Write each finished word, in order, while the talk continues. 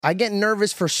I get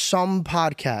nervous for some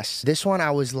podcasts. This one,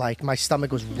 I was like, my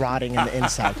stomach was rotting in the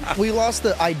inside. We lost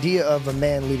the idea of a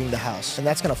man leaving the house, and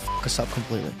that's gonna fuck us up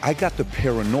completely. I got the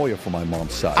paranoia from my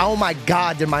mom's side. Oh my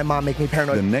God, did my mom make me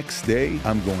paranoid? The next day,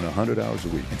 I'm going 100 hours a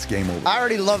week. It's game over. I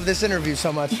already love this interview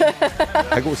so much.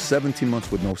 I go 17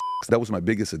 months with no sex. That was my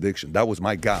biggest addiction. That was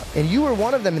my God. And you were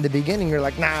one of them in the beginning. You're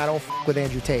like, nah, I don't fuck with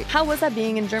Andrew Tate. How was that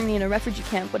being in Germany in a refugee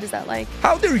camp? What is that like?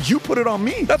 How dare you put it on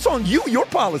me? That's on you, your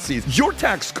policies, your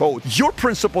tax code, your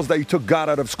principles that you took God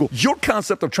out of school, your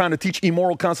concept of trying to teach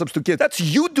immoral concepts to kids. That's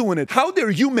you doing it. How dare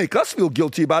you make us feel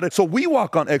guilty about it? So we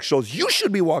walk on eggshells. You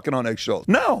should be walking on eggshells.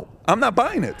 No, I'm not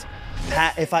buying it.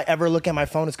 Pat, if I ever look at my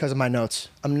phone, it's because of my notes.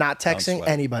 I'm not texting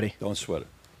anybody. Don't sweat it.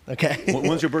 Okay.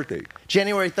 When's your birthday?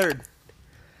 January 3rd.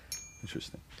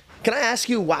 Interesting. Can I ask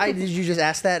you, why did you just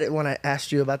ask that when I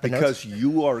asked you about the notes? Because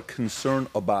you are concerned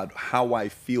about how I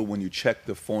feel when you check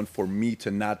the phone, for me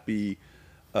to not be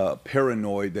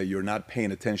paranoid that you're not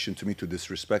paying attention to me, to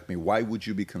disrespect me. Why would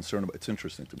you be concerned about it? It's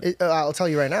interesting to me. I'll tell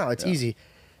you right now, it's easy.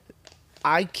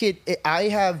 I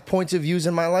have points of views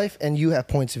in my life, and you have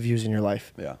points of views in your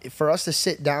life. Yeah. For us to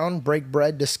sit down, break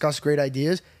bread, discuss great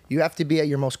ideas, you have to be at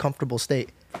your most comfortable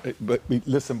state. But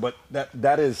listen, but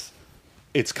that is,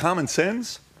 it's common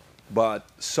sense, but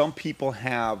some people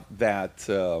have that.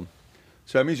 So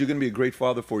that means you're going to be a great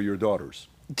father for your daughters.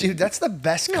 Dude, that's the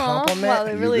best compliment. Wow,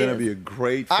 it really You're going to is. be a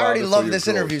great father. I already love your this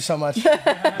girls. interview so much.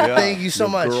 Yeah, Thank you so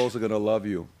much. Girls are going to love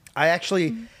you. I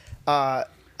actually,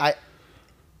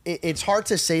 it's hard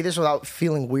to say this without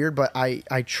feeling weird, but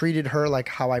I treated her like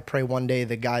how I pray one day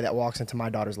the guy that walks into my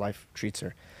daughter's life treats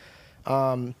her.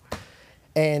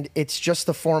 And it's just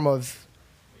the form of,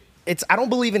 I don't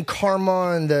believe in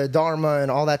karma and the dharma and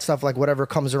all that stuff, like whatever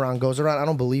comes around goes around. I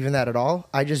don't believe in that at all.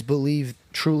 I just believe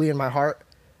truly in my heart,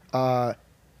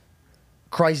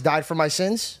 Christ died for my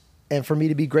sins. And for me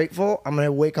to be grateful, I'm going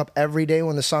to wake up every day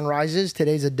when the sun rises.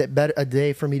 Today's a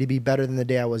day for me to be better than the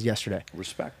day I was yesterday.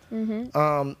 Respect.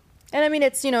 And I mean,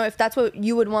 it's, if that's what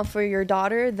you would want for your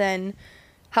daughter, then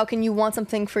how can you want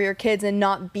something for your kids and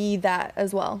not be that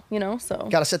as well, so.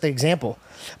 Got to set the example.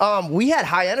 We had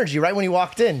high energy right when he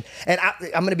walked in. And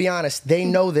I'm going to be honest, they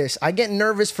know this. I get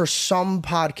nervous for some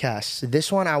podcasts.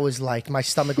 This one, I was like, my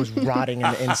stomach was rotting in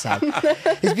the inside.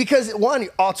 It's because, one,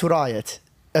 Aturayat,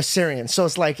 Assyrian. So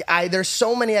it's like, there's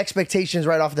so many expectations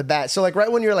right off the bat. So like right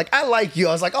when you're like, I like you,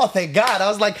 I was like, oh, thank God. I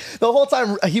was like, the whole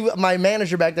time, my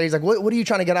manager back there, he's like, what are you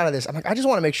trying to get out of this? I'm like, I just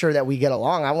want to make sure that we get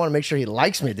along. I want to make sure he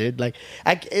likes me, dude. Like,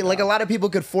 like a lot of people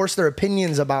could force their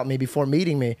opinions about me before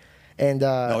meeting me. And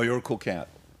No, you're a cool cat.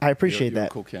 I appreciate You're that.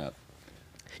 a cool cat.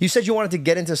 You said you wanted to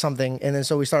get into something, and then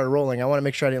so we started rolling. I want to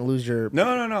make sure I didn't lose your...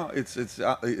 No.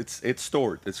 It's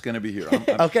stored. It's going to be here.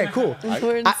 Okay, cool.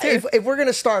 If we're going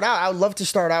to start out, I would love to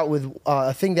start out with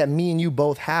a thing that me and you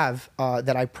both have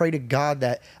that I pray to God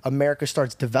that America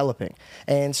starts developing.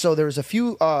 And so there's a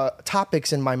few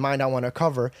topics in my mind I want to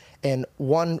cover. And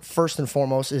one, first and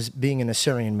foremost, is being an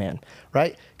Assyrian man,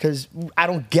 right? Because I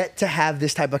don't get to have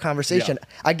this type of conversation.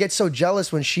 Yeah. I get so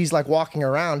jealous when she's like walking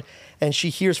around and she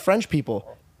hears French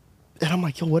people. And I'm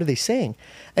like, yo, what are they saying?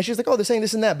 And she's like, oh, they're saying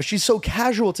this and that. But she's so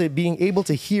casual to being able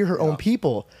to hear her own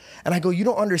people. And I go, you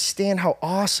don't understand how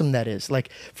awesome that is.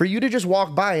 Like, for you to just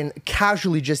walk by and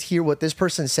casually just hear what this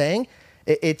person's saying,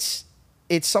 it's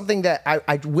something that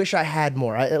I wish I had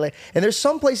more. And there's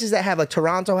some places that have, like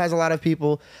Toronto has a lot of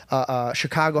people,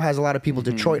 Chicago has a lot of people,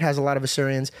 Detroit has a lot of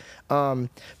Assyrians.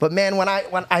 But man, when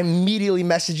I immediately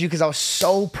messaged you because I was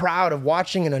so proud of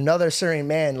watching another Assyrian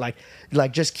man like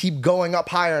just keep going up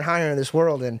higher and higher in this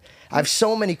world. And I have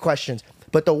so many questions.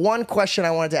 But the one question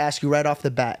I wanted to ask you right off the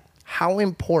bat, how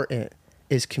important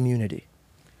is community?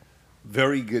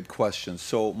 Very good question.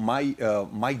 So my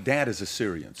dad is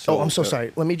Assyrian. So, I'm so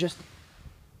sorry. Let me just...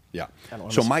 Yeah.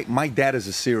 So my dad is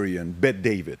Assyrian, Bet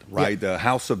David, right? The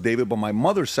House of David. But my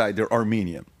mother's side, they're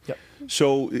Armenian. Yep.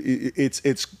 So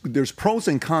there's pros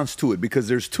and cons to it because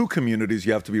there's two communities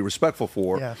you have to be respectful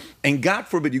for. Yeah. And God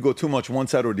forbid you go too much one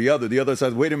side or the other. The other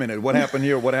side, wait a minute, what happened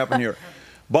here? What happened here?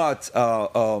 But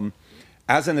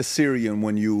as an Assyrian,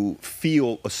 when you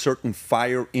feel a certain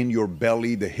fire in your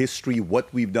belly, the history,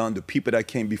 what we've done, the people that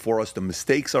came before us, the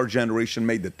mistakes our generation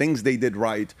made, the things they did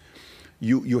right,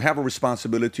 you have a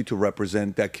responsibility to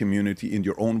represent that community in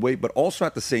your own way, but also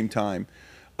at the same time,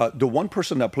 the one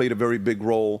person that played a very big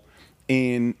role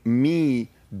in me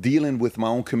dealing with my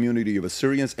own community of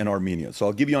Assyrians and Armenians. So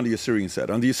I'll give you on the Assyrian side.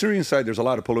 On the Assyrian side, there's a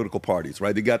lot of political parties,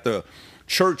 right? They got the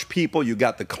church people, you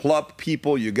got the club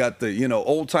people, you got the,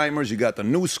 old timers, you got the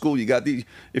new school, you got the,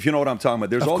 if you know what I'm talking about.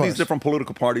 There's all these different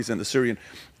political parties in the Syrian,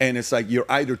 and it's like you're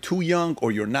either too young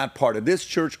or you're not part of this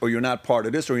church or you're not part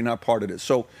of this or you're not part of this.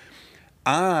 So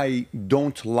I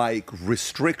don't like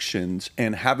restrictions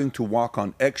and having to walk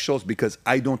on eggshells because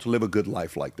I don't live a good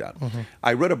life like that.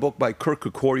 I read a book by Kirk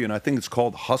Kerkorian, I think it's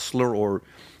called Hustler or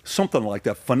something like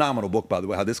that. Phenomenal book, by the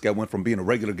way, how this guy went from being a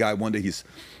regular guy. One day he's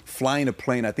flying a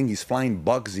plane. I think he's flying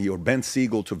Bugsy or Ben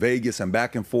Siegel to Vegas and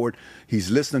back and forth.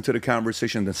 He's listening to the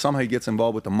conversation. Then somehow he gets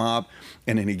involved with the mob.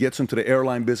 And then he gets into the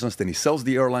airline business. Then he sells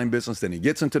the airline business. Then he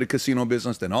gets into the casino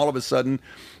business. Then all of a sudden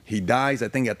he dies. I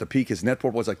think at the peak his net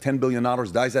worth was like $10 billion.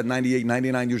 Dies at 98,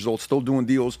 99 years old, still doing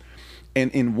deals.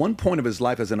 And in one point of his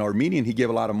life as an Armenian, he gave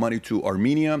a lot of money to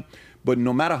Armenia. But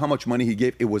no matter how much money he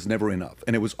gave, it was never enough.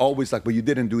 And it was always like, but you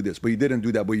didn't do this, but you didn't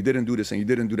do that, but you didn't do this, and you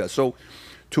didn't do that. So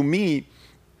to me,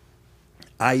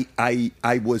 I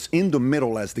was in the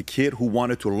middle as the kid who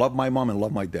wanted to love my mom and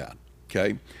love my dad,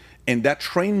 okay? And that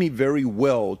trained me very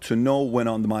well to know when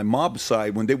on my mob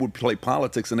side, when they would play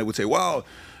politics and they would say, well,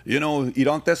 you know,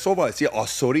 Iran Tesova, it's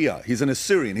Assyria. He's an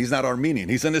Assyrian. He's not Armenian.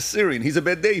 He's an Assyrian. He's a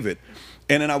Bet David.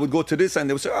 And then I would go to this and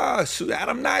they would say,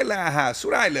 Adam Naila,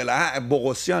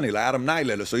 Adam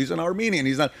Naila. So he's an Armenian.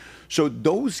 He's not. So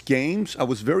those games, I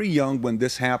was very young when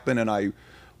this happened. And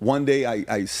one day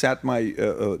I sat my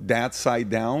dad's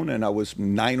side down and I was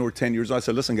 9 or 10 years old. I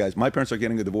said, listen, guys, my parents are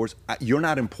getting a divorce. You're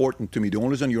not important to me. The only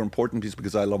reason you're important is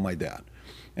because I love my dad.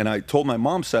 And I told my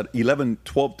mom, said 11,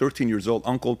 12, 13 years old,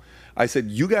 uncle, I said,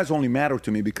 you guys only matter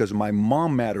to me because my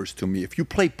mom matters to me. If you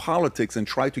play politics and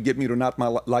try to get me to not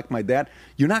like my dad,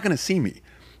 you're not going to see me.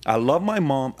 I love my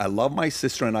mom, I love my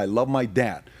sister, and I love my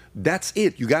dad. That's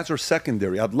it. You guys are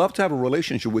secondary. I'd love to have a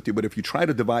relationship with you, but if you try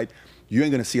to divide, you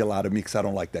ain't going to see a lot of me because I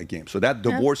don't like that game. So that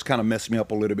divorce kind of messed me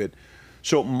up a little bit.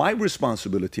 So my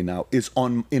responsibility now is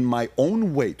in my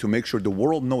own way to make sure the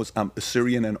world knows I'm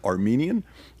Assyrian and Armenian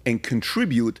and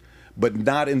contribute, but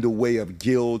not in the way of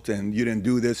guilt and you didn't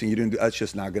do this and you didn't do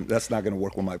that's not going to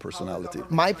work with my personality.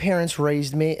 My parents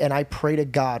raised me and I pray to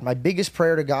God. My biggest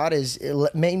prayer to God is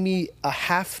make me a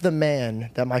half the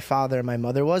man that my father and my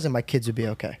mother was and my kids would be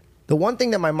okay. The one thing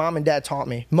that my mom and dad taught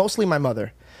me, mostly my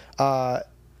mother,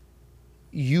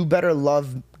 you better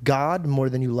love God more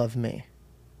than you love me.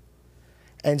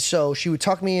 And so she would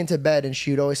tuck me into bed and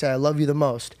she would always say, I love you the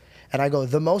most. And I go,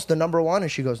 the most, the number one?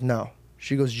 And she goes, no.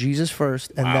 She goes, Jesus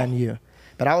first and then you.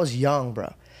 But I was young,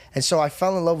 bro. And so I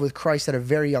fell in love with Christ at a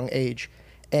very young age.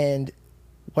 And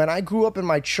when I grew up in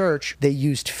my church, they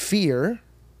used fear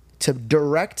to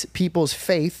direct people's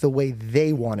faith the way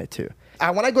they wanted to.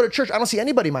 When I go to church, I don't see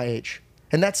anybody my age.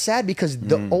 And that's sad because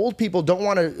the old people don't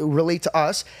want to relate to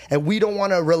us and we don't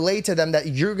want to relate to them that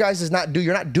your guys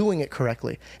you're not doing it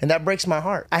correctly. And that breaks my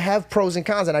heart. I have pros and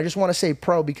cons and I just want to say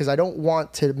pro because I don't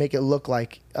want to make it look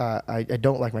like I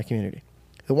don't like my community.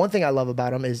 The one thing I love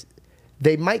about them is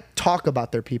they might talk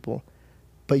about their people,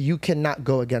 but you cannot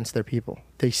go against their people.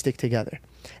 They stick together.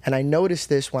 And I noticed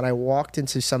this when I walked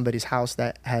into somebody's house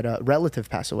that had a relative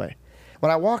pass away.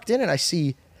 When I walked in and I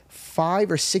see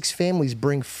 5 or 6 families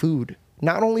bring food,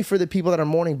 not only for the people that are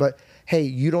mourning, but hey,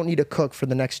 you don't need to cook for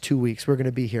the next 2 weeks. We're going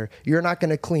to be here. You're not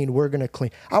going to clean. We're going to clean.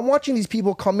 I'm watching these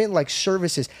people come in like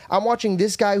services. I'm watching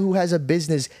this guy who has a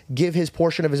business give his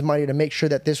portion of his money to make sure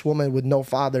that this woman with no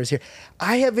father is here.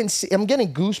 I'm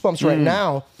getting goosebumps right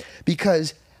now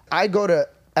because I go to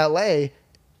LA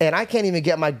and I can't even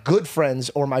get my good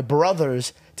friends or my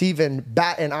brothers to even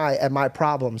bat an eye at my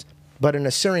problems. But an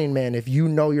Assyrian man, if you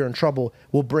know you're in trouble,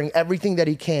 will bring everything that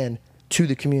he can to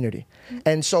the community.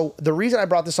 And so the reason I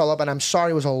brought this all up, and I'm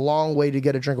sorry it was a long way to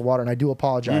get a drink of water, and I do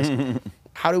apologize.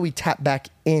 How do we tap back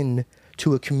in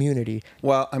to a community?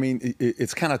 Well, I mean,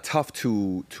 it's kind of tough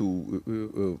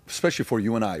to especially for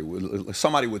you and I.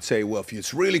 Somebody would say, well, if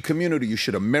it's really community, you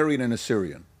should have married an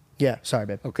Assyrian. Yeah, sorry,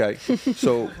 babe. Okay,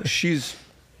 so she's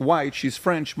white, she's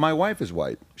French. My wife is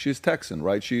white. She's Texan,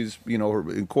 right? She's,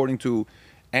 according to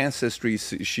ancestry,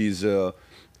 she's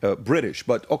British.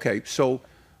 But okay, so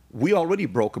we already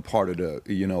broke apart of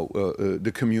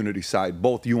the community side,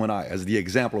 both you and I, as the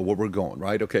example of where we're going,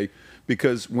 right? Okay,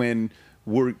 because when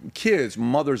we're kids,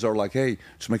 mothers are like, hey,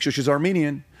 just make sure she's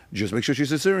Armenian, just make sure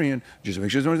she's Assyrian, just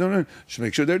make sure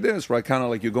they're this, right? Kind of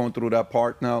like you're going through that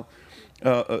part now.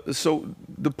 So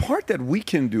the part that we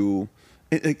can do,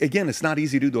 again, it's not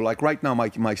easy to do. Like right now,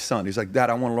 my son, he's like, Dad,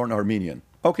 I want to learn Armenian.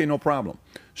 Okay, no problem.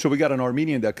 So we got an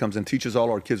Armenian that comes and teaches all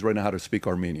our kids right now how to speak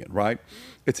Armenian, right?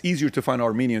 It's easier to find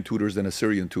Armenian tutors than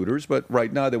Assyrian tutors, but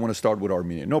right now they want to start with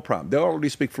Armenian. No problem. They already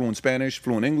speak fluent Spanish,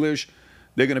 fluent English.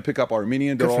 They're going to pick up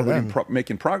Armenian. They're already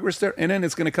making progress there. And then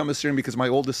it's going to come Assyrian because my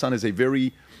oldest son is a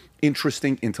very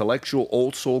interesting, intellectual,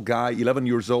 old soul guy, 11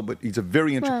 years old, but he's a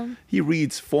very interesting. Wow. He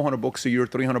reads 400 books a year,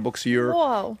 300 books a year.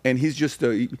 Wow. And he's just,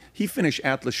 he finished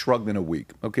Atlas Shrugged in a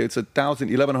week. Okay, it's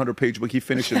 1,100 page book. He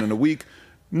finished it in a week.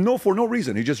 No, for no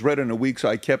reason. He just read it in a week, so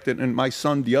I kept it. And my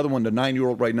son, the other one, the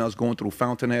 9-year-old right now, is going through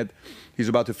Fountainhead. He's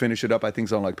about to finish it up. I think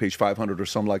it's on like page 500 or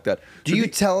something like that. Do you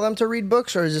tell them to read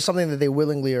books, or is it something that they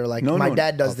willingly are like, my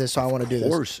dad does this, so I want to do this?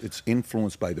 Of course, it's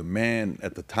influenced by the man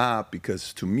at the top,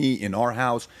 because to me, in our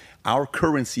house, our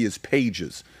currency is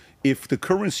pages. If the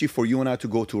currency for you and I to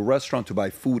go to a restaurant to buy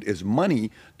food is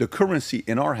money, the currency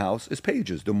in our house is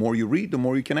pages. The more you read, the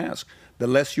more you can ask. The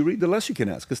less you read, the less you can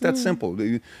ask. It's that simple.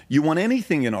 You want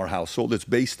anything in our household, it's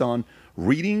based on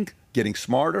reading, getting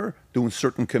smarter, doing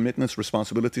certain commitments,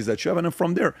 responsibilities that you have. And then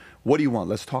from there, what do you want?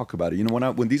 Let's talk about it. You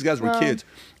know, when these guys were kids,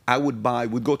 we'd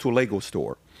go to a Lego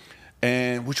store.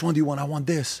 And which one do you want? I want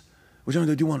this. Which one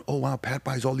do you want? Oh, wow, Pat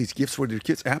buys all these gifts for their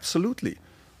kids. Absolutely.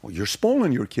 Well, you're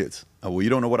spoiling your kids. Oh, well, you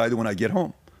don't know what I do when I get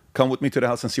home. Come with me to the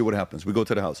house and see what happens. We go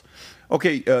to the house.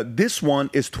 Okay, this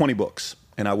one is 20 books.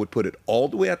 And I would put it all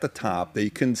the way at the top that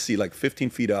you couldn't see, like 15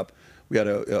 feet up. We had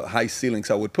a high ceiling,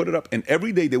 so I would put it up. And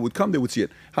every day they would come, they would see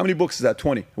it. How many books is that?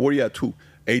 20. Where are you at? 2.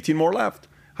 18 more left.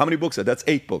 How many books? That's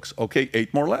 8 books. Okay,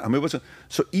 8 more left. How many books?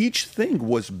 So each thing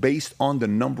was based on the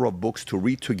number of books to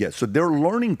read to get. So they're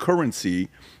learning currency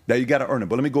that you got to earn it.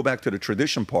 But let me go back to the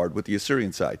tradition part with the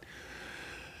Assyrian side.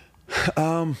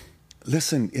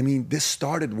 Listen, I mean, this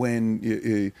started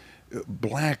when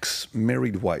blacks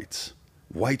married whites.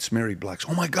 Whites married blacks.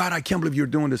 Oh my God, I can't believe you're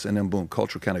doing this. And then boom,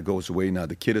 culture kind of goes away. Now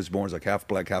the kid is born, is like half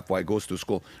black, half white, goes to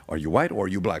school. Are you white or are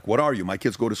you black? What are you? My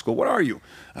kids go to school. What are you?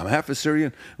 I'm half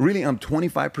Assyrian. Really, I'm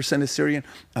 25% Assyrian.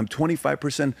 I'm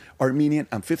 25% Armenian.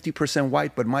 I'm 50%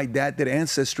 white, but my dad did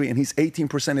Ancestry and he's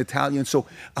 18% Italian. So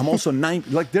I'm also 9.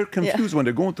 Like they're confused when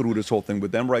they're going through this whole thing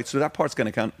with them, right? So that part's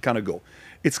going to kind of go.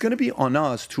 It's going to be on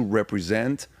us to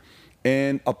represent.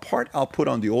 And a part I'll put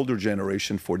on the older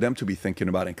generation for them to be thinking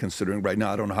about and considering right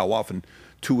now. I don't know how often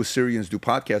 2 Assyrians do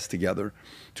podcasts together,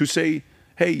 to say,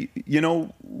 hey, you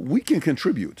know, we can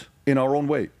contribute in our own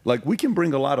way. Like we can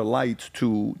bring a lot of light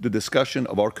to the discussion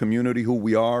of our community, who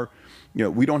we are. You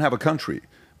know, we don't have a country.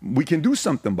 We can do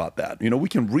something about that. You know, we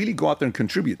can really go out there and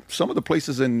contribute. Some of the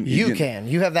places in... You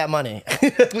have that money.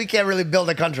 We can't really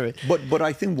build a country. But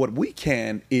I think what we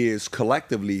can is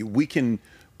collectively, we can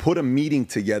put a meeting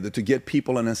together to get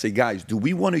people in and say, guys, do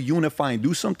we want to unify and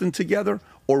do something together,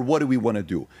 or what do we want to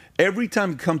do? Every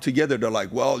time we come together, they're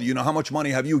like, well, you know, how much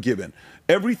money have you given?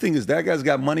 Everything is, that guy's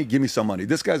got money, give me some money.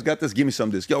 This guy's got this, give me some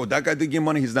of this. Yo, that guy did give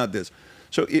money, he's not this.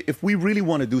 So if we really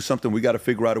want to do something, we got to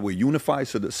figure out a way to unify.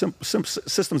 So the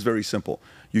system's very simple.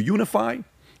 You unify,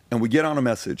 and we get on a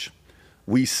message.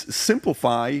 We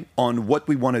simplify on what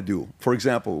we want to do. For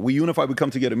example, we unify, we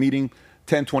come to get a meeting,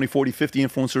 10, 20, 40, 50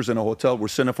 influencers in a hotel. We're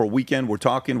sitting for a weekend. We're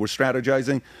talking. We're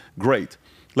strategizing. Great.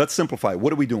 Let's simplify.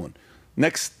 What are we doing?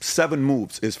 Next 7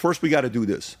 moves is, first we got to do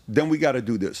this. Then we got to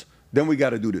do this. Then we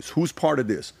got to do this. Who's part of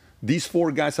this? These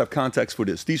 4 guys have contacts for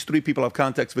this. These 3 people have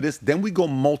contacts for this. Then we go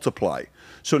multiply.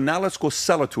 So now let's go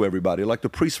sell it to everybody. Like the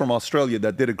priest from Australia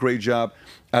that did a great job.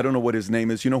 I don't know what his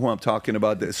name is. You know who I'm talking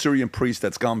about? The Assyrian priest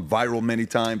that's gone viral many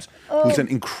times. Who's an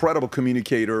incredible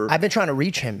communicator. I've been trying to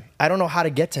reach him. I don't know how to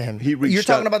get to him. You're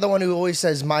talking about the one who always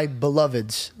says, my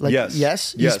beloveds. Like,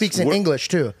 yes? He speaks in English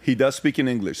too. He does speak in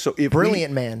English. So if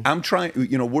Brilliant man. I'm trying,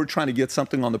 you know, we're trying to get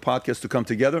something on the podcast to come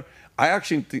together. I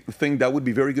actually think that would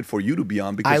be very good for you to be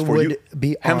on, because I would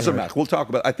be honored. Hamza, we'll talk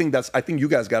about. I think you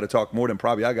guys got to talk more than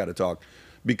probably I got to talk,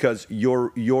 because you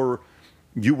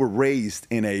were raised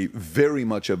in a very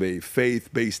much of a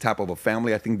faith-based type of a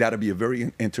family. I think that'd be a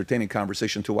very entertaining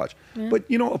conversation to watch. Yeah. But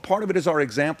you know, a part of it is our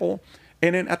example,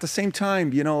 and then at the same time,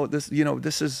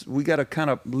 this is, we got to kind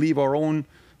of leave our own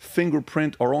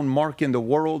fingerprint, our own mark in the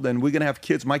world, and we're gonna have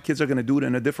kids. My kids are gonna do it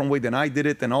in a different way than I did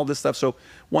it, and all this stuff. So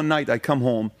one night I come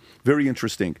home, very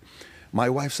interesting. My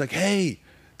wife's like, "Hey,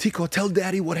 Tico, tell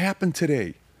Daddy what happened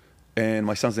today." And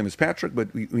my son's name is Patrick, but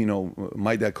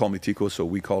my dad called me Tico, so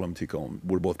we call him Tico.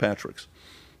 We're both Patricks.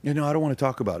 I don't want to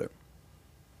talk about it.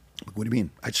 What do you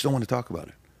mean? I just don't want to talk about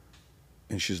it.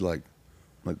 And she's like,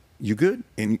 you good?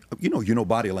 And you know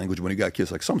body language when you got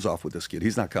kids. Like, something's off with this kid.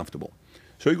 He's not comfortable.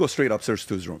 So he goes straight upstairs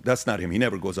to his room. That's not him. He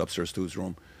never goes upstairs to his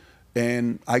room.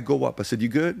 And I go up. I said, you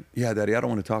good? Yeah, Daddy, I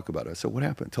don't want to talk about it. I said, what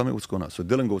happened? Tell me what's going on. So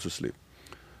Dylan goes to sleep.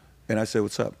 And I said,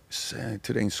 what's up? He said,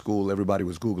 today in school, everybody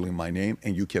was Googling my name,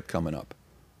 and you kept coming up.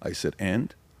 I said,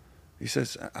 and? He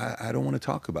says, I don't want to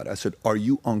talk about it. I said, are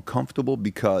you uncomfortable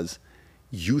because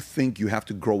you think you have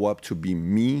to grow up to be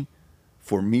me,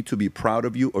 for me to be proud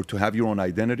of you, or to have your own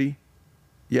identity?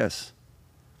 Yes.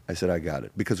 I said, I got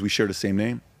it. Because we share the same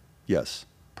name? Yes.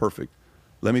 Perfect.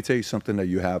 Let me tell you something that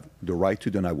you have the right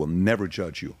to do, and I will never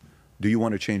judge you. Do you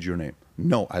want to change your name?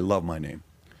 No, I love my name.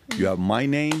 You have my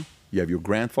name You have your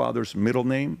grandfather's middle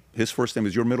name. His first name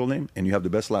is your middle name, and you have the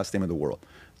best last name in the world.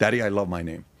 Daddy, I love my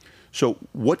name. So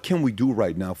what can we do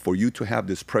right now for you to have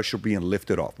this pressure being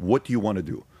lifted off? What do you want to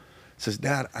do? Says,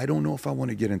 Dad, I don't know if I want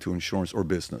to get into insurance or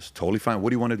business. Totally fine. What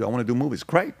do you want to do? I want to do movies.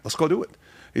 Great. Let's go do it.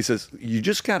 He says, you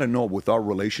just got to know with our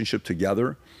relationship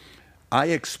together, I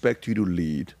expect you to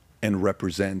lead and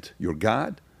represent your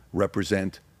God,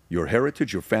 represent your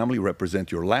heritage, your family,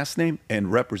 represent your last name,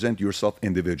 and represent yourself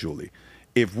individually.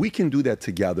 If we can do that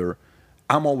together,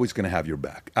 I'm always going to have your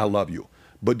back. I love you.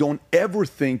 But don't ever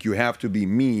think you have to be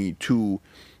me to,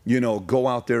 go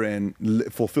out there and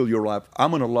fulfill your life.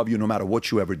 I'm going to love you no matter what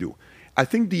you ever do. I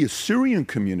think the Assyrian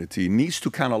community needs to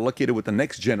kind of look at it with the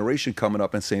next generation coming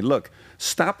up and saying, look,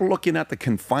 stop looking at the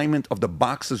confinement of the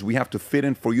boxes we have to fit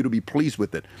in for you to be pleased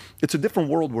with it. It's a different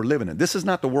world we're living in. This is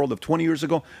not the world of 20 years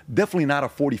ago, definitely not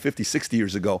of 40, 50, 60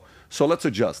 years ago. So let's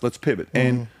adjust, let's pivot,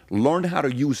 and learn how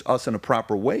to use us in a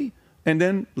proper way, and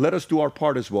then let us do our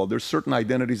part as well. There's certain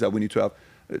identities that we need to have.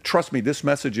 Trust me, this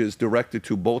message is directed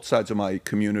to both sides of my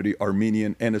community,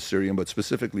 Armenian and Assyrian, but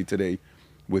specifically today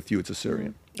with you, it's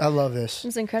Assyrian. I love this.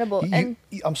 It's incredible.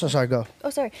 I'm so sorry, go. Oh,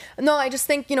 sorry. No, I just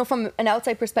think, from an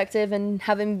outside perspective and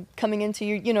coming into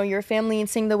your, your family and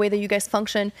seeing the way that you guys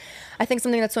function, I think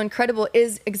something that's so incredible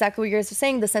is exactly what you guys are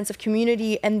saying, the sense of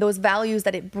community and those values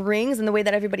that it brings and the way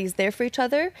that everybody's there for each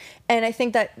other. And I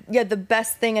think that, the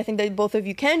best thing I think that both of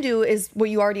you can do is what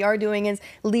you already are doing, is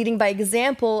leading by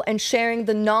example and sharing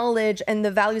the knowledge and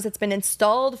the values that's been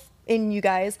installed in you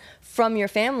guys from your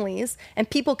families. And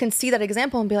people can see that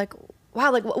example and be like,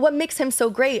 wow, like what makes him so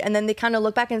great? And then they kind of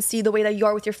look back and see the way that you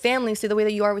are with your family, see the way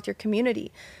that you are with your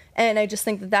community. And I just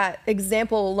think that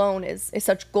example alone is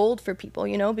such gold for people,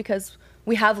 because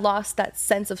we have lost that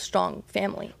sense of strong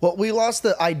family. Well, we lost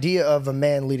the idea of a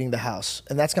man leading the house,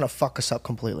 and that's going to fuck us up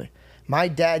completely. My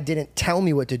dad didn't tell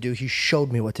me what to do. He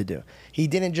showed me what to do. He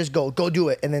didn't just go do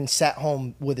it, and then sat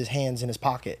home with his hands in his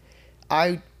pocket.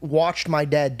 I watched my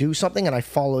dad do something, and I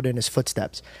followed in his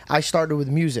footsteps. I started with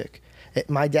music.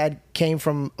 My dad came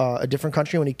from a different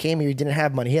country. When he came here, he didn't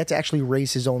have money. He had to actually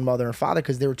raise his own mother and father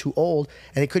because they were too old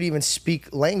and they couldn't even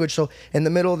speak language. So in the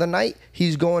middle of the night,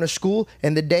 he's going to school,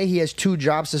 and the day he has 2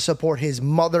 jobs to support his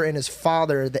mother and his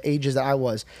father at the ages that I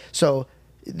was. So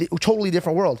totally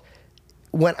different world.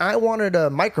 When I wanted a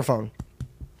microphone,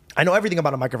 I know everything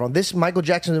about a microphone. This Michael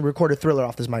Jackson recorded Thriller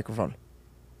off this microphone.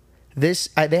 They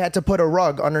had to put a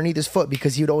rug underneath his foot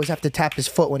because he would always have to tap his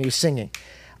foot when he was singing.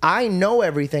 I know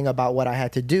everything about what I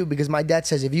had to do because my dad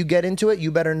says if you get into it,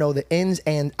 you better know the ins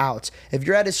and outs. If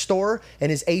you're at his store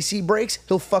and his AC breaks,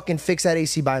 he'll fucking fix that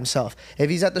AC by himself. If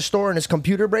he's at the store and his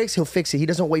computer breaks, he'll fix it. He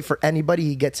doesn't wait for anybody.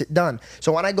 He gets it done.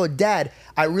 So when I go, Dad,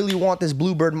 I really want this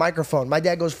Bluebird microphone. My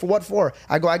dad goes, for what for?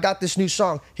 I go, I got this new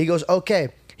song. He goes, okay.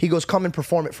 He goes, come and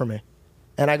perform it for me.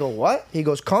 And I go, what? He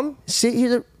goes, come, sit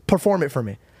here, perform it for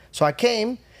me. So I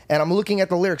came and I'm looking at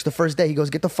the lyrics the first day. He goes,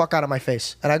 get the fuck out of my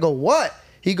face. And I go, what?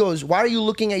 He goes, why are you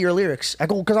looking at your lyrics? I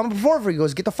go, because I'm a performer. He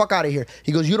goes, get the fuck out of here.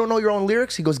 He goes, you don't know your own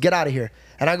lyrics? He goes, get out of here.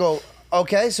 And I go,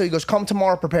 okay. So he goes, come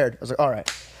tomorrow prepared. I was like, all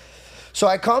right. So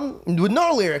I come with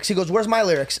no lyrics. He goes, where's my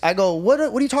lyrics? I go, what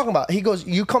are you talking about? He goes,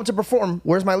 you come to perform.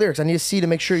 Where's my lyrics? I need to see to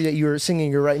make sure that you're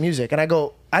singing your right music. And I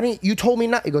go, you told me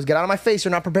not. He goes, get out of my face.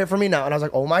 You're not prepared for me now. And I was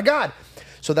like, oh my God.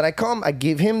 So then I come, I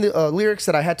give him the lyrics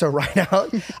that I had to write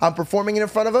out. I'm performing it in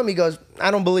front of him. He goes, I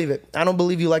don't believe it. I don't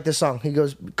believe you like this song. He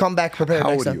goes, come back prepared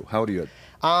next time. How old are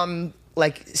you?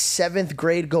 Like 7th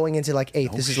grade going into like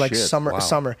 8th. This is like summer. Wow.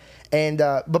 Summer. And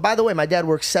but by the way, my dad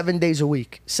works 7 days a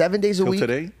week. 7 days a week.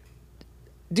 Today?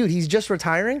 Dude, he's just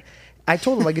retiring. I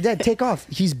told him, like, Dad, take off.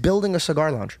 He's building a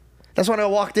cigar lounge. That's when I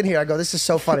walked in here. I go, this is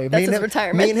so funny. That's his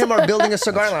retirement. Me and him are building a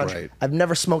cigar lounge. Right. I've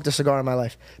never smoked a cigar in my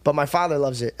life, but my father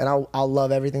loves it, and I'll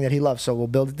love everything that he loves, so we'll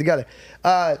build it together.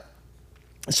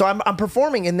 So I'm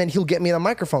performing, and then he'll get me the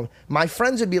microphone. My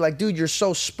friends would be like, dude, you're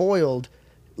so spoiled.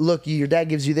 Look, your dad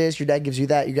gives you this, your dad gives you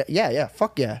that. Yeah,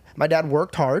 fuck yeah. My dad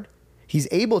worked hard. He's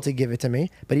able to give it to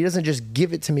me, but he doesn't just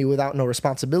give it to me without no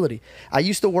responsibility. I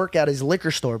used to work at his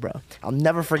liquor store, bro. I'll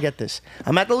never forget this.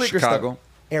 I'm at the liquor store.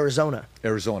 Arizona.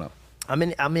 I'm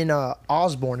in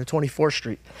Osborne at 24th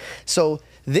Street. So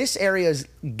this area is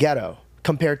ghetto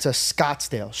compared to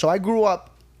Scottsdale. So I grew up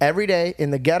every day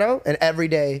in the ghetto and every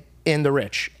day in the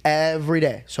rich. Every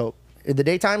day. So in the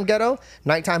daytime ghetto,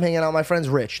 nighttime hanging out with my friends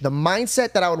rich. The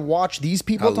mindset that I would watch these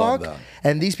people talk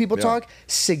and these people talk,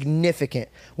 significant.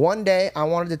 One day I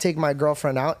wanted to take my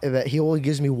girlfriend out. He only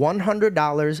gives me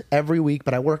 $100 every week,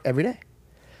 but I work every day.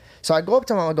 So I go up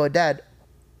to him and I go, Dad,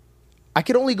 I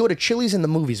could only go to Chili's and the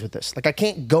movies with this. Like, I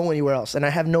can't go anywhere else, and I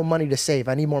have no money to save.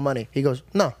 I need more money. He goes,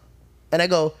 no. And I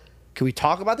go, can we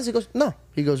talk about this? He goes, no.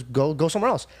 He goes, go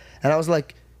somewhere else. And I was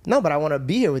like, no, but I want to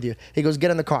be here with you. He goes,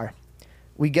 get in the car.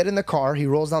 We get in the car. He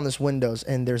rolls down this windows,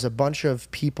 and there's a bunch of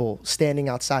people standing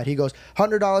outside. He goes,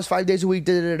 $100, 5 days a week,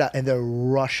 and they're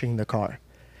rushing the car.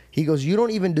 He goes, you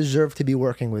don't even deserve to be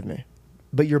working with me,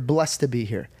 but you're blessed to be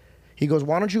here. He goes,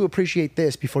 why don't you appreciate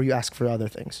this before you ask for other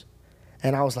things?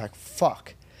 And I was like,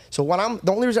 fuck. So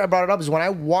the only reason I brought it up is when I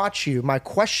watch you, my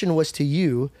question was to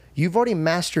you, you've already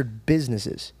mastered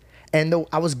businesses. And though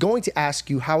I was going to ask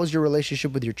you, how is your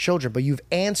relationship with your children? But you've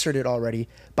answered it already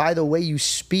by the way you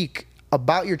speak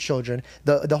about your children,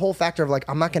 the whole factor of like,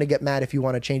 I'm not going to get mad if you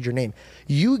want to change your name.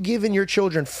 You giving your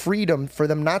children freedom for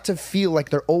them not to feel like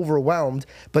they're overwhelmed,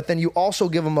 but then you also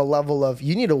give them a level of,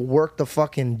 you need to work the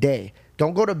fucking day.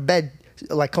 Don't go to bed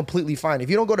like completely fine. If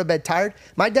you don't go to bed tired,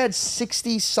 my dad's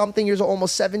 60 something years old,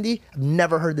 almost 70. I've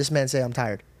never heard this man say I'm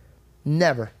tired.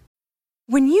 Never.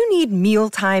 When you need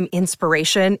mealtime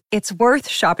inspiration, it's worth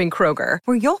shopping Kroger,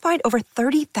 where you'll find over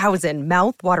 30,000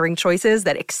 mouth-watering choices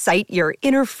that excite your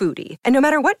inner foodie. And no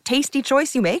matter what tasty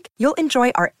choice you make, you'll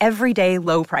enjoy our everyday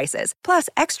low prices, plus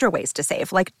extra ways to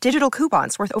save, like digital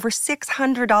coupons worth over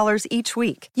 $600 each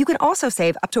week. You can also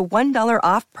save up to $1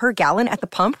 off per gallon at the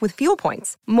pump with fuel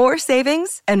points. More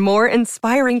savings and more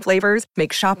inspiring flavors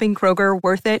make shopping Kroger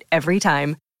worth it every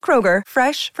time. Kroger,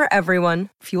 fresh for everyone.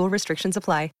 Fuel restrictions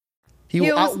apply. He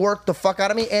will outwork the fuck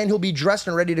out of me, and he'll be dressed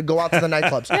and ready to go out to the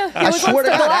nightclubs. I swear to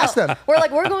God, ask them. We're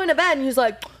like, we're going to bed, and he's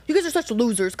like, you guys are such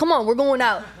losers. Come on, we're going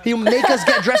out. He'll make us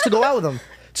get dressed to go out with him.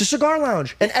 It's a cigar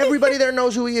lounge, and everybody there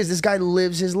knows who he is. This guy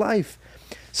lives his life.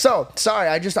 So, sorry,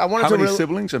 I wanted to... How many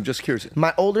siblings? I'm just curious.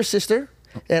 My older sister,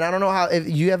 and I don't know if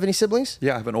you have any siblings?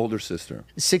 Yeah, I have an older sister.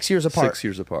 6 years apart. 6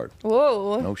 years apart.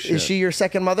 Whoa. No shit. Is she your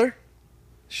second mother?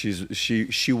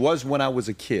 She was when I was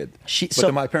a kid, but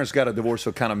then my parents got a divorce,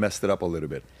 so it kind of messed it up a little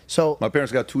bit. So my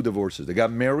parents got 2 divorces. They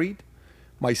got married.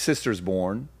 My sister's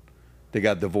born. They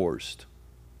got divorced.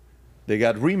 They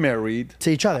got remarried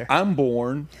to each other. I'm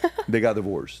born. They got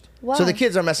divorced. Wow. So the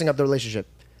kids are messing up the relationship.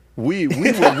 We were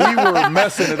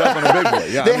messing it up in a big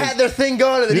way. Yeah, they had their thing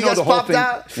going, and then you guys popped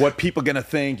out. What people gonna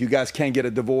think? You guys can't get a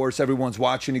divorce. Everyone's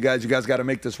watching you guys. You guys got to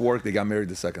make this work. They got married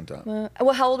the second time.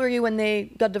 Well, how old were you when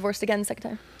they got divorced again the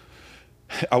second time?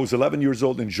 I was 11 years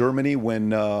old in Germany when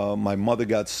my mother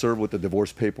got served with the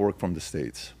divorce paperwork from the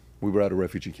States. We were at a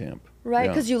refugee camp. Right,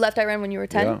 because you left Iran when you were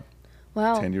 10? Yeah.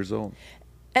 Wow. 10 years old.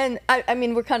 And I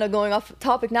mean, we're kind of going off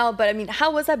topic now, but I mean,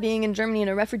 how was that being in Germany in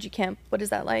a refugee camp? What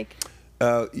is that like?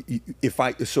 If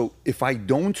I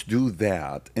don't do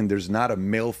that and there's not a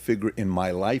male figure in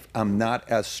my life, I'm not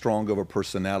as strong of a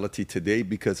personality today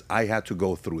because I had to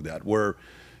go through that where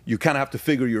you kind of have to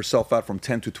figure yourself out from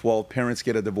 10 to 12. Parents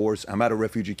get a divorce. I'm at a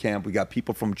refugee camp. We got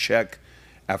people from Czech,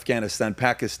 Afghanistan,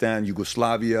 Pakistan,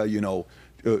 Yugoslavia,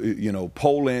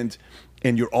 Poland.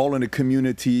 And you're all in a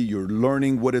community, you're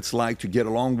learning what it's like to get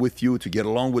along with you, to get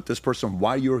along with this person,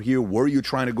 why you're here, where you're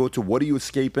trying to go to, what are you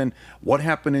escaping, what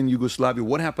happened in Yugoslavia,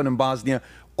 what happened in Bosnia.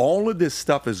 All of this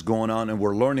stuff is going on, and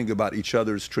we're learning about each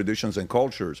other's traditions and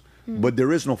cultures. But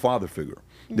there is no father figure.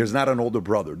 There's not an older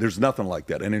brother. There's nothing like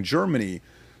that. And in Germany,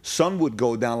 sun would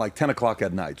go down like 10 o'clock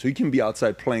at night. So you can be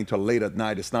outside playing till late at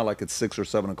night. It's not like it's 6 or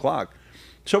 7 o'clock.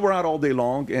 So we're out all day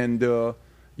long, and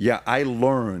yeah, I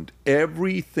learned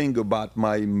everything about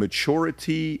my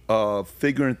maturity of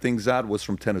figuring things out was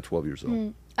from 10 to 12 years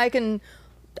old. I can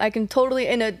totally,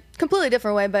 in a completely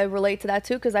different way, but relate to that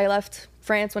too, because I left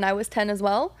France when I was 10 as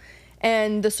well.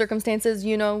 And the circumstances,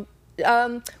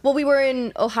 well, we were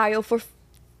in Ohio for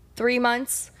 3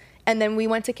 months, and then we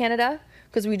went to Canada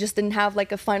because we just didn't have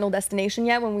like a final destination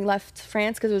yet when we left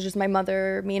France, because it was just my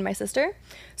mother, me, and my sister.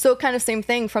 So kind of same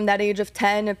thing from that age of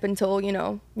 10 up until,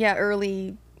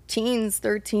 early teens,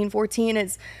 13, 14,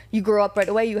 is you grow up right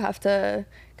away. You have to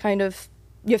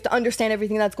understand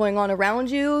everything that's going on around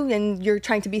you, and you're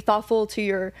trying to be thoughtful to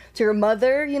your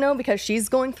mother, because she's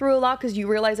going through a lot, because you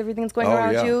realize everything that's going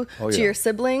around you, to your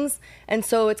siblings. And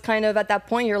so it's kind of at that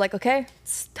point you're like, okay,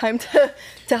 it's time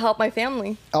to help my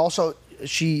family. Also,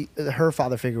 her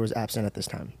father figure was absent at this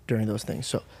time during those things.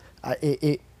 So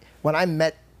when I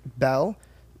met Belle,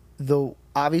 though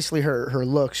obviously her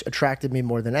looks attracted me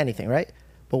more than anything, right?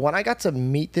 But when I got to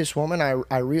meet this woman,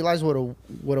 I realized what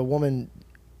a woman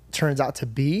turns out to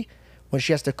be when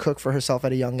she has to cook for herself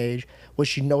at a young age, when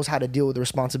she knows how to deal with the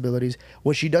responsibilities,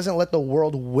 when she doesn't let the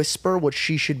world whisper what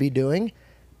she should be doing.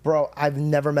 Bro, I've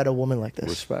never met a woman like this.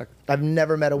 Respect. I've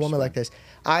never met a woman like this.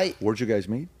 Where'd you guys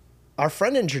meet? Our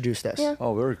friend introduced us. Yeah.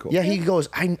 Oh, very cool. Yeah, he goes,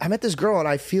 I met this girl and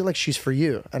I feel like she's for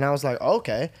you. And I was like,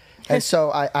 okay. And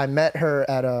so I met her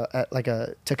at like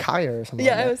a Takaya or something.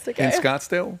 Yeah, like it was Takaya. In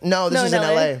Scottsdale? No, this is in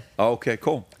LA. Oh, okay,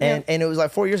 cool. And it was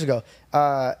like 4 years ago.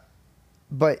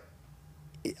 but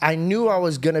I knew I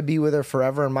was going to be with her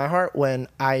forever in my heart when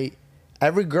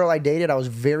every girl I dated, I was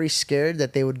very scared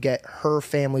that they would get her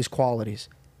family's qualities.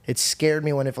 It scared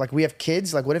me when if like we have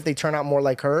kids, like what if they turn out more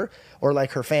like her or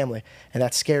like her family? And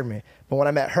that scared me. But when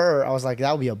I met her, I was like,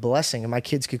 that would be a blessing. And my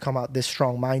kids could come out this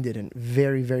strong-minded and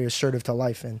very, very assertive to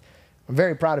life. And I'm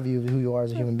very proud of you, who you are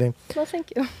as a human being. Well,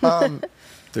 thank you.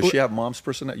 Does she have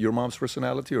your mom's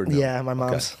personality or no? Yeah, my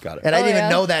mom's. Okay, got it. And I didn't even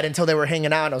know that until they were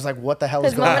hanging out. And I was like, what the hell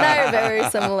is His going mom on? and I are very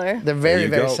similar. They're very,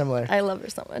 very similar. I love her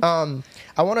so much.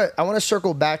 I want to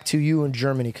circle back to you in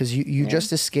Germany because you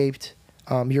just escaped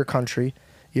your country.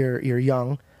 You're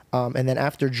young. And then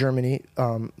after Germany,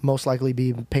 most likely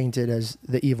be painted as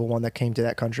the evil one that came to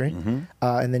that country. Mm-hmm.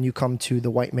 And then you come to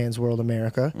the white man's world,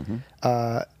 America.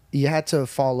 Mm-hmm. You had to have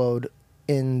followed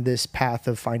in this path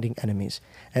of finding enemies.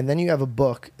 And then you have a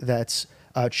book that's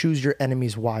Choose Your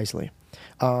Enemies Wisely.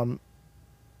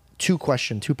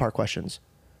 Two-part questions.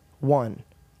 One,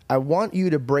 I want you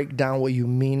to break down what you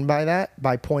mean by that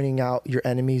by pointing out your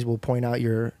enemies will point out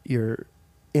your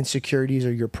insecurities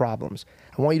or your problems.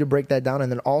 I want you to break that down. And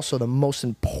then also the most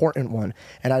important one,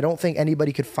 and I don't think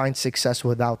anybody could find success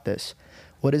without this.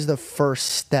 What is the first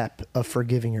step of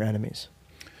forgiving your enemies?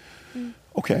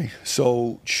 Okay,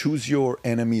 so Choose Your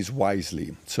Enemies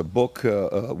Wisely. It's a book,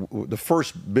 the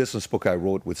first business book I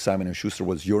wrote with Simon & Schuster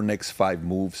was Your Next 5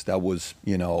 Moves. That was,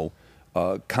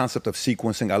 concept of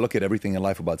sequencing. I look at everything in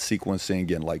life about sequencing,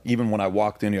 and like even when I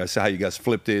walked in here, I saw how you guys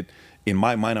flipped it. In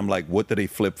my mind, I'm like, what did they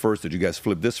flip first? Did you guys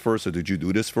flip this first, or did you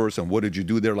do this first? And what did you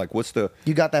do there? Like, what's the...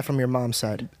 You got that from your mom's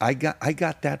side. I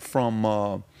got that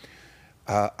from...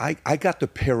 I got the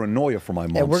paranoia from my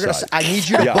mom's side. I need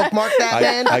you to bookmark that,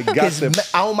 man. I got them.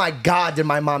 Oh my God, did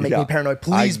my mom make me paranoid?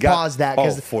 Please pause that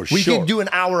because we can do an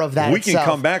hour of that. We can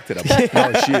come back to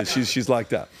that. No, she's like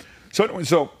that. So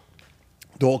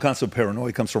the whole concept of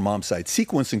paranoia comes from mom's side.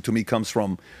 Sequencing to me comes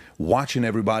from watching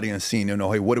everybody and seeing,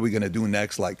 hey, what are we going to do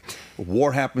next? Like,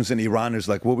 war happens in Iran. It's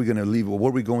like, what are we going to leave? Where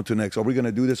are we going to next? Are we going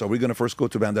to do this? Are we going to first go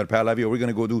to Bandar Pahlavi? Are we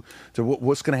going to go to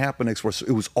what's going to happen next?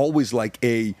 It was always like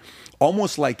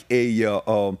almost like the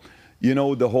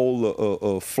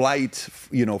whole flight,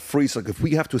 freeze. Like, if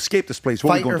we have to escape this place,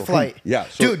 fight or flight. Yeah.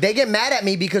 Dude, they get mad at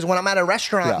me because when I'm at a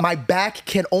restaurant, my back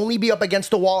can only be up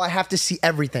against the wall. I have to see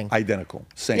everything. Identical.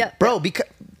 Same. Yeah. Bro, because...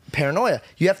 Paranoia.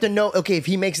 You have to know, okay, if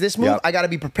he makes this move, I got to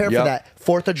be prepared for that.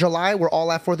 4th of July, we're all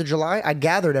at 4th of July. I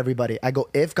gathered everybody. I go,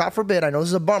 if, God forbid, I know this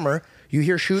is a bummer, you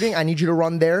hear shooting, I need you to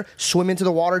run there, swim into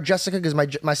the water, Jessica, because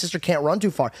my sister can't run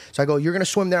too far. So I go, you're going to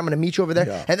swim there, I'm going to meet you over there.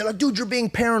 Yeah. And they're like, dude, you're being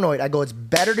paranoid. I go, it's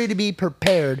better to be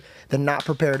prepared than not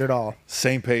prepared at all.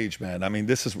 Same page, man. I mean,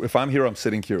 this is, if I'm here, I'm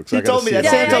sitting here. He told me that.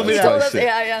 Sam told me that.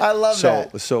 Yeah. I love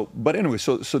that. But anyway,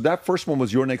 so that first one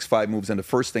was Your Next 5 Moves. And the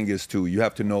first thing is you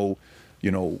have to know,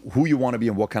 who you want to be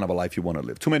and what kind of a life you want to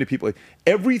live. Too many people,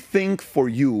 everything for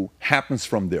you happens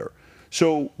from there.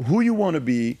 So who you want to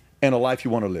be and a life you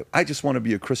want to live. I just want to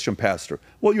be a Christian pastor.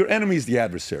 Well, your enemy is the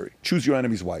adversary. Choose your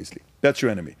enemies wisely. That's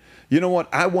your enemy. You know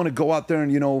what? I want to go out there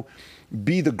and,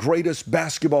 be the greatest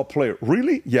basketball player.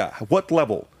 Really? Yeah. What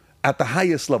level? At the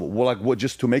highest level. Well, like what,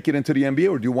 just to make it into the NBA,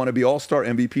 or do you want to be all-star,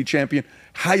 MVP champion?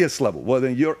 Highest level. Well,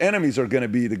 then your enemies are going to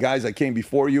be the guys that came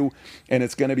before you, and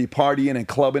it's going to be partying and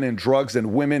clubbing and drugs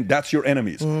and women. That's your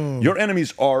enemies. Your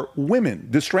enemies are women,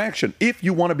 distraction, if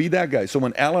you want to be that guy. So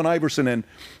when Allen Iverson and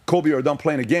Kobe are done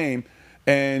playing a game,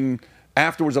 and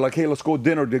afterwards they're like, hey, let's go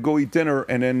dinner. They go eat dinner,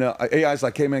 and then AI's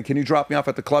like, hey, man, can you drop me off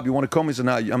at the club? You want to come? He said,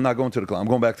 no, I'm not going to the club. I'm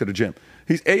going back to the gym.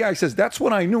 AI says, that's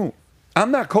what I knew. I'm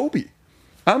not Kobe.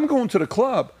 I'm going to the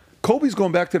club. Kobe's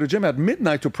going back to the gym at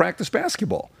midnight to practice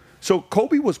basketball. So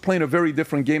Kobe was playing a very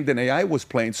different game than AI was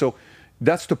playing. So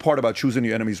that's the part about choosing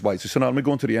your enemies wisely. So now let me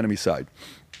go into the enemy side.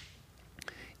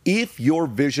 If your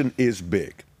vision is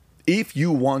big, if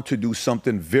you want to do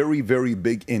something very, very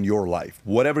big in your life,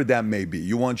 whatever that may be,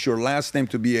 you want your last name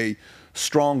to be a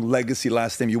strong legacy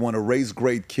last name, you want to raise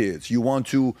great kids, you want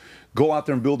to go out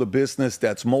there and build a business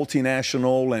that's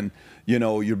multinational, and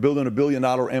you're building $1 billion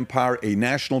empire, a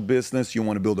national business, you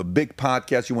want to build a big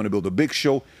podcast, you want to build a big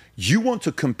show, you want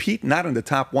to compete not in the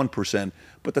top 1%,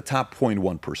 but the top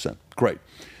 0.1%. Great.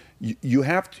 You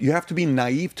have to be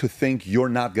naive to think you're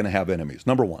not going to have enemies.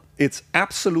 Number one, it's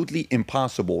absolutely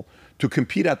impossible to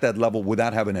compete at that level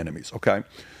without having enemies, okay?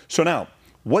 So now,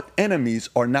 what enemies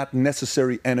are not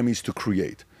necessary enemies to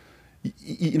create?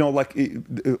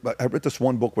 I read this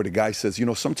one book where the guy says,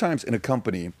 sometimes in a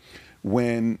company,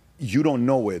 when you don't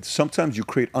know it, sometimes you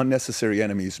create unnecessary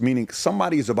enemies, meaning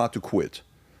somebody is about to quit,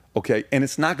 okay? And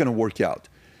it's not going to work out.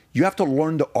 You have to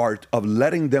learn the art of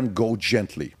letting them go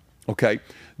gently, okay?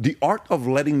 The art of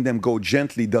letting them go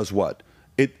gently does what?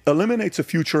 It eliminates a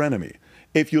future enemy.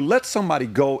 if you let somebody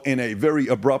go in a very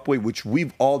abrupt way, which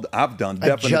I've done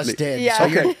definitely. I just did.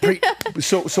 Yeah.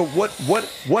 So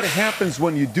what happens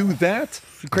when you do that?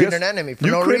 You create an enemy for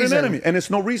no reason. You create an enemy, and it's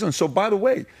no reason. So by the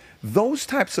way, those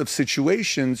types of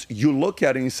situations, you look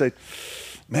at it and you say,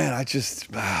 man, I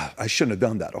shouldn't have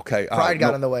done that, okay? Pride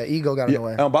got in the way. Ego got in the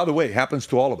way. And by the way, it happens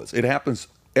to all of us. It happens.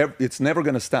 It's never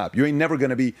going to stop. You ain't never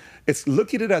going to be,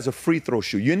 look at it as a free throw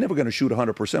shoot. You're never going to shoot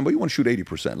 100%, but you want to shoot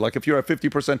 80%. Like if you're at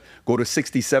 50%, go to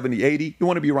 60, 70, 80. You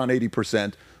want to be around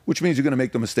 80%, which means you're going to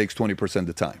make the mistakes 20% of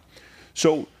the time.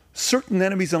 So certain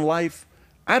enemies in life,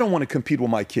 I don't want to compete with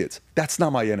my kids. That's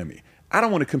not my enemy. I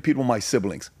don't want to compete with my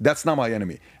siblings. That's not my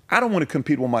enemy. I don't want to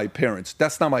compete with my parents.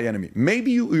 That's not my enemy.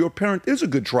 Maybe your parent is a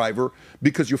good driver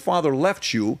because your father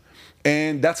left you,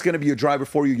 and that's going to be a driver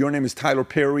for you. Your name is Tyler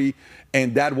Perry,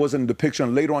 and that wasn't in the picture.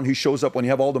 And later on, he shows up when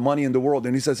you have all the money in the world,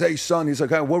 and he says, hey, son, he's like,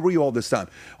 hey, where were you all this time?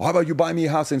 Oh, how about you buy me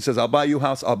a house? And he says, I'll buy you a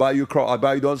house, I'll buy you a car, I'll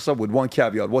buy you all this stuff with one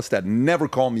caveat. What's that? Never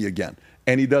call me again.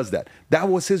 And he does that. That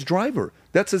was his driver.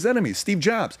 That's his enemy, Steve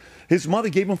Jobs. His mother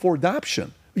gave him for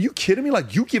adoption. Are you kidding me?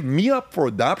 Like, you give me up for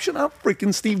adoption? I'm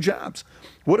freaking Steve Jobs.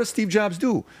 What does Steve Jobs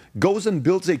do? Goes and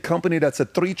builds a company that's a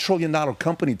 $3 trillion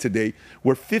company today,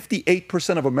 where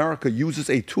 58% of America uses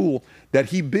a tool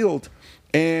that he built,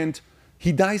 and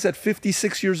he dies at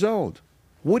 56 years old.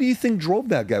 What do you think drove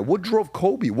that guy? What drove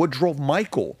Kobe? What drove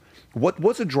Michael? What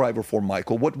was a driver for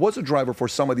Michael? What was a driver for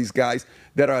some of these guys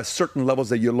that are at certain levels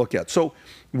that you look at? So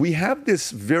we have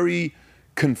this very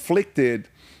conflicted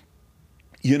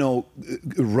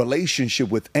relationship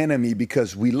with enemy,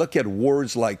 because we look at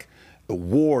words like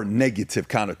war, negative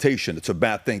connotation. It's a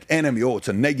bad thing. Enemy, it's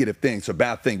a negative thing. It's a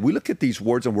bad thing. We look at these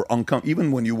words and we're uncomfortable.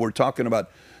 Even when you were talking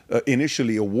about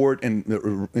initially a word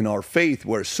in our faith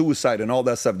where suicide and all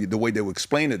that stuff, the way they would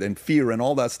explain it, and fear and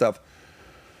all that stuff.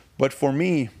 But for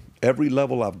me, every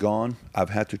level I've gone, I've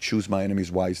had to choose my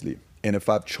enemies wisely. And if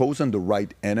I've chosen the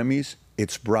right enemies,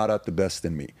 it's brought out the best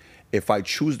in me. If I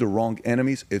choose the wrong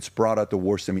enemies, it's brought out the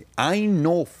worst in me. I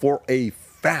know for a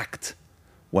fact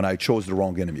when I chose the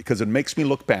wrong enemy, because it makes me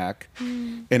look back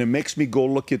and it makes me go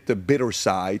look at the bitter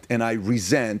side, and I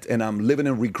resent and I'm living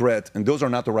in regret, and those are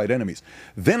not the right enemies.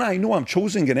 Then I know I'm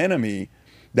choosing an enemy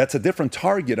that's a different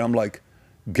target. I'm like,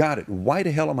 got it. Why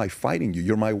the hell am I fighting you?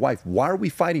 You're my wife. Why are we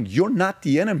fighting? You're not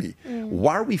the enemy.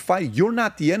 Why are we fighting? You're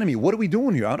not the enemy. What are we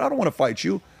doing here? I don't want to fight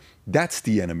you. That's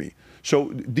the enemy.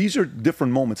 So these are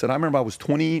different moments. And I remember I was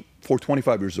 24,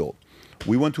 25 years old.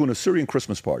 We went to an Assyrian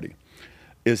Christmas party.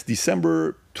 It's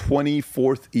December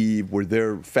 24th Eve. We're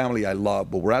there, family I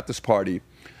love, but we're at this party.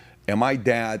 And my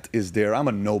dad is there. I'm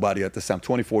a nobody at this time,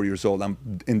 24 years old. I'm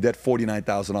in debt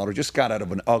 $49,000. Just got out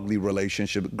of an ugly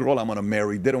relationship. Girl I'm going to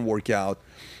marry didn't work out.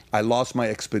 I lost my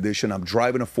expedition. I'm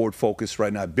driving a Ford Focus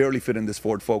right now. I barely fit in this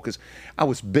Ford Focus. I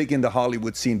was big in the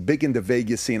Hollywood scene, big in the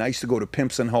Vegas scene. I used to go to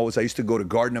Pimps and Hoes. I used to go to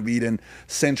Garden of Eden,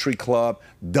 Century Club,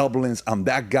 Dublin's. I'm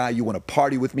that guy. You want to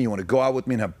party with me? You want to go out with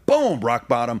me? And have, boom, rock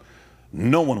bottom.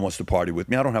 No one wants to party with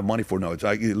me. I don't have money for no.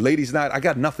 Ladies' night, I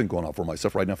got nothing going on for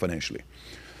myself right now financially.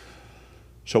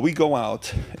 So we go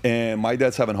out, and my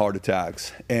dad's having heart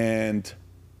attacks. And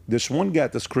this one guy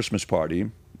at this Christmas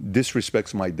party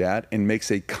disrespects my dad and makes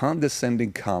a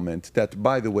condescending comment that,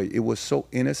 by the way, it was so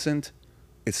innocent,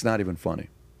 it's not even funny.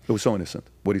 It was so innocent,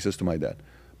 what he says to my dad.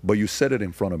 But you said it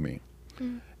in front of me.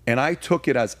 And I took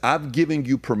it as, I've given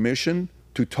you permission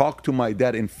to talk to my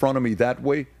dad in front of me that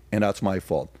way, and that's my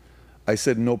fault. I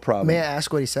said, no problem. May I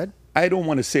ask what he said? I don't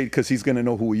want to say it because he's going to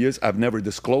know who he is. I've never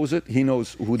disclosed it. He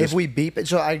knows who this is. If we beep it,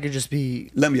 so I could just be...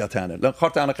 I'll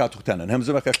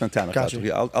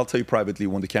tell you privately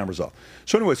when the camera's off.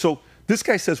 So anyway, so this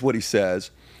guy says what he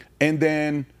says, and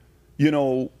then,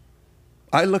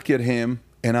 I look at him,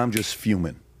 and I'm just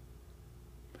fuming.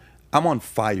 I'm on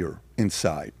fire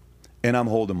inside, and I'm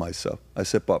holding myself. I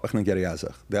said, Pop,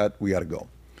 Dad, we got to go.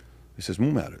 He says,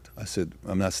 Mumarit. I said,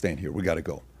 I'm not staying here. We got to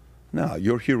go. No,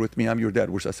 you're here with me. I'm your dad.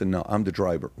 I said, no, I'm the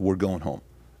driver. We're going home.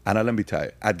 And let me tell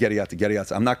you,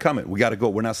 I'm not coming. We got to go.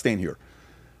 We're not staying here.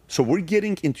 So we're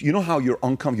getting into, you know how you're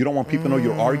uncomfortable. You don't want people to know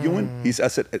you're arguing. I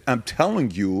said, I'm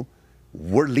telling you,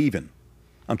 we're leaving.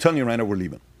 I'm telling you right now, we're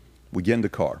leaving. We get in the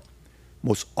car.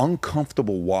 Most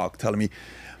uncomfortable walk, telling me,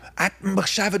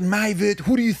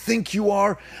 who do you think you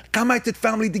are? You're in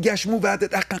front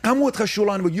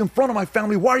of my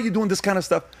family. Why are you doing this kind of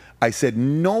stuff? I said,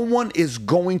 no one is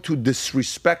going to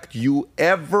disrespect you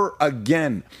ever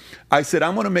again. I said,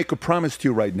 I'm going to make a promise to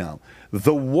you right now.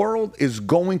 The world is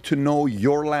going to know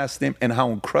your last name and how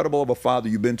incredible of a father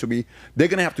you've been to me. They're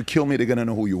going to have to kill me. They're going to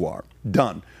know who you are.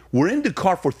 Done. We're in the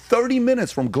car for 30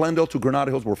 minutes from Glendale to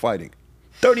Granada Hills. We're fighting.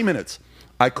 30 minutes.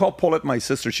 I call Paulette, my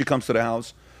sister. She comes to the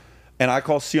house. And I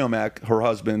call Siamak, her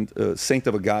husband, saint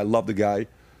of a guy, love the guy.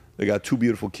 They got 2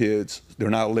 beautiful kids. They're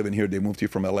not living here. They moved here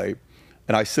from LA.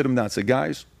 And I sit them down and say,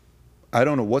 guys, I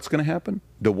don't know what's going to happen.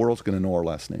 The world's going to know our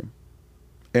last name.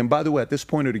 And by the way, at this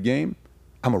point of the game,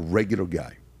 I'm a regular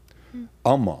guy.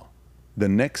 The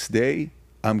next day,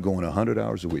 I'm going 100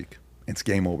 hours a week. It's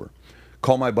game over.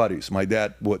 Call my buddies. My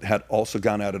dad had also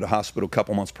gone out of the hospital a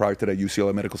couple months prior to that,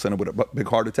 UCLA Medical Center with a big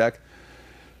heart attack.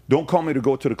 Don't call me to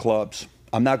go to the clubs.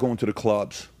 I'm not going to the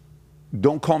clubs.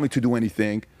 Don't call me to do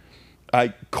anything.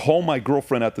 I call my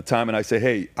girlfriend at the time and I say,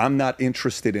 hey, I'm not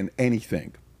interested in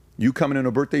anything. You coming in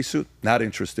a birthday suit? Not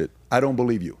interested. I don't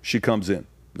believe you. She comes in.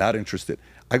 Not interested.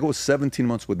 I go 17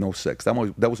 months with no sex. That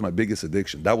was my biggest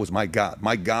addiction. That was my God.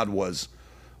 My God was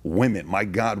women. My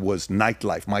God was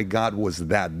nightlife. My God was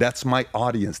that. That's my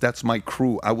audience. That's my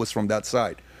crew. I was from that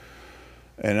side.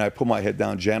 And I put my head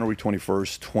down January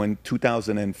 21st,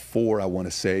 2004, I want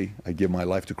to say. I give my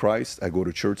life to Christ. I go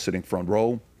to church sitting front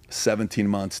row. 17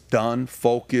 months done,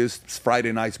 focused.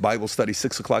 Friday nights, Bible study,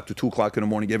 6 o'clock to 2 o'clock in the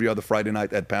morning, every other Friday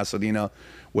night at Pasadena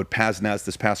with Paznas,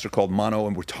 this pastor called Mano,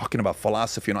 and we're talking about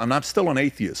philosophy. And I'm still an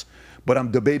atheist, but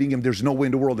I'm debating him. There's no way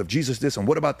in the world if Jesus this, and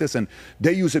what about this? And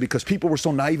they use it because people were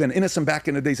so naive and innocent back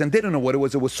in the days, and they didn't know what it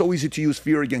was. It was so easy to use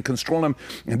fear again, control them,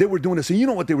 and they were doing this. And you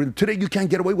know what they were doing? Today, you can't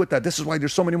get away with that. This is why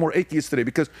there's so many more atheists today,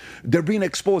 because they're being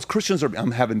exposed.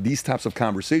 I'm having these types of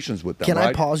conversations with them. Can right?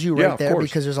 I pause you right there?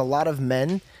 Because there's a lot of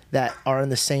men that are in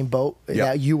the same boat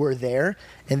that you were there.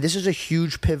 And this is a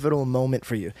huge pivotal moment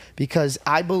for you, because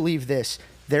I believe this.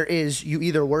 You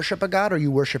either worship a God or you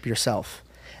worship yourself.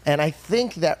 And I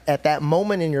think that at that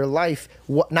moment in your life,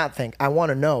 I want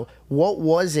to know, what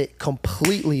was it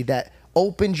completely that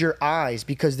opened your eyes?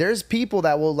 Because there's people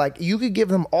that will, you could give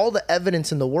them all the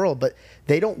evidence in the world, but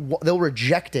they'll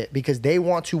reject it because they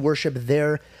want to worship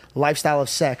their lifestyle of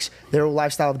sex, their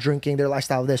lifestyle of drinking, their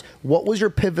lifestyle of this. What was your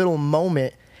pivotal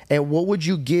moment? And what would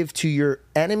you give to your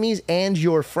enemies and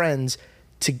your friends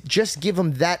to just give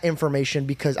them that information?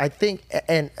 Because I think,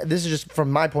 and this is just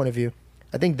from my point of view,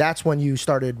 I think that's when you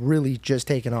started really just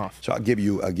taking off. So I'll give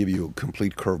you a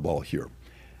complete curveball here.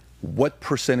 What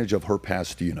percentage of her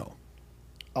past do you know?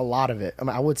 A lot of it.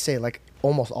 I would say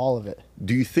almost all of it.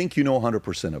 Do you think you know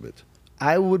 100% of it?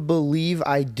 I would believe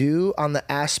I do, on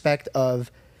the aspect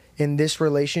of, in this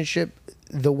relationship,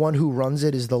 the one who runs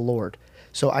it is the Lord.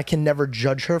 So I can never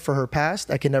judge her for her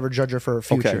past. I can never judge her for her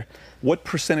future. Okay. What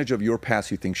percentage of your past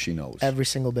you think she knows? Every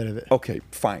single bit of it. Okay,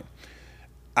 fine.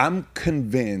 I'm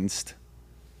convinced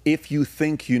if you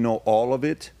think you know all of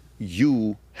it,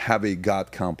 you have a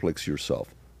God complex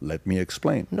yourself. Let me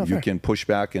explain. No, you fair. can push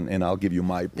back and I'll give you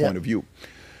my point of view.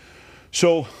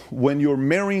 So when you're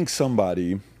marrying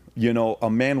somebody, a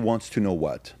man wants to know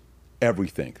what?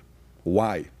 Everything.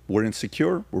 Why? We're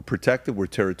insecure, we're protective, we're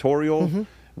territorial. Mm-hmm.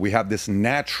 We have this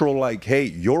natural, hey,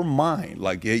 you're mine.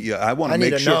 Hey, I want to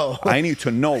make sure. I need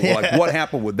to know, what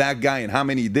happened with that guy and how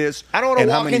many this. I don't want to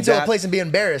walk into a place and be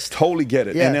embarrassed. Totally get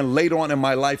it. Yeah. And then later on in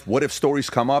my life, what if stories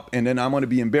come up and then I'm going to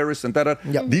be embarrassed and da-da.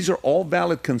 Yep. These are all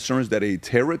valid concerns that a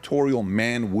territorial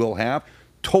man will have.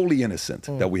 Totally innocent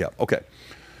that we have. Okay.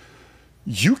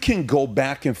 You can go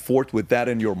back and forth with that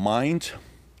in your mind,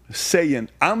 saying,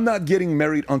 I'm not getting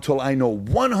married until I know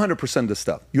 100% of the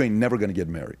stuff. You ain't never going to get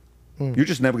married. You're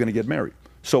just never going to get married.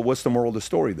 So what's the moral of the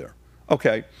story there?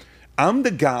 Okay, I'm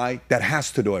the guy that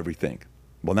has to know everything.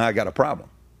 Well, now I got a problem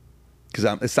because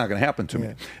it's not going to happen to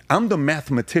me. I'm the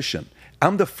mathematician.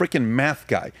 I'm the freaking math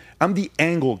guy. I'm the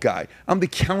angle guy. I'm the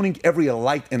counting every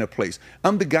light in a place.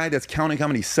 I'm the guy that's counting how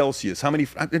many Celsius, I'm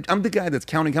the guy that's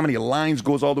counting how many lines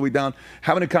goes all the way down,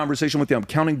 having a conversation with you. I'm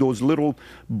counting those little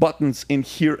buttons in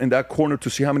here in that corner to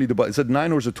see how many the buttons. Is it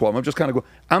 9 or is it 12? I'm just kind of go,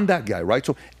 I'm that guy, right?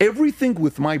 So everything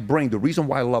with my brain, the reason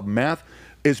why I love math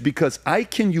is because I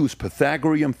can use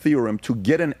Pythagorean theorem to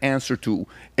get an answer to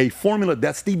a formula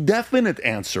that's the definite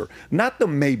answer, not the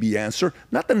maybe answer,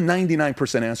 not the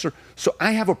 99% answer. So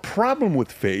I have a problem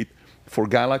with faith for a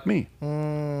guy like me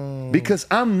because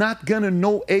I'm not gonna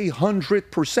know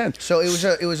 100%. So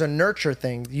it was a nurture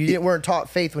thing. You weren't taught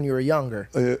faith when you were younger.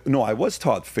 No, I was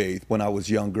taught faith when I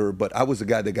was younger, but I was the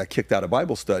guy that got kicked out of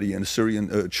Bible study in a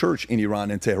Syrian church in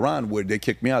Iran and Tehran, where they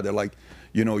kicked me out. They're like,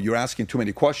 you're asking too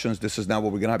many questions. This is not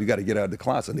what we're going to have. You got to get out of the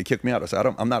class. And they kicked me out. I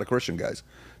said, I'm not a Christian, guys.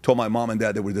 Told my mom and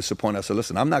dad they were disappointed. I said,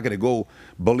 listen, I'm not going to go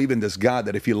believe in this God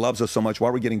that if he loves us so much, why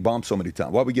are we getting bombed so many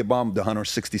times? Why we get bombed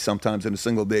 160 sometimes in a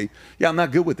single day? Yeah, I'm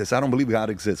not good with this. I don't believe God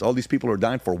exists. All these people are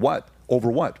dying for what? Over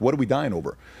what? What are we dying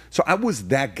over? So I was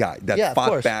that guy that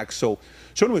fought back. So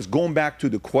anyways, going back to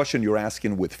the question you're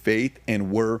asking with faith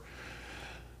and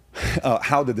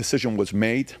how the decision was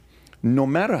made, no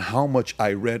matter how much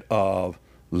I read of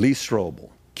Lee Strobel,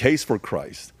 Case for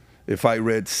Christ, if I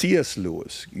read C.S.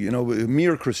 Lewis,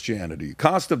 Mere Christianity,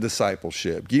 Cost of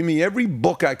Discipleship, give me every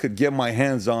book I could get my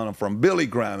hands on from Billy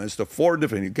Graham as to 4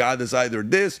 different, God is either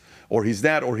this, or he's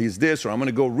that, or he's this, or I'm going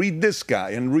to go read this guy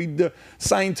and read the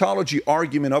Scientology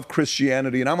argument of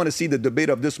Christianity, and I'm going to see the debate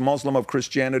of this Muslim of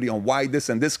Christianity on why this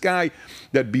and this guy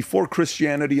that before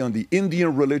Christianity on the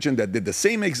Indian religion that did the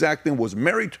same exact thing was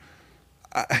married.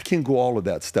 I can go all of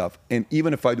that stuff. And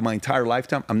even if I do my entire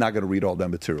lifetime, I'm not going to read all that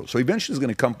material. So eventually there's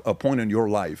going to come a point in your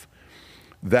life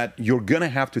that you're going to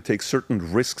have to take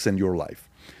certain risks in your life.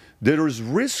 There is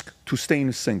risk to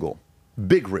staying single,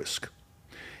 big risk.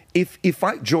 If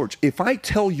I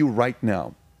tell you right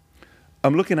now,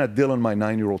 I'm looking at Dylan, my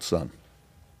 9-year-old son,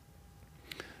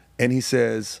 and he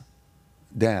says,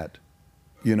 Dad,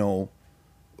 what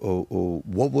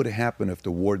would happen if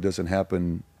the war doesn't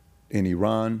happen in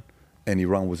Iran and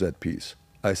Iran was at peace?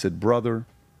 I said, brother,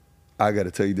 I got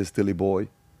to tell you this, Dilly boy,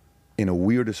 in a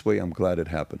weirdest way, I'm glad it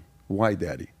happened. Why,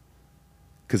 Daddy?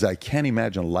 Because I can't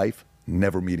imagine life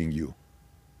never meeting you.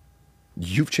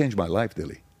 You've changed my life,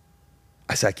 Dilly.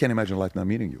 I said, I can't imagine life not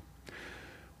meeting you.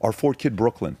 Our 4th kid,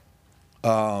 Brooklyn,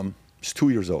 she's 2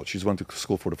 years old. She's went to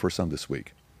school for the first time this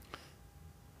week.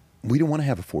 We didn't want to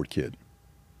have a 4th kid.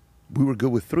 We were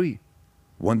good with 3.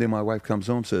 One day my wife comes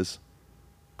home, says,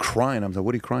 crying. I'm like,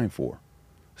 what are you crying for?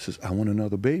 She says, I want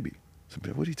another baby. I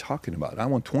said, what are you talking about? I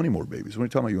want 20 more babies. What are you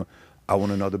talking about? I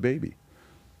want another baby.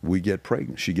 We get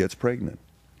pregnant. She gets pregnant.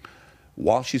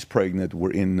 While she's pregnant,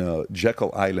 we're in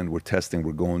Jekyll Island. We're testing.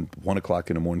 We're going 1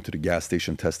 o'clock in the morning to the gas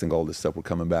station, testing all this stuff. We're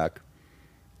coming back,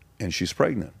 and she's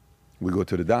pregnant. We go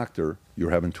to the doctor.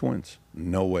 You're having twins.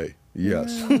 No way.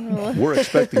 Yes. We're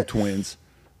expecting twins.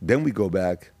 Then we go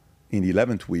back in the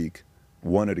 11th week.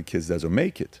 One of the kids doesn't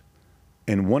make it.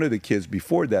 And one of the kids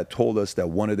before that told us that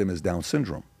one of them is Down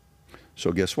syndrome.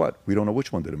 So guess what? We don't know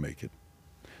which one didn't make it.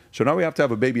 So now we have to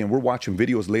have a baby, and we're watching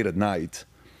videos late at night,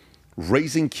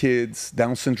 raising kids,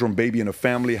 Down syndrome baby in a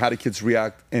family, how the kids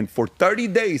react. And for 30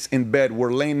 days in bed,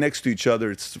 we're laying next to each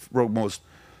other. It's almost,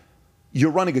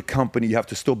 you're running a company. You have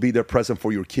to still be there present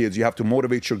for your kids. You have to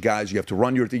motivate your guys. You have to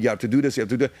run your thing. You have to do this. You have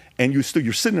to do that. And you're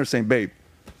sitting there saying, babe.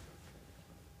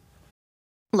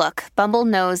 Look, Bumble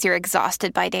knows you're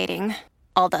exhausted by dating.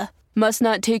 All the, must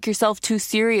not take yourself too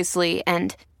seriously,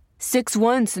 and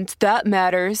 6'1" since that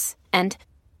matters, and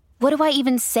what do I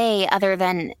even say other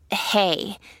than,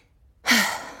 hey?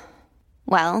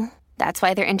 Well, that's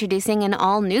why they're introducing an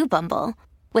all-new Bumble,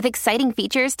 with exciting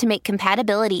features to make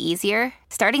compatibility easier,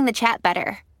 starting the chat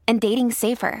better, and dating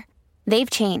safer. They've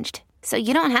changed, so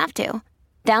you don't have to.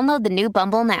 Download the new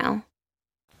Bumble now.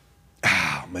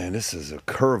 Oh, man, this is a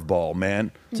curveball,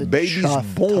 man. Baby's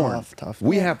born. Tough.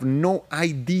 We have no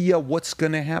idea what's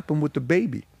going to happen with the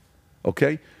baby,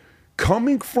 okay?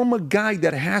 Coming from a guy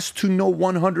that has to know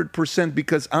 100%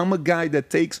 because I'm a guy that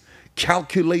takes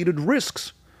calculated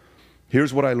risks.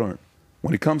 Here's what I learned.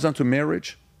 When it comes down to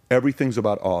marriage, everything's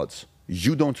about odds.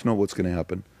 You don't know what's going to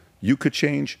happen. You could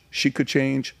change. She could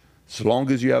change. As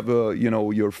long as you have,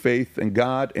 your faith in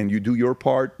God and you do your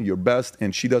part, your best,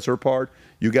 and she does her part,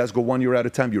 you guys go 1 year at a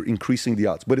time, you're increasing the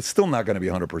odds. But it's still not going to be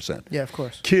 100%. Yeah, of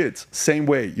course. Kids, same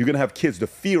way. You're going to have kids, the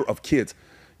fear of kids.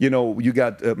 You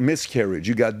got miscarriage,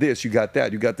 you got this, you got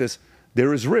that, you got this.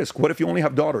 There is risk. What if you only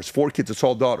have daughters? 4 kids, it's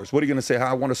all daughters. What are you going to say?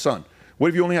 I want a son. What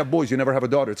if you only have boys? You never have a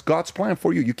daughter. It's God's plan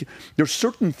for you. There's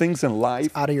certain things in life.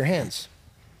 It's out of your hands.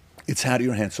 It's out of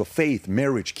your hands. So faith,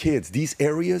 marriage, kids, these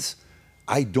areas,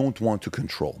 I don't want to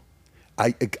control.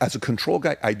 As a control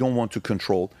guy, I don't want to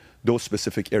control those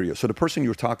specific areas. So the person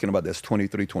you're talking about that's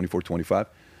 23, 24, 25,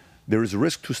 there is a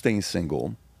risk to staying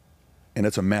single, and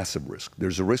it's a massive risk.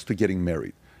 There's a risk to getting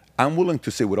married. I'm willing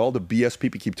to say with all the BS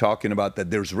people keep talking about that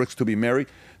there's risks to be married,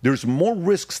 there's more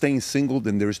risk staying single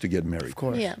than there is to get married. Of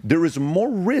course. Yeah. There is more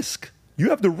risk. You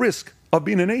have the risk of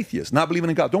being an atheist, not believing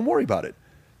in God. Don't worry about it.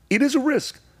 It is a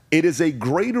risk. It is a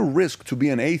greater risk to be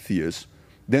an atheist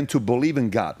than to believe in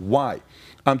God. Why?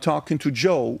 I'm talking to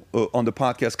Joe on the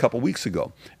podcast a couple weeks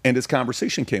ago, and this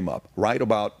conversation came up, right,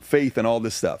 about faith and all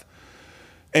this stuff.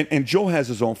 And Joe has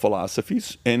his own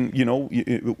philosophies, and,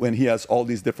 when he has all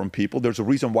these different people, there's a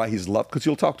reason why he's loved, because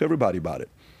he'll talk to everybody about it.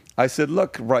 I said,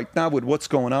 look, right now with what's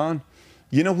going on,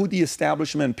 you know who the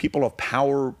establishment, people of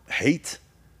power hate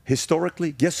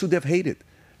historically? Guess who they've hated?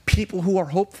 People who are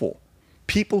hopeful,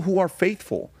 people who are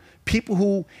faithful, people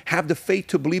who have the faith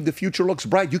to believe the future looks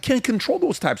bright. You can't control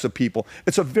those types of people.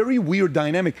 It's a very weird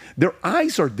dynamic. Their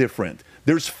eyes are different.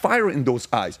 There's fire in those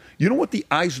eyes. You know what the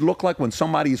eyes look like when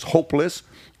somebody is hopeless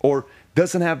or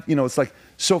doesn't have, it's like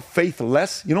so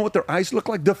faithless. You know what their eyes look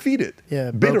like? Defeated.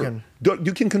 Yeah, bitter. broken.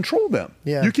 You can control them.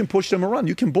 Yeah. You can push them around.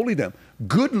 You can bully them.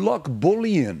 Good luck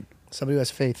bullying somebody who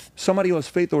has faith. Somebody who has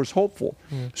faith or is hopeful.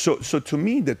 So to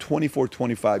me, the 24,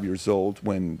 25 years old,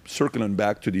 when circling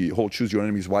back to the whole choose your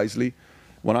enemies wisely,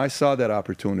 when I saw that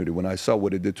opportunity, when I saw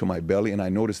what it did to my belly, and I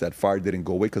noticed that fire didn't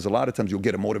go away, because a lot of times you'll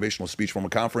get a motivational speech from a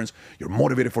conference, you're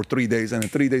motivated for 3 days, and in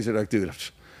 3 days you're like, dude,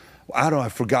 I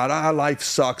forgot, life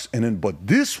sucks. And then, but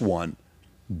this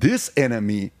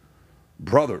enemy,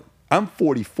 brother, I'm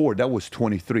 44, that was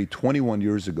 23, 21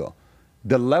 years ago.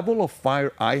 The level of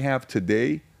fire I have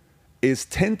today is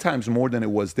 10 times more than it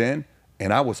was then,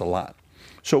 and I was a lot.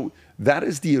 So that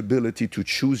is the ability to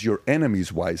choose your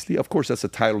enemies wisely. Of course, that's the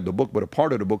title of the book, but a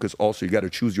part of the book is also you got to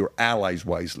choose your allies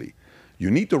wisely. You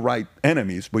need the right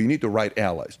enemies, but you need the right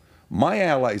allies. My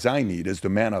allies I need is the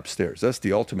man upstairs. That's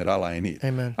the ultimate ally I need.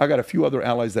 Amen. I got a few other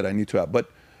allies that I need to have. But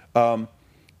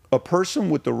a person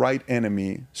with the right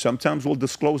enemy, sometimes we'll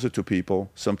disclose it to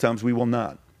people, sometimes we will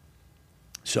not.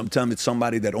 Sometimes it's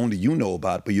somebody that only you know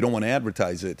about, but you don't want to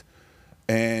advertise it.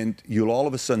 And you'll all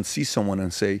of a sudden see someone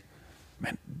and say,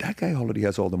 man, that guy already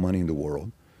has all the money in the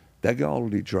world. That guy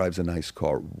already drives a nice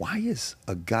car. Why is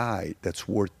a guy that's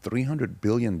worth $300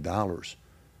 billion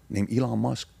named Elon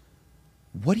Musk,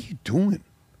 what are you doing?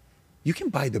 You can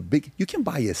buy you can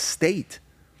buy a state.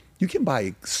 You can buy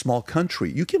a small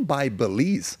country. You can buy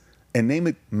Belize and name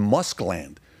it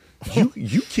Muskland.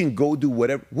 You can go do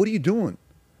whatever. What are you doing?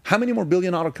 How many more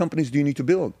billion-dollar companies do you need to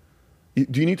build?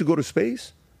 Do you need to go to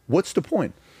space? What's the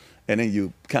point? And then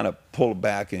you kind of pull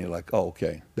back and you're like, oh,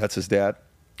 okay, that's his dad?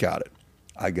 Got it.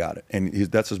 I got it. And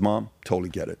that's his mom? Totally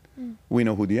get it. We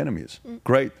know who the enemy is.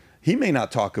 Great. He may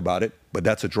not talk about it, but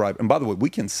that's a drive. And by the way, we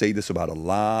can say this about a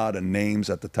lot of names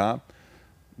at the top.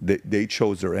 They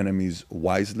chose their enemies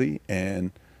wisely,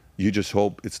 and you just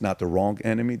hope it's not the wrong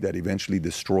enemy that eventually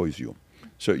destroys you.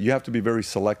 So you have to be very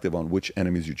selective on which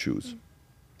enemies you choose.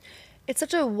 It's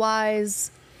such a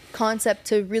wise concept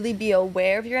to really be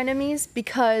aware of your enemies,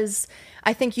 because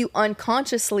I think you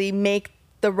unconsciously make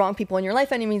the wrong people in your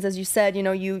life enemies. As you said,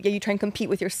 you try and compete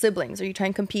with your siblings, or you try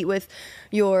and compete with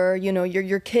your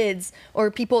kids,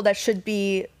 or people that should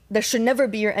never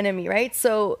be your enemy, right?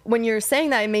 So when you're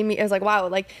saying that, I was like, wow,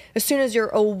 like as soon as you're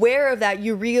aware of that,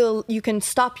 you can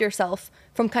stop yourself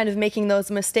from kind of making those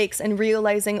mistakes and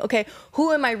realizing, okay,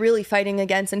 who am I really fighting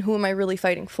against and who am I really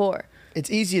fighting for?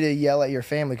 It's easy to yell at your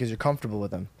family because you're comfortable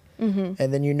with them. And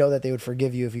then you know that they would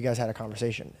forgive you if you guys had a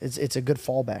conversation. It's a good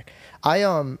fallback.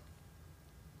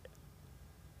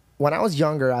 When I was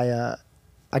younger,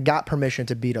 I got permission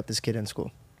to beat up this kid in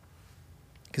school,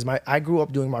 because I grew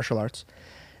up doing martial arts,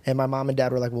 and my mom and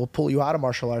dad were like, we'll pull you out of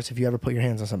martial arts if you ever put your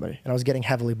hands on somebody. And I was getting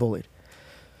heavily bullied.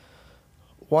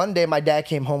 One day my dad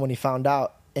came home when he found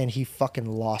out, and he fucking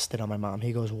lost it on my mom.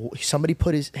 He goes, somebody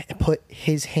put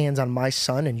his hands on my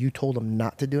son and you told him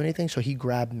not to do anything? So he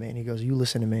grabbed me and he goes, you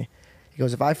listen to me. He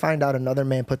goes, if I find out another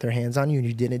man put their hands on you and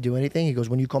you didn't do anything, he goes,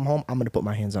 when you come home, I'm going to put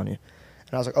my hands on you.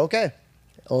 And I was like, okay.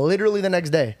 Literally the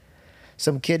next day,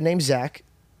 some kid named Zach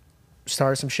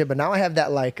started some shit. But now I have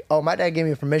that like, oh, my dad gave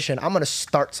me permission. I'm going to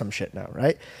start some shit now,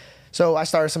 right? So I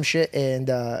started some shit,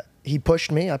 and he pushed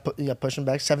me. I pushed him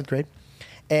back, 7th grade.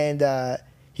 And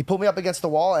he put me up against the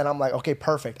wall, and I'm like, okay,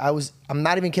 perfect. I'm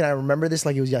not even kidding. I remember this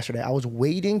like it was yesterday. I was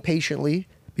waiting patiently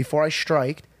before I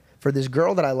striked for this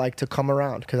girl that I liked to come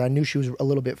around, because I knew she was a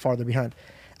little bit farther behind.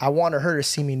 I wanted her to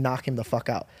see me knock him the fuck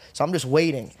out. So I'm just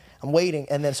waiting. I'm waiting.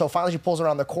 And then so finally she pulls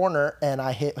around the corner, and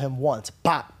I hit him once.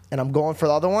 Bop. And I'm going for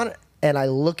the other one, and I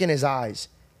look in his eyes,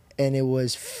 and it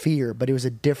was fear, but it was a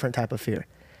different type of fear.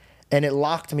 And it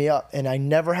locked me up, and I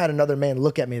never had another man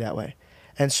look at me that way.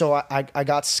 And so I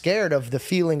got scared of the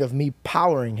feeling of me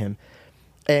powering him.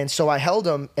 And so I held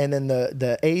him, and then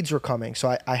the aides were coming.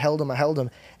 So I held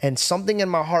him, and something in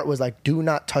my heart was like, do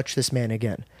not touch this man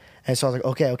again. And so I was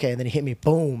like, okay. And then he hit me,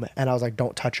 boom. And I was like,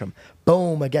 don't touch him.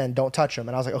 Boom, again, don't touch him.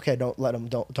 And I was like, okay, don't let him,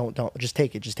 don't. Just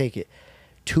take it.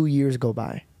 2 years go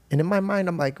by. And in my mind,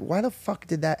 I'm like, why the fuck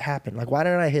did that happen? Like, why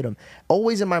didn't I hit him?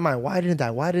 Always in my mind, why didn't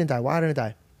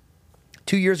I?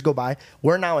 2 years go by.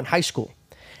 We're now in high school.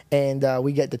 And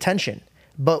we get detention.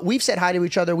 But we've said hi to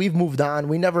each other. We've moved on.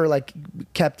 We never like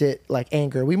kept it like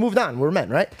anger. We moved on. We're men,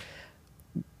 right?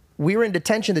 We were in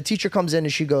detention. The teacher comes in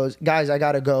and she goes, guys, I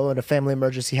got to go. And a family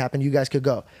emergency happened. You guys could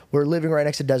go. We're living right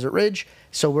next to Desert Ridge.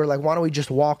 So we're like, why don't we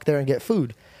just walk there and get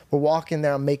food? We're walking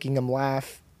there. I'm making him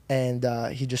laugh. And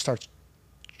he just starts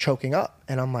choking up.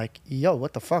 And I'm like, yo,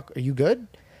 what the fuck? Are you good?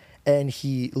 And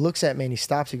he looks at me and he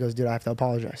stops. He goes, dude, I have to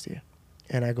apologize to you.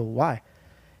 And I go, why?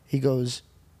 He goes,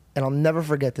 and I'll never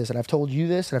forget this, and I've told you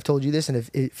this, and I've told you this, and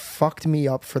it fucked me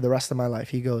up for the rest of my life.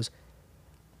 He goes,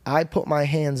 I put my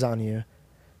hands on you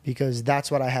because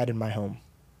that's what I had in my home.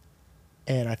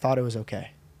 And I thought it was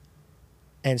okay.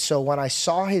 And so when I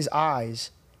saw his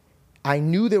eyes, I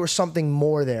knew there was something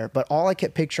more there, but all I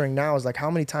kept picturing now is like,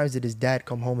 how many times did his dad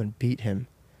come home and beat him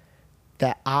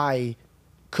that I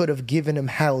could have given him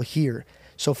hell here?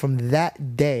 So from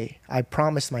that day, I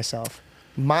promised myself,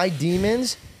 my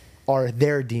demons are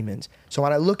their demons. So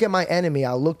when I look at my enemy,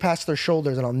 I'll look past their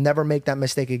shoulders and I'll never make that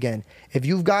mistake again. If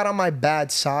you've got on my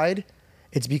bad side,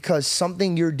 it's because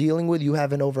something you're dealing with you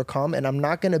haven't overcome, and I'm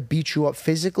not going to beat you up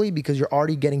physically because you're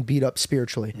already getting beat up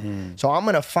spiritually. So I'm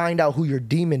going to find out who your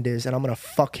demon is, and I'm going to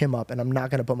fuck him up, and I'm not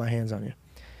going to put my hands on you.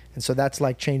 And so that's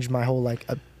like changed my whole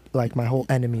my whole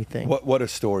enemy thing. What a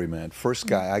story, man. First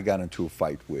guy I got into a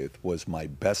fight with was my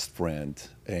best friend,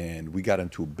 and we got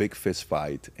into a big fist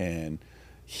fight, and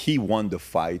he won the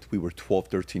fight. We were 12,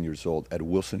 13 years old at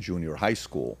Wilson Junior High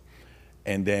School.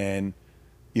 And then,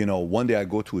 you know, one day I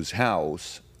go to his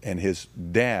house, and his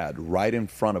dad, right in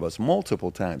front of us,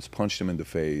 multiple times, punched him in the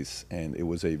face. And it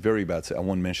was a very bad, I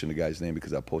won't mention the guy's name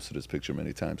because I posted his picture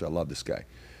many times. I love this guy.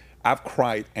 I've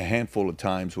cried a handful of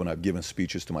times when I've given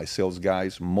speeches to my sales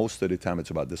guys. Most of the time,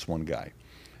 it's about this one guy.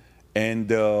 And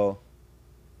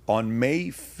on May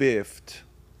 5th,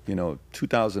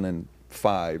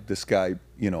 2005, this guy,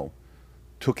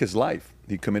 took his life.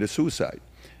 He committed suicide.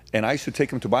 And I used to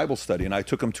take him to Bible study, and I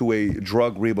took him to a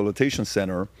drug rehabilitation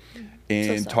center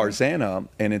in Tarzana.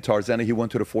 And in Tarzana, he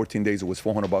went to the 14 days. It was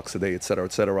 $400 a day, et cetera,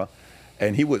 et cetera.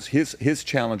 And his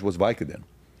challenge was Vicodin.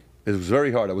 It was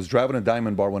very hard. I was driving a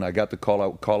Diamond Bar when I got the call.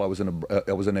 I was in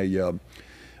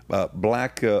a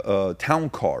black town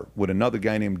car with another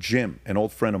guy named Jim, an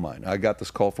old friend of mine. I got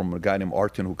this call from a guy named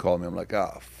Artin who called me. I'm like,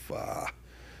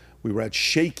 we were at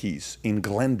Shakey's in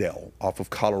Glendale off of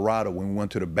Colorado when we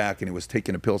went to the back, and he was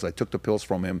taking the pills. I took the pills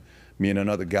from him, me and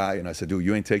another guy, and I said, dude,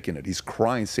 you ain't taking it. He's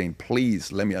crying, saying,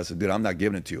 please, let me. I said, dude, I'm not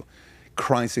giving it to you.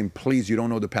 Crying, saying, please, you don't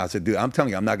know the path. I said, dude, I'm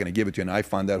telling you, I'm not going to give it to you. And I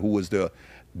found out who was the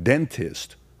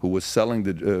dentist who was selling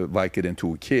the Vicodin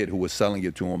to a kid who was selling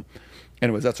it to him.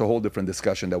 Anyways, that's a whole different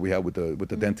discussion that we had with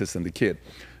the dentist and the kid.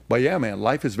 But yeah, man,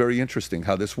 life is very interesting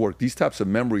how this works. These types of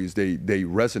memories, they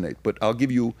resonate. But I'll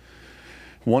give you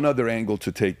one other angle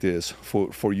to take this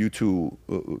for you to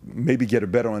maybe get a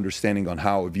better understanding on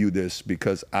how I view this,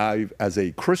 because as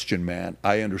a Christian man,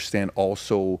 I understand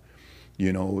also,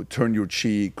 turn your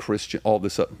cheek, Christian, all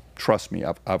this. Trust me,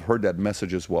 I've heard that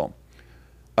message as well.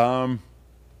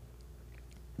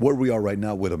 Where we are right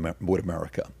now with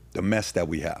America, the mess that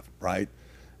we have, right?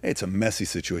 It's a messy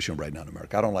situation right now in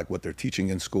America. I don't like what they're teaching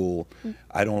in school.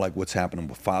 I don't like what's happening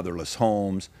with fatherless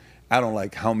homes. I don't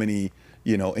like how many,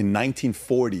 in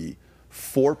 1940,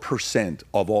 4%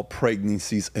 of all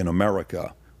pregnancies in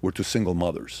America were to single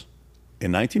mothers.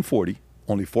 In 1940,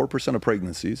 only 4% of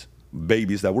pregnancies,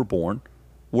 babies that were born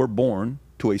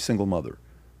to a single mother.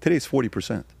 Today it's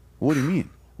 40%. What do you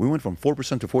mean? We went from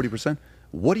 4% to 40%?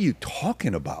 What are you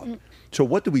talking about? So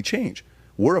what do we change?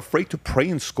 We're afraid to pray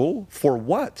in school? For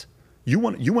what? You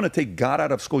want to take God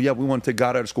out of school? Yeah, we want to take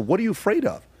God out of school. What are you afraid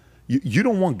of? You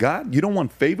don't want God? You don't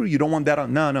want favor? You don't want that?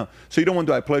 No. So you don't want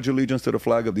to do I pledge allegiance to the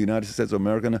flag of the United States of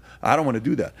America? No, I don't want to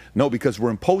do that. No, because we're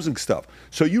imposing stuff.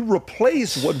 So you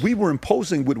replace what we were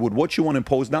imposing with what you want to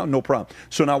impose now? No problem.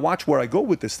 So now watch where I go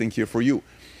with this thing here for you.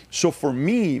 So for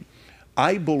me,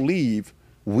 I believe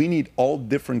we need all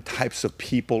different types of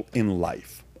people in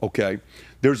life, okay?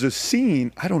 There's a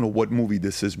scene, I don't know what movie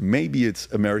this is. Maybe it's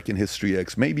American History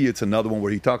X. Maybe it's another one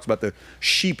where he talks about the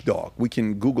sheepdog. We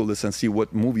can Google this and see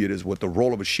what movie it is, what the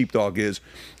role of a sheepdog is.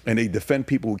 And they defend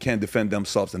people who can't defend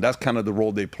themselves. And that's kind of the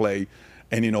role they play.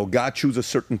 And, God chooses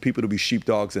certain people to be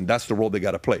sheepdogs, and that's the role they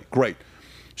got to play. Great.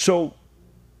 So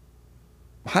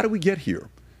how do we get here?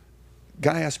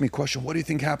 Guy asked me a question, what do you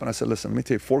think happened? I said, listen, let me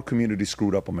tell you, 4 communities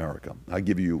screwed up America. I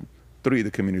give you 3 of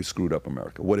the communities screwed up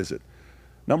America. What is it?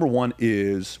 Number 1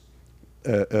 is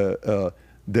the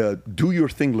do your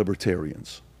thing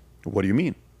libertarians. What do you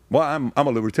mean? Well, I'm a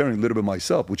libertarian a little bit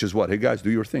myself, which is what? Hey guys, do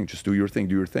your thing. Just do your thing,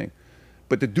 do your thing.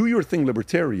 But the do your thing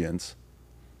libertarians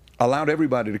allowed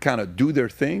everybody to kind of do their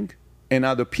thing, and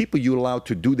now the people you allowed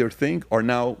to do their thing are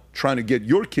now trying to get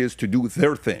your kids to do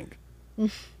their thing.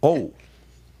 Oh,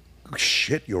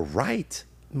 shit, you're right.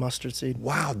 Mustard seed.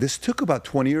 Wow, this took about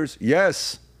 20 years.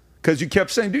 Yes, because you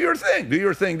kept saying, do your thing, do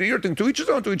your thing, do your thing, to each his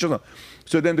own, to each his own.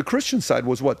 So then the Christian side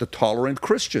was what? The tolerant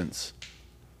Christians.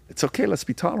 It's okay, let's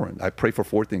be tolerant. I pray for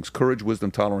 4 things: courage,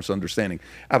 wisdom, tolerance, understanding.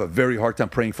 I have a very hard time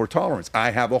praying for tolerance.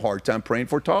 I have a hard time praying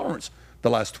for tolerance the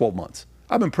last 12 months.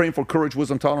 I've been praying for courage,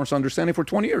 wisdom, tolerance, understanding for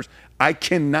 20 years. I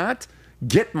cannot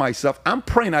get myself, I'm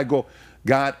praying, I go,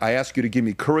 God, I ask you to give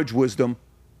me courage, wisdom,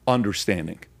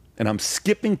 understanding. And I'm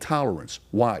skipping tolerance.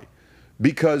 Why?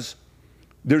 Because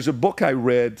there's a book I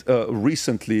read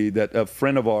recently that a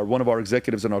friend of one of our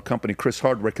executives in our company, Chris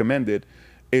Hart, recommended.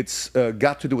 It's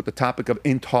got to do with the topic of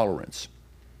intolerance.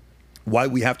 Why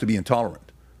we have to be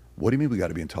intolerant. What do you mean we got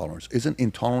to be intolerant? Isn't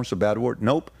intolerance a bad word?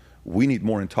 Nope. We need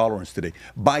more intolerance today.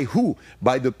 By who?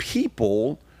 By the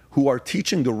people who are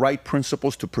teaching the right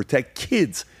principles to protect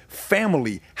kids,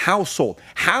 family, household.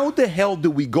 How the hell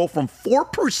do we go from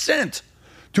 4%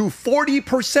 to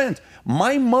 40%?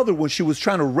 My mother, when she was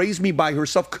trying to raise me by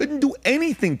herself, couldn't do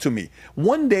anything to me.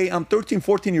 One day, I'm 13,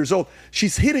 14 years old.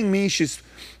 She's hitting me. She's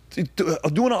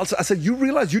doing all. I said, you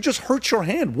realize you just hurt your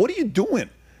hand. What are you doing?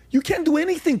 You can't do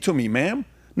anything to me, ma'am.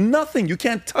 Nothing. You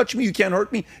can't touch me. You can't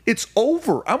hurt me. It's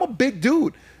over. I'm a big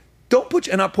dude. Don't put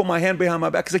you, and I put my hand behind my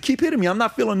back because they keep hitting me. I'm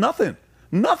not feeling nothing.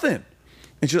 Nothing.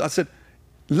 And I said,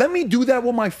 let me do that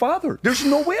with my father. There's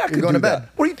no way I could do that.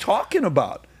 What are you talking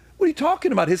about? What are you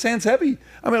talking about? His hand's heavy.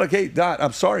 I mean, like, hey, Dad,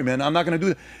 I'm sorry, man. I'm not going to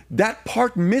do that. That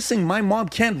part missing, my mom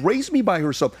can't raise me by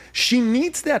herself. She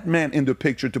needs that man in the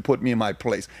picture to put me in my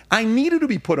place. I needed to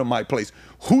be put in my place.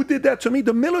 Who did that to me?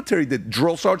 The military did.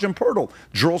 Drill Sergeant Pirtle,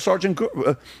 Drill Sergeant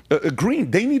Green.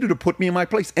 They needed to put me in my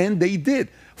place, and they did.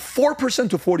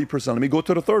 4% to 40%. Let me go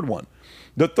to the third one.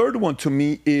 The third one to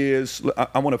me is,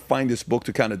 I want to find this book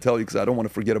to kind of tell you because I don't want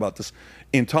to forget about this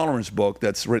intolerance book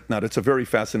that's written out. It's a very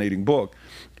fascinating book.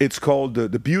 It's called The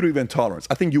Beauty of Intolerance.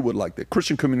 I think you would like that.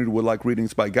 Christian community would like reading.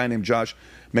 It's by a guy named Josh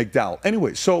McDowell.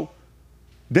 Anyway, so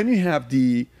then you have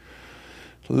the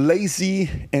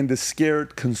lazy and the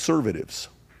scared conservatives.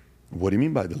 What do you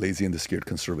mean by the lazy and the scared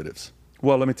conservatives?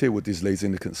 Well, let me tell you what these lazy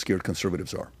and the scared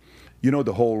conservatives are. You know,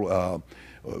 the whole,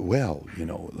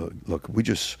 look, we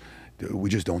just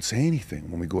don't say anything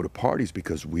when we go to parties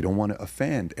because we don't want to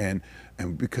offend and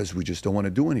because we just don't want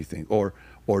to do anything. Or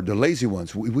the lazy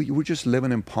ones, we're just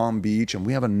living in Palm Beach and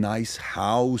we have a nice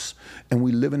house and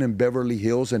we living in Beverly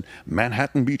Hills and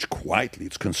Manhattan Beach quietly.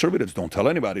 It's conservatives, don't tell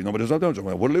anybody. Nobody's not doing.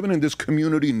 We're living in this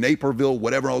community, Naperville,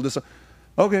 whatever, all this.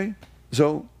 Okay,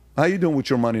 so how you doing with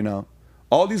your money now?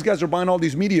 All these guys are buying all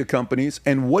these media companies,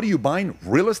 and what are you buying?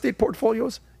 Real estate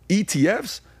portfolios?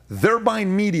 ETFs? They're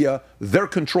buying media, they're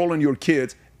controlling your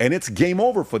kids, and it's game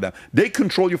over for them. They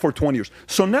control you for 20 years.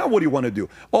 So now what do you want to do?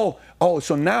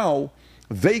 So now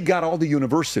they got all the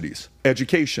universities,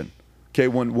 education. Okay,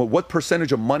 what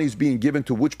percentage of money is being given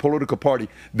to which political party?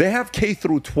 They have K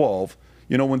through 12,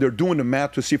 when they're doing the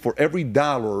math to see for every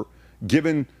dollar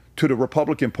given to the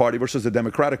Republican Party versus the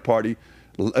Democratic Party,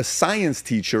 science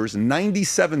teachers,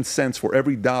 97 cents for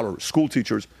every dollar, school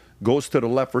teachers, goes to the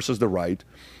left versus the right.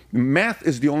 Math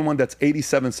is the only one that's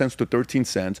 87 cents to 13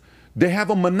 cents. They have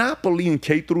a monopoly in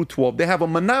K through 12. They have a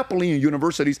monopoly in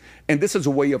universities, and this is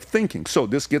a way of thinking. So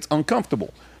this gets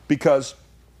uncomfortable because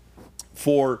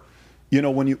when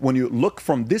you look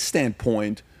from this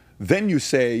standpoint, then you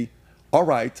say, all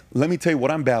right, let me tell you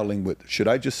what I'm battling with. Should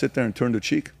I just sit there and turn the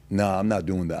cheek? No, I'm not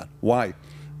doing that. Why?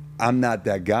 I'm not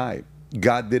that guy.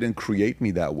 God didn't create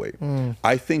me that way.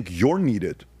 I think you're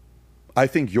needed.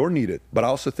 But I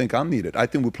also think I'm needed. I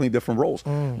think we're playing different roles.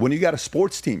 When you got a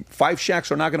sports team, 5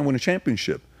 Shaqs are not going to win a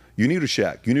championship. You need a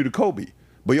Shaq. You need a Kobe.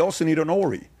 But you also need an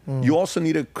Ori. You also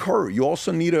need a Kerr. You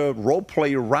also need a role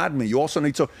player, Rodman. You also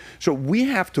need so we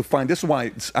have to find. This is why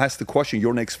I asked the question.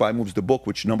 Your next 5 moves, the book.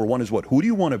 Which number 1 is what? Who do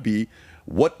you want to be?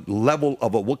 What level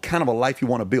of what kind of a life you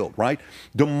want to build? Right.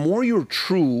 The more you're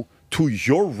true to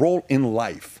your role in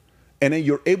life, and then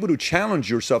you're able to challenge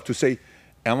yourself to say,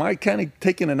 am I kind of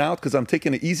taking it out because I'm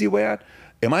taking the easy way out?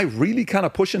 Am I really kind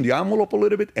of pushing the envelope a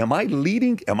little bit? Am I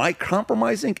leading? Am I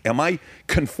compromising? Am I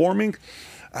conforming?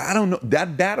 I don't know.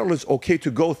 That battle is okay to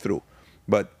go through.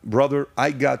 But brother, I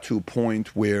got to a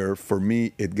point where for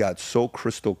me, it got so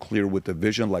crystal clear with the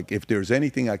vision. Like if there's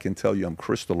anything I can tell you I'm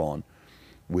crystal on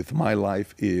with my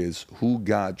life is who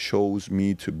God chose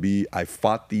me to be. I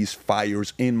fought these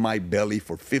fires in my belly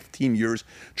for 15 years,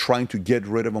 trying to get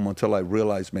rid of them until I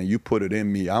realized, man, you put it in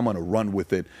me. I'm going to run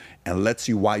with it. And let's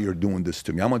see why you're doing this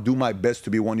to me. I'm going to do my best to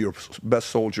be one of your best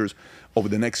soldiers over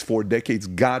the next 4 decades.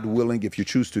 God willing, if you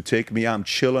choose to take me, I'm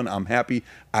chilling. I'm happy.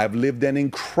 I've lived an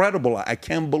incredible life. I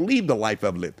can't believe the life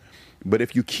I've lived. But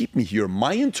if you keep me here,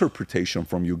 my interpretation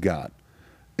from you, God,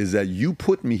 is that you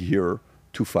put me here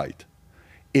to fight.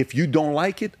 If you don't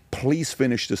like it, please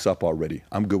finish this up already.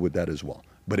 I'm good with that as well.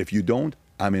 But if you don't,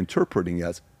 I'm interpreting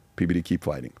as PBD, keep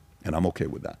fighting. And I'm okay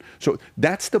with that. So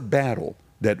that's the battle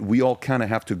that we all kind of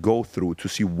have to go through to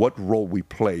see what role we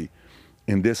play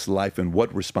in this life and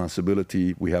what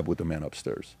responsibility we have with the man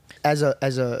upstairs. As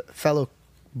a fellow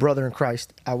brother in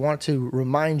Christ, I want to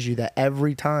remind you that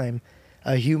every time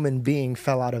a human being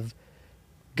fell out of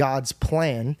God's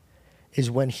plan is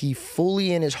when he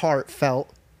fully in his heart felt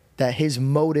that his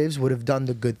motives would have done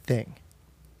the good thing.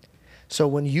 So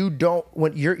when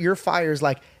your fire is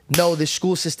like, no, this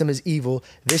school system is evil,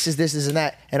 this is and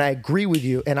that, and I agree with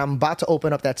you, and I'm about to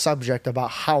open up that subject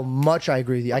about how much I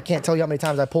agree with you. I can't tell you how many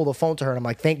times I pull the phone to her and I'm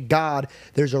like, thank God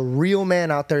there's a real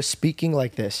man out there speaking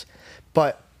like this.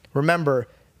 But remember,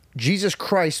 Jesus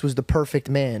Christ was the perfect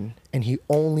man, and he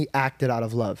only acted out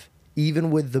of love,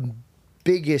 even with the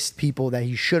biggest people that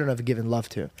he shouldn't have given love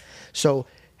to. So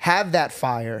have that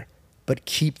fire, but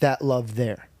keep that love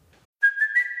there.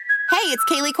 Hey, it's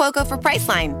Kaylee Cuoco for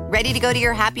Priceline. Ready to go to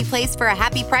your happy place for a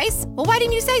happy price? Well, why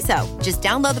didn't you say so? Just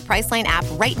download the Priceline app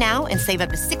right now and save up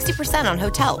to 60% on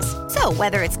hotels. So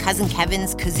whether it's Cousin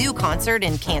Kevin's Kazoo Concert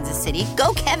in Kansas City,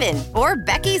 go Kevin, or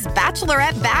Becky's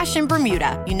Bachelorette Bash in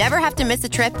Bermuda, you never have to miss a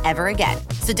trip ever again.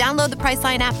 So download the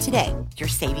Priceline app today. Your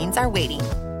savings are waiting.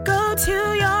 Go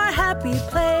to your happy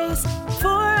place for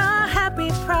a happy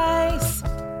price.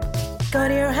 Go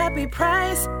to your happy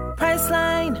price,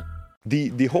 Priceline.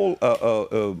 The whole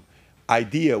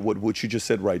idea, what you just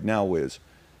said right now is,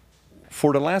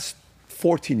 for the last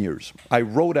 14 years, I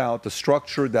wrote out the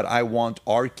structure that I want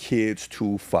our kids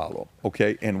to follow,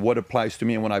 okay, and what applies to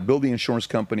me. And when I build the insurance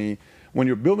company, when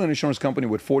you're building an insurance company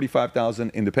with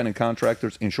 45,000 independent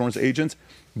contractors, insurance agents,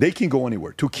 they can go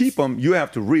anywhere. To keep them, you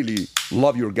have to really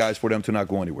love your guys for them to not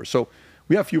go anywhere. So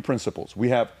we have a few principles. We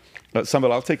have,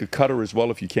 Samuel, I'll take a cutter as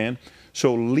well if you can.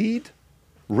 So lead,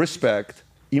 respect,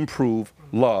 improve,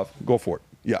 love. Go for it.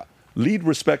 Yeah. Lead,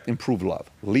 respect, improve, love.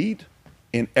 Lead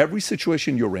in every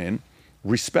situation you're in.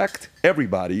 Respect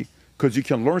everybody because you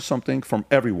can learn something from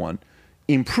everyone.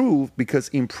 Improve because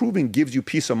improving gives you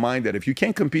peace of mind that if you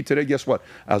can't compete today, guess what?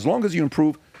 As long as you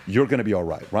improve, you're going to be all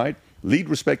right, right? Lead,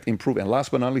 respect, improve, and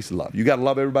last but not least, love. You got to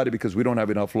love everybody because we don't have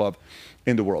enough love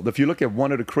in the world. If you look at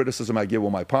one of the criticism I give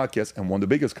on my podcast and one of the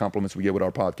biggest compliments we get with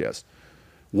our podcast,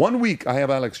 1 week I have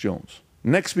Alex Jones.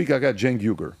 Next week, I got Jen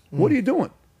Guger. What are you doing?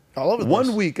 All over the place.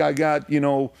 1 week, I got,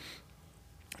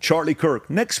 Charlie Kirk.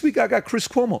 Next week, I got Chris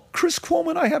Cuomo. Chris Cuomo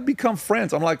and I have become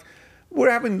friends. I'm like, we're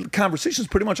having conversations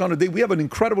pretty much on a day. We have an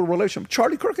incredible relationship.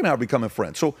 Charlie Kirk and I are becoming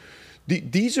friends. So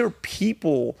these are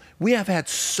people. We have had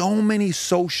so many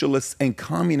socialists and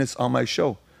communists on my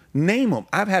show. Name them.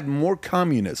 I've had more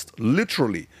communists,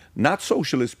 literally, not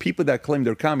socialists, people that claim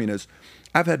they're communists.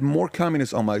 I've had more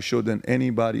communists on my show than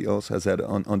anybody else has had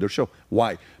on their show.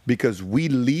 Why? Because we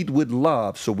lead with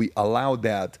love, so we allow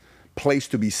that place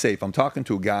to be safe. I'm talking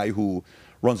to a guy who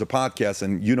runs a podcast,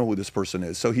 and you know who this person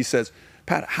is. So he says,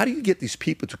 Pat, how do you get these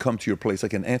people to come to your place,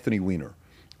 like an Anthony Weiner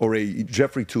or a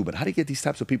Jeffrey Toobin? How do you get these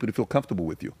types of people to feel comfortable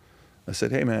with you? I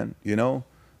said, hey, man,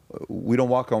 we don't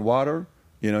walk on water.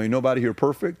 You're nobody here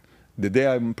perfect. The day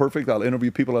I'm perfect, I'll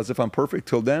interview people as if I'm perfect.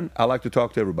 Till then, I like to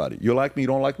talk to everybody. You like me, you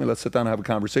don't like me, let's sit down and have a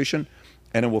conversation,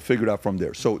 and then we'll figure it out from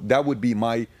there. So that would be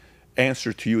my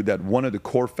answer to you, that one of the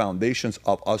core foundations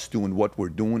of us doing what we're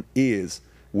doing is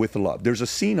with love. There's a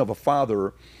scene of a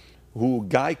father who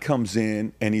guy comes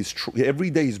in, and every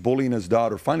day he's bullying his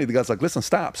daughter. Finally, the guy's like, listen,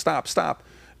 stop.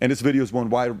 And this video is going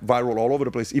viral all over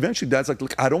the place. Eventually, dad's like,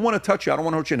 look, I don't want to touch you. I don't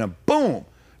want to hurt you. And then boom,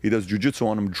 he does jujitsu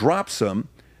on him, drops him,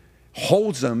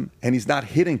 holds him, and he's not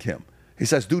hitting him. He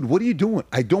says, dude, what are you doing?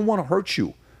 I don't want to hurt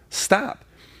you. Stop.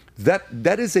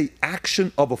 That is a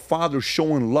action of a father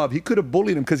showing love. He could have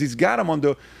bullied him because he's got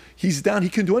him he's down. He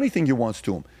can do anything he wants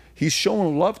to him. He's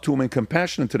showing love to him and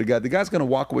compassion to the guy. The guy's going to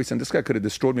walk away saying, this guy could have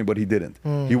destroyed me, but he didn't.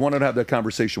 He wanted to have that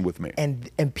conversation with me. And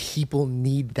people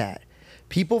need that.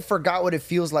 People forgot what it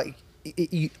feels like.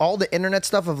 All the internet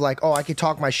stuff of like, oh, I could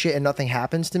talk my shit and nothing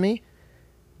happens to me.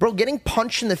 Bro, getting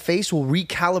punched in the face will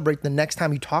recalibrate the next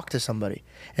time you talk to somebody.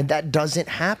 And that doesn't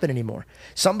happen anymore.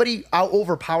 Somebody out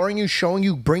overpowering you, showing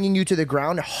you, bringing you to the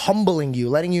ground, humbling you,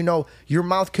 letting you know your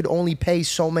mouth could only pay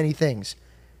so many things.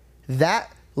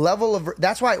 That level of,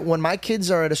 that's why when my kids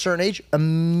are at a certain age,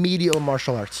 immediate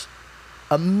martial arts.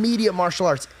 Immediate martial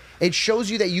arts. It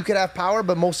shows you that you could have power,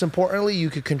 but most importantly,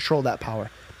 you could control that power.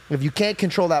 If you can't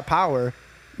control that power,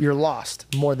 you're lost.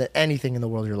 More than anything in the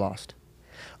world, you're lost.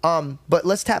 But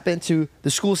let's tap into the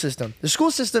school system. The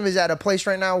school system is at a place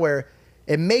right now where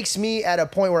it makes me at a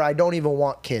point where I don't even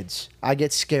want kids. I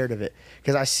get scared of it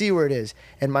because I see where it is.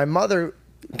 And my mother,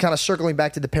 kind of circling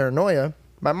back to the paranoia,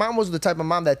 my mom was the type of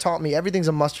mom that taught me everything's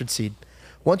a mustard seed.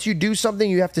 Once you do something,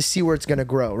 you have to see where it's going to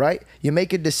grow, right? You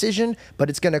make a decision, but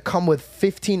it's going to come with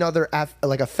 15 other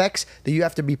effects that you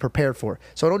have to be prepared for.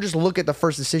 So don't just look at the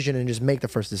first decision and just make the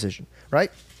first decision,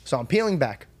 right? So I'm peeling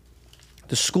back.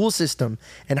 the school system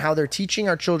and how they're teaching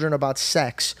our children about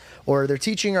sex, or they're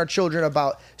teaching our children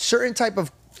about certain type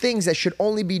of things that should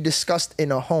only be discussed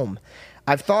in a home.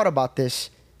 I've thought about this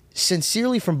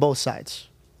sincerely from both sides.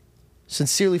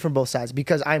 Sincerely from both sides,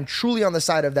 because I'm truly on the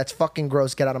side of that's fucking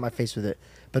gross, get out of my face with it.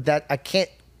 But that I can't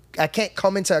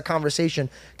come into a conversation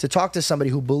to talk to somebody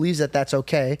who believes that that's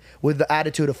okay with the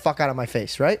attitude of fuck out of my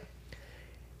face, right?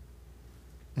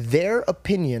 Their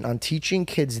opinion on teaching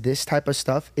kids this type of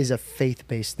stuff is a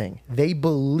faith-based thing. They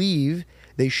believe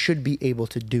they should be able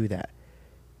to do that.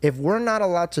 If we're not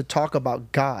allowed to talk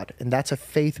about God, and that's a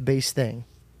faith-based thing,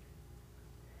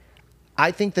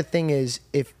 I think the thing is,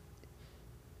 if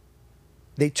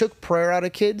they took prayer out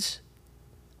of kids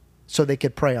so they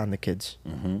could pray on the kids.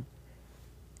 Mm-hmm.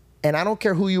 And I don't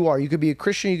care who you are. You could be a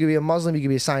Christian, you could be a Muslim, you could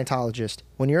be a Scientologist.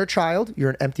 When you're a child, you're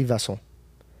an empty vessel.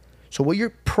 So what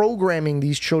you're programming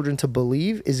these children to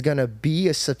believe is going to be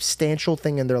a substantial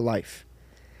thing in their life.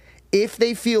 If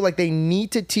they feel like they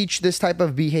need to teach this type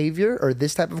of behavior or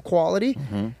this type of quality,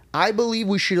 I believe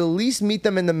we should at least meet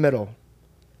them in the middle.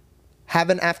 Have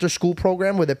an after-school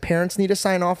program where the parents need to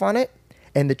sign off on it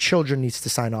and the children needs to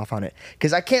sign off on it.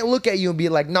 Because I can't look at you and be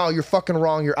like, no, you're fucking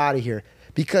wrong, you're out of here.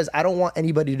 Because I don't want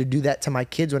anybody to do that to my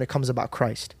kids when it comes about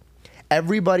Christ.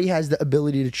 Everybody has the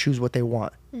ability to choose what they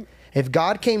want. If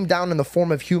God came down in the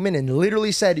form of human and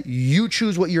literally said, you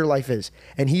choose what your life is,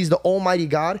 and he's the almighty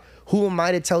God, who am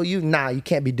I to tell you, nah, you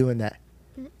can't be doing that.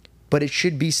 But it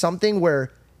should be something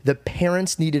where the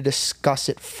parents need to discuss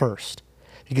it first,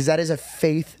 because that is a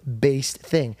faith-based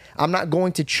thing. I'm not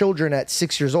going to children at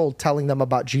 6 years old telling them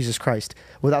about Jesus Christ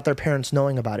without their parents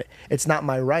knowing about it. It's not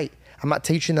my right. I'm not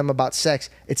teaching them about sex.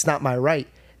 It's not my right.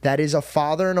 That is a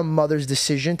father and a mother's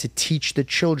decision to teach the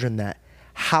children that.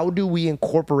 How do we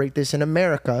incorporate this in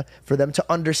America for them to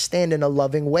understand in a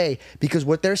loving way? Because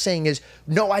what they're saying is,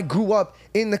 no, I grew up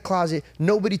in the closet.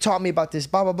 Nobody taught me about this,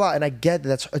 blah, blah, blah. And I get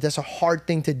that's a hard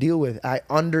thing to deal with. I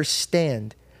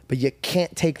understand, but you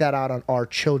can't take that out on our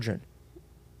children.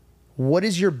 What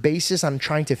is your basis on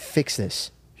trying to fix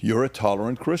this? You're a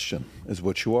tolerant Christian, is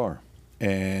what you are.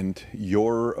 And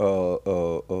you're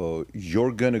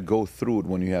going to go through it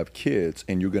when you have kids,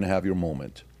 and you're going to have your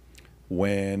moment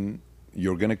when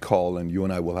you're going to call and you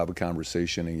and I will have a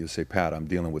conversation and you say, Pat, I'm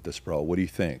dealing with this, bro. What do you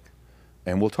think?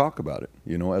 And we'll talk about it.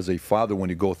 You know, as a father, when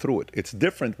you go through it, it's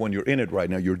different when you're in it right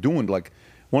now. You're doing, like,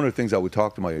 one of the things I would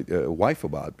talk to my wife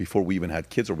about before we even had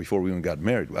kids or before we even got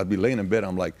married. I'd be laying in bed.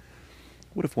 I'm like,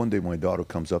 what if one day my daughter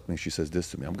comes up and she says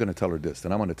this to me? I'm going to tell her this,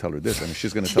 then I'm going to tell her this, and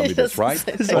she's going to tell me this, right?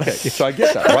 Okay, so I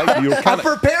get that, right? You're I'm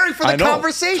preparing for the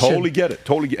conversation. Totally get it.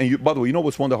 Totally get it. And you, by the way, you know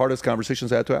what's one of the hardest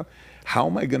conversations I had to have? How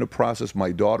am I going to process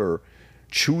my daughter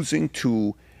choosing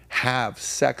to have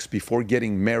sex before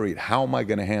getting married? How am I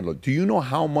going to handle it? Do you know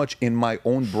how much in my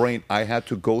own brain I had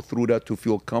to go through that to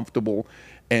feel comfortable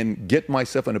and get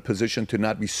myself in a position to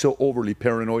not be so overly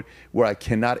paranoid where I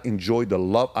cannot enjoy the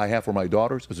love I have for my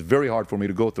daughters? It's very hard for me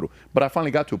to go through. But I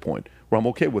finally got to a point where I'm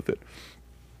okay with it.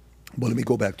 But let me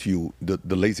go back to you,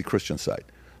 the lazy Christian side.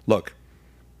 Look,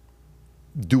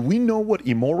 do we know what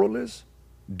immoral is?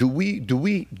 Do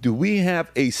we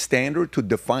have a standard to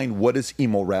define what is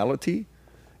immorality?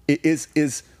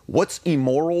 Is what's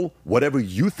immoral whatever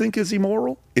you think is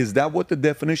immoral? Is that what the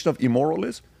definition of immoral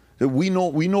is? That we no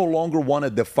longer want to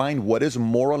define what is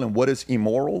moral and what is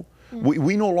immoral.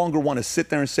 We no longer want to sit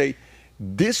there and say,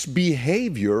 this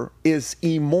behavior is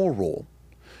immoral.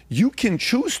 You can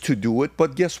choose to do it,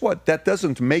 but guess what? That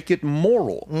doesn't make it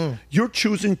moral. You're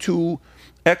choosing to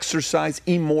exercise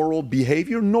immoral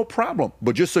behavior, no problem.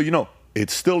 But just so you know,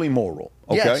 it's still immoral,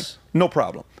 okay? Yes. No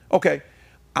problem. Okay,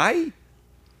 I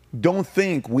don't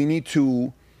think we need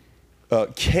to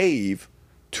cave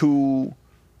to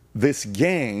this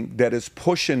gang that is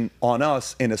pushing on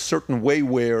us in a certain way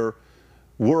where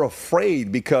we're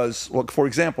afraid because, look, for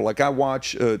example, like I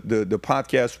watch the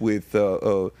podcast with,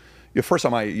 the first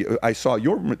time I saw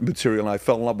your material and I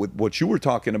fell in love with what you were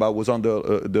talking about was on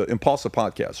the Impulsive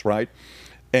podcast, right?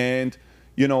 And,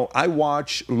 you know, I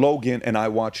watch Logan and I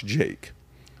watch Jake,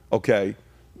 okay?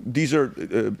 These are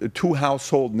two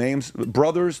household names,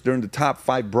 brothers. They're in the top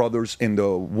 5 brothers in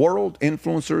the world,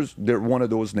 influencers. They're one of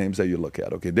those names that you look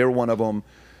at, okay? They're one of them.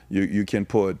 You can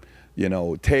put, you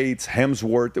know, Tates,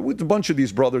 Hemsworth, with a bunch of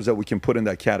these brothers that we can put in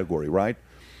that category, right?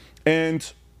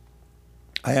 And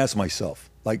I asked myself,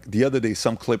 like the other day,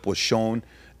 some clip was shown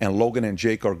and Logan and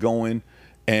Jake are going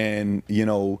and, you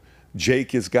know,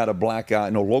 Jake has got a black eye.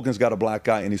 No, Logan's got a black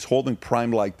eye and he's holding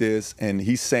Prime like this and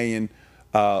he's saying,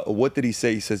 what did he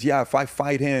say? He says, yeah, if I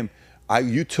fight him,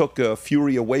 you took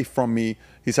Fury away from me.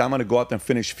 He said, I'm going to go out and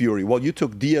finish Fury. Well, you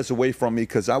took Diaz away from me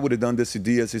because I would have done this to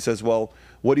Diaz. He says, well,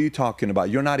 what are you talking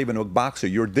about? You're not even a boxer.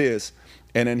 You're this.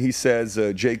 And then he says,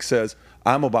 Jake says,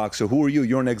 I'm a boxer. Who are you?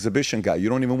 You're an exhibition guy. You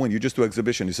don't even win. You just do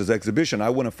exhibition. He says, exhibition. I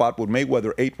wouldn't have fought with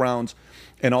Mayweather 8 rounds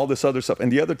and all this other stuff.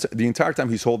 And the entire time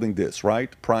he's holding this, right?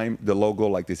 Prime, the logo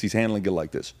like this. He's handling it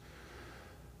like this.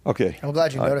 Okay. I'm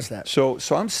glad you noticed that. So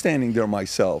I'm standing there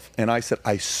myself, and I said,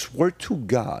 I swear to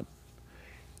God,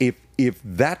 if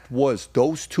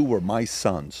those two were my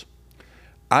sons,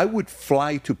 I would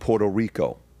fly to Puerto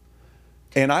Rico,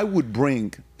 and I would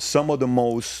bring some of the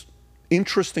most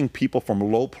interesting people from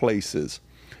low places,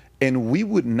 and we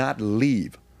would not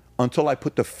leave until I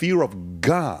put the fear of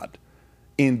God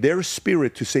in their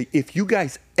spirit to say, if you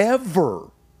guys ever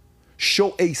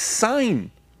show a sign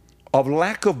of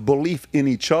lack of belief in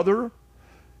each other,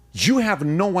 you have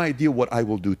no idea what I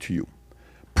will do to you.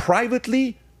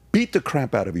 Privately, beat the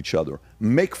crap out of each other,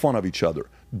 make fun of each other,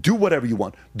 do whatever you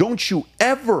want. Don't you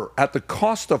ever, at the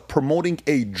cost of promoting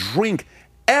a drink,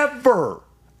 ever,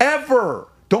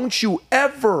 don't you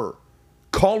ever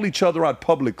call each other out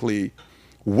publicly,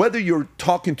 whether you're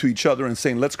talking to each other and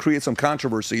saying, let's create some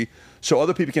controversy so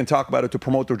other people can talk about it to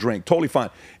promote their drink. Totally fine.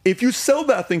 If you sell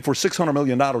that thing for $600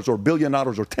 million or $1 billion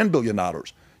or $10 billion,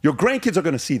 your grandkids are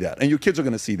going to see that, and your kids are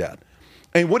going to see that.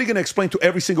 And what are you going to explain to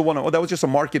every single one? Oh, that was just a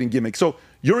marketing gimmick. So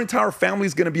your entire family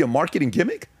is going to be a marketing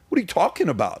gimmick? What are you talking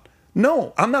about?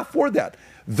 No, I'm not for that.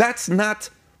 That's not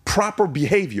proper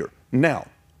behavior. Now,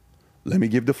 let me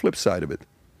give the flip side of it.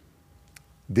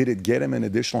 Did it get him an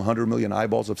additional 100 million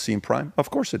eyeballs of seeing Prime? Of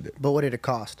course it did. But what did it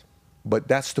cost? But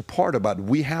that's the part about it.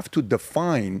 We have to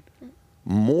define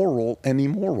moral and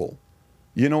immoral.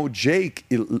 You know, Jake,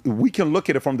 we can look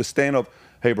at it from the stand of,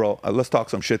 hey, bro, let's talk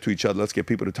some shit to each other. Let's get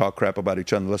people to talk crap about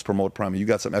each other. Let's promote Prime. You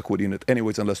got some equity in it.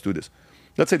 Anyways, and let's do this.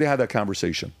 Let's say they had that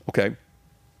conversation, okay?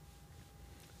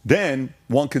 Then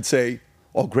one could say,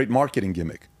 oh, great marketing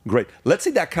gimmick. Great. Let's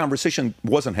say that conversation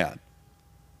wasn't had.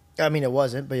 I mean, it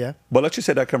wasn't, but yeah. But let's just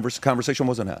say that conversation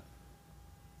wasn't had.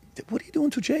 What are you doing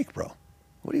to Jake, bro?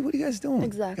 What are you guys doing?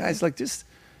 Exactly. Guys, like just,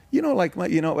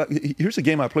 here's a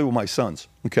game I play with my sons,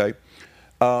 okay?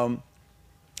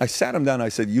 I sat him down. I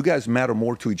said, you guys matter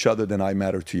more to each other than I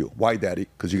matter to you. Why, Daddy?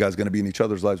 Because you guys are going to be in each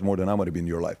other's lives more than I'm going to be in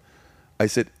your life. I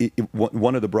said,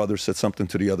 one of the brothers said something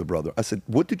to the other brother. I said,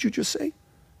 what did you just say?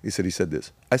 He said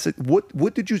this. I said,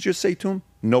 what did you just say to him?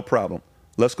 No problem.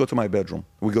 Let's go to my bedroom.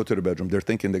 We go to the bedroom. They're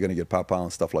thinking they're going to get papa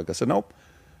and stuff like that. I said, nope.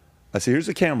 I said, here's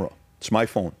the camera. It's my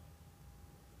phone.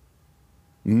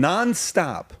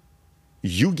 Non-stop.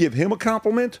 You give him a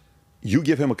compliment. You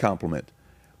give him a compliment.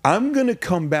 I'm going to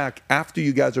come back after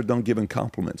you guys are done giving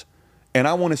compliments. And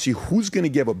I want to see who's going to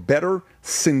give a better,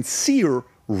 sincere,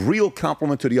 real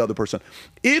compliment to the other person.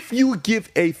 If you give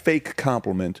a fake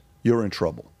compliment, you're in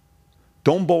trouble.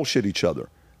 Don't bullshit each other.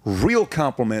 Real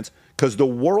compliments, because the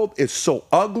world is so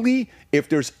ugly. If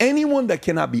there's anyone that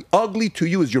cannot be ugly to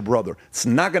you, is your brother. It's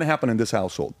not going to happen in this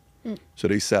household. So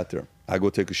they sat there. I go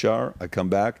take a shower. I come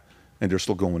back, and they're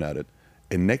still going at it.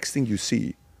 And next thing you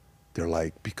see, they're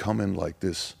like becoming like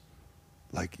this,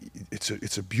 like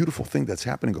it's a beautiful thing that's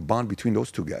happening, a bond between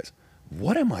those two guys.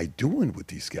 What am I doing with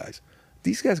these guys?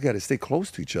 These guys got to stay close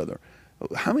to each other.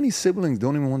 How many siblings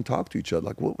don't even want to talk to each other?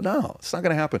 Like, well, no, it's not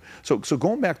going to happen. So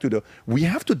going back to we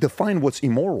have to define what's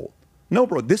immoral. No,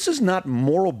 bro, this is not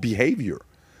moral behavior.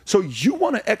 So you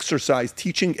want to exercise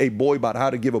teaching a boy about how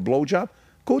to give a blowjob?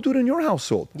 Go do it in your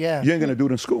household. Yeah. You ain't going to do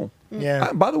it in school.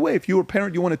 Yeah. By the way, if you're a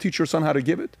parent, you want to teach your son how to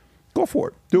give it, go for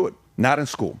it. Do it. Not in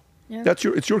school. Yeah.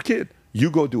 It's your kid. You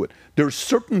go do it. There's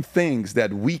certain things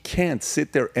that we can't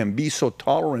sit there and be so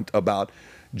tolerant about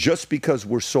just because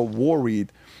we're so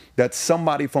worried that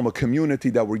somebody from a community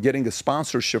that we're getting a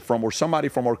sponsorship from, or somebody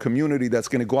from our community that's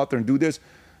going to go out there and do this,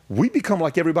 we become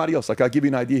like everybody else. Like, I'll give you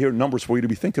an idea here, numbers for you to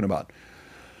be thinking about.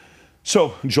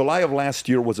 So July of last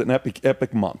year was an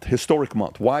epic month, historic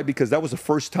month. Why? Because that was the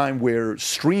first time where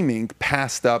streaming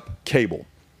passed up cable.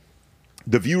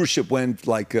 The viewership went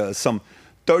like some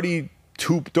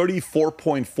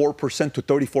 34.4% to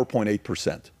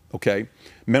 34.8%, okay?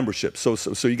 Membership.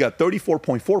 So you got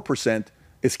 34.4%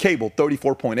 is cable,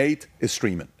 34.8% is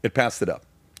streaming. It passed it up.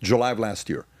 July of last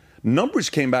year. Numbers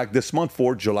came back this month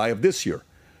for July of this year.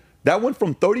 That went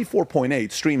from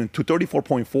 34.8 streaming to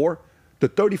 34.4. The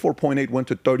 34.8 went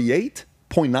to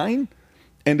 38.9,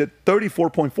 and the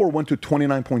 34.4 went to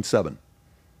 29.7.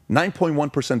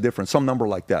 9.1% difference, some number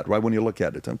like that, right? When you look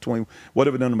at it, 20,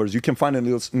 whatever the number is, you can find a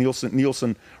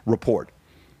Nielsen report.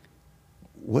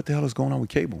 What the hell is going on with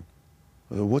cable?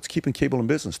 What's keeping cable in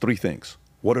business? 3 things.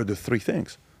 What are the 3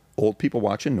 things? Old people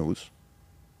watching news,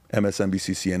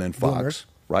 MSNBC, CNN, Fox,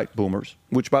 right? Boomers,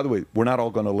 which, by the way, we're not all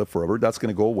going to live forever. That's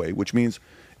going to go away, which means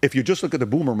if you just look at the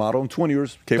boomer model, in 20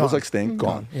 years, cable's extinct,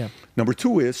 gone. Yeah. Number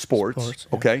two is sports,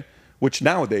 okay? Which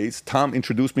nowadays, Tom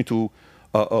introduced me to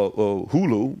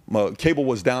Hulu. Cable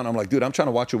was down. I'm like, dude, I'm trying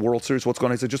to watch a World Series. What's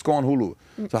going on? He said, just go on Hulu.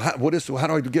 So how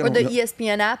do I get or on? the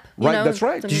ESPN app? Right, that's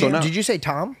right. Did you say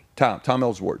Tom? Tom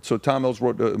Ellsworth. So Tom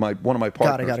Ellsworth, one of my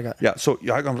partners. Got it. Yeah. So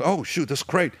I go, oh shoot, this is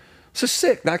great. This is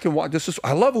sick. Now I can watch.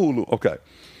 I love Hulu. Okay.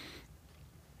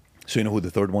 So you know who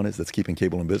the third one is that's keeping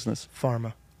cable in business?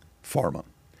 Pharma.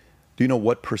 Do you know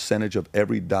what percentage of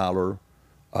every dollar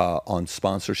on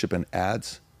sponsorship and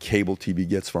ads cable TV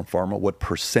gets from pharma? What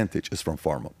percentage is from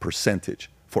pharma? Percentage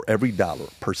for every dollar.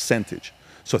 Percentage.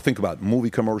 So think about movie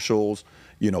commercials,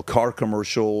 car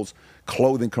commercials,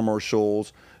 clothing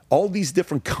commercials, all these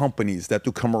different companies that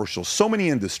do commercials. So many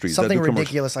industries. Something that do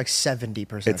ridiculous like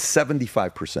 70%. It's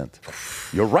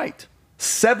 75%. You're right.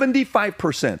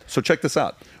 75%. So check this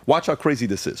out. Watch how crazy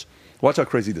this is.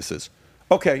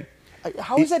 Okay.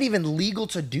 How is that even legal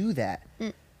to do that?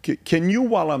 Can you,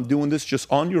 while I'm doing this,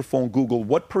 just on your phone, Google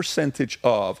what percentage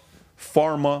of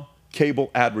pharma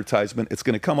cable advertisement? It's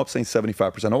going to come up saying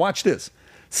 75%. Now watch this.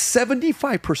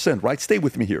 75%, right? Stay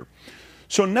with me here.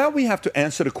 So now we have to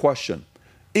answer the question,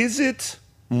 is it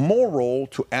moral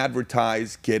to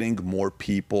advertise getting more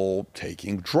people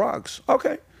taking drugs?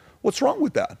 Okay. What's wrong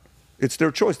with that? It's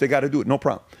their choice. They got to do it. No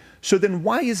problem. So then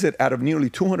why is it out of nearly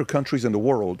 200 countries in the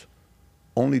world,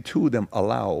 only 2 of them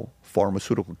allow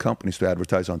pharmaceutical companies to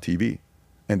advertise on TV,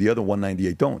 and the other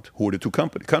 198 don't? Who are the 2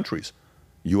 countries?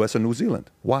 U.S. and New Zealand.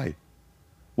 Why?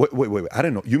 Wait. I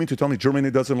don't know. You mean to tell me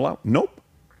Germany doesn't allow? Nope.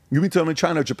 You mean to tell me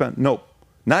China, Japan? Nope.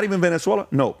 Not even Venezuela?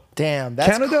 No. Damn,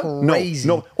 that's Canada? crazy.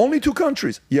 No. Only 2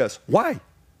 countries. Yes. Why?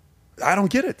 I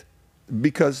don't get it.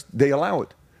 Because they allow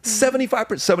it.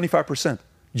 75%.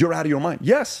 You're out of your mind.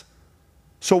 Yes.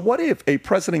 So what if a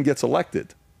president gets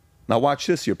elected? Now watch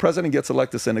this here. President gets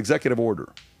elected as an executive order.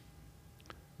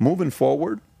 Moving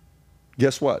forward,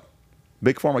 guess what?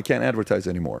 Big Pharma can't advertise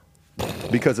anymore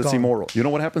because it's immoral. You know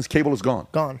what happens? Cable is gone.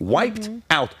 Wiped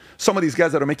out. Some of these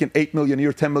guys that are making $8 million a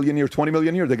year, $10 million a year, $20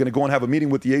 million a year, they're going to go and have a meeting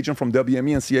with the agent from WME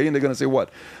and CAA, and they're going to say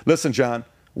what? Listen, John,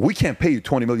 we can't pay you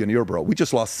 $20 million a year, bro. We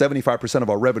just lost 75% of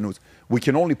our revenues. We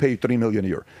can only pay you $3 million a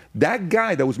year. That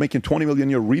guy that was making $20 million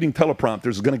a year reading teleprompters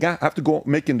is going to have to go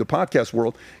make in the podcast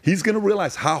world. He's going to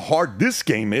realize how hard this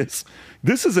game is.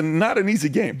 This is not an easy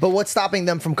game. But what's stopping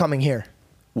them from coming here?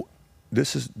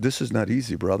 This is not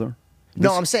easy, brother.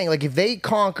 No, I'm saying like if they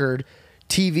conquered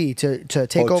TV to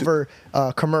take over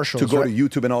commercials. To go to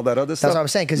YouTube and all that other stuff. That's what I'm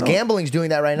saying, because gambling's doing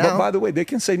that right now. But by the way, they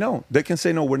can say no. They can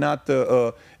say no, we're not,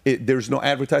 there's no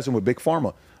advertising with Big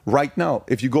Pharma. Right now,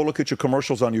 if you go look at your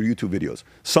commercials on your YouTube videos,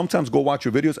 sometimes go watch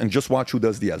your videos and just watch who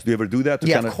does the ads. Do you ever do that?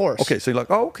 Yeah, of course. Okay, so you're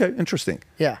like, oh, okay, interesting.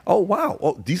 Yeah. Oh, wow.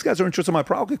 Oh, these guys are interested in my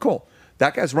product. Okay, cool.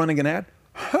 That guy's running an ad.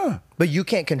 But you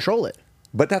can't control it.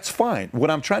 But that's fine. What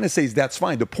I'm trying to say is that's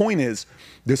fine. The point is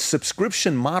the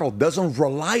subscription model doesn't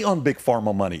rely on Big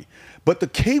Pharma money, but the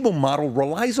cable model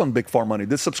relies on Big Pharma money.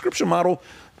 The subscription model,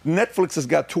 Netflix has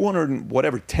got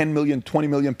 10 million, 20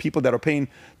 million people that are paying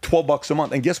 $12 a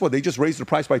month. And guess what? They just raised the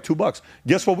price by $2.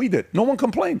 Guess what we did? No one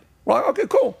complained. We're like, okay,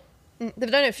 cool.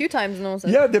 They've done it a few times. No one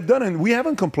said. Yeah, they've done it, and we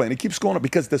haven't complained. It keeps going up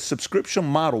because the subscription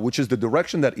model, which is the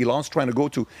direction that Elon's trying to go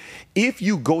to, if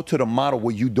you go to the model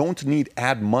where you don't need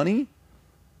ad money,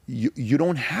 you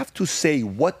don't have to say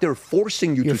what they're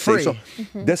forcing you to say. So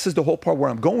this is the whole part where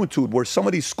I'm going to, where some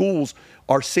of these schools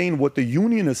are saying what the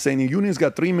union is saying. The union's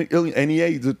got 3 million,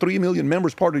 NEA, the 3 million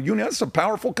members part of the union. That's a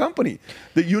powerful company.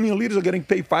 The union leaders are getting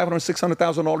paid $500,000,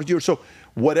 $600,000 a year. So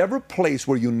whatever place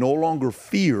where you no longer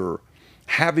fear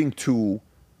having to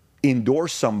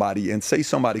endorse somebody and say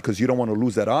somebody because you don't want to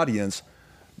lose that audience,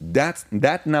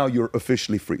 that now you're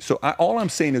officially free. So all I'm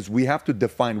saying is we have to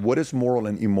define what is moral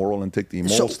and immoral and take the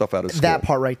immoral stuff out of school. That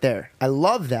part right there. I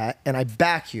love that, and I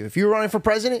back you. If you were running for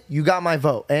president, you got my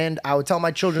vote, and I would tell my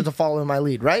children to follow in my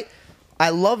lead, right? I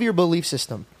love your belief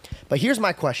system. But here's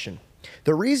my question.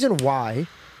 The reason why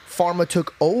pharma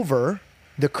took over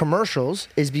the commercials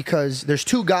is because there's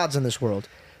 2 gods in this world.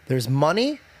 There's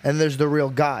money, and there's the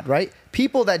real God, right?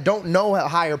 People that don't know a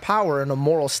higher power in a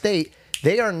moral state,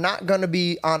 they are not going to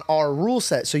be on our rule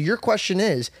set. So your question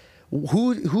is,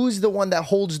 who's the one that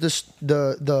holds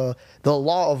the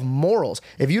law of morals?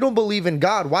 If you don't believe in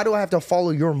God, why do I have to follow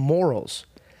your morals?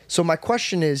 So my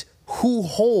question is, who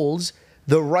holds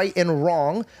the right and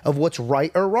wrong of what's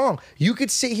right or wrong? You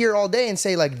could sit here all day and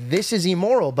say, like, this is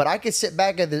immoral, but I could sit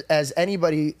back as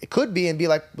anybody could be and be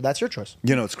like, well, that's your choice.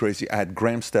 You know, it's crazy. I had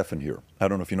Graham Stephan here. I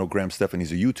don't know if you know Graham Stephan.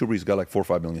 He's a YouTuber. He's got like 4 or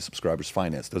 5 million subscribers,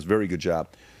 finance. Does a very good job.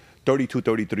 32,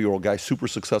 33-year-old guy, super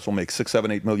successful, makes $6,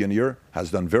 $7, $8 million a year,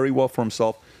 has done very well for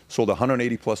himself, sold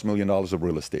 $180+ million of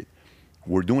real estate.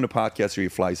 We're doing a podcast here, he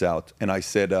flies out, and I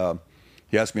said,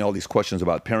 he asked me all these questions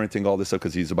about parenting, all this stuff,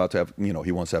 because he's about to have,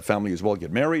 he wants to have family as well,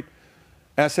 get married.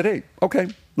 And I said, hey, okay,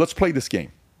 let's play this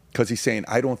game. Because he's saying,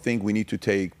 I don't think we need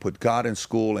to put God in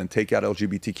school and take out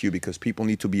LGBTQ because people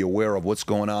need to be aware of what's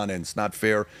going on, and it's not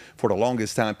fair. For the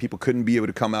longest time, people couldn't be able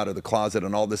to come out of the closet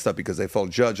and all this stuff because they felt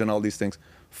judged and all these things.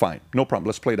 Fine, no problem.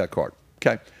 Let's play that card.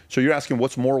 Okay, so you're asking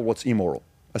what's moral, what's immoral.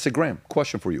 I said, Graham,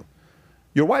 question for you.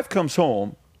 Your wife comes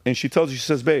home and she tells you, she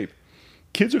says, babe,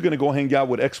 kids are going to go hang out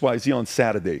with XYZ on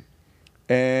Saturday.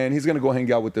 And he's going to go hang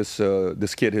out with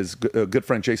this kid, his good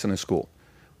friend Jason in school.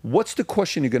 What's the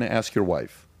question you're going to ask your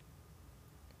wife?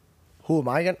 Who am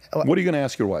I going to... What are you going to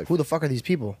ask your wife? Who the fuck are these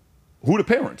people? Who are the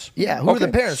parents? Yeah, who are the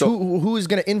parents? So, who is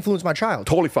going to influence my child?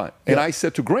 Totally fine. Yeah. And I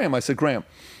said to Graham, Graham,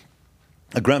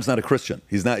 Graham's not a Christian.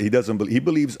 He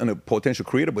believes in a potential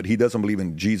creator, but he doesn't believe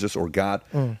in Jesus or God.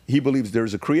 He believes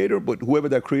there's a creator, but whoever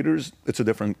that creator is, it's a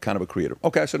different kind of a creator.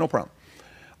 Okay, I said, no problem.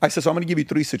 I said, so I'm going to give you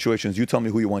 3 situations. You tell me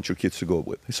who you want your kids to go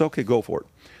with. He said, okay, go for it.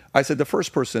 I said, the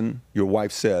first person, your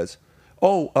wife says,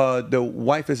 the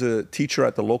wife is a teacher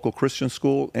at the local Christian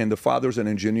school, and the father's an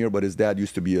engineer, but his dad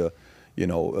used to be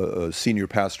a senior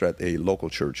pastor at a local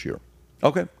church here.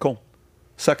 Okay, cool.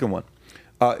 Second one,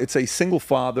 it's a single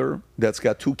father that's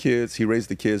got 2 kids. He raised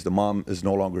the kids. The mom is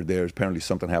no longer there. Apparently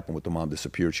something happened with the mom,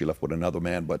 disappeared. She left with another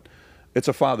man, but it's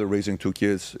a father raising 2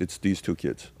 kids. It's these 2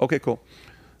 kids. Okay, cool.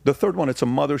 The third one, it's a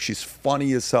mother. She's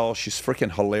funny as hell. She's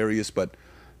freaking hilarious, but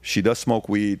she does smoke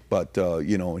weed, but,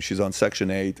 she's on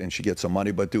Section 8 and she gets some money.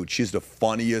 But, dude, she's the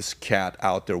funniest cat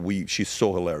out there. She's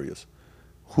so hilarious.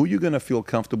 Who you going to feel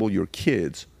comfortable, your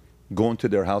kids, going to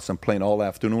their house and playing all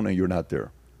afternoon and you're not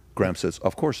there? Graham says,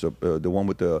 of course, the one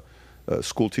with the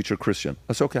school teacher, Christian.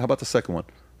 I said, okay, how about the second one?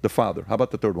 The father. How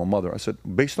about the third one? Mother. I said,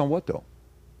 based on what, though?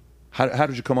 How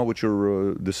did you come up with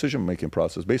your decision-making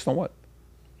process? Based on what?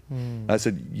 I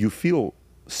said, you feel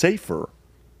safer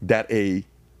that a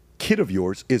kid of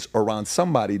yours is around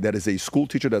somebody that is a school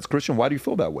teacher that's Christian. Why do you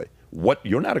feel that way? What?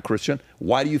 You're not a Christian.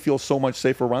 Why do you feel so much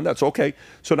safer around that? So, okay,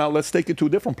 so now let's take it to a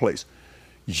different place.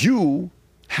 You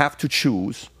have to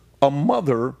choose a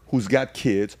mother who's got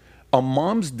kids. A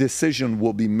mom's decision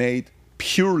will be made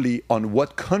purely on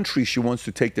what country she wants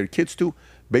to take their kids to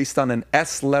based on an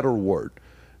S-letter word.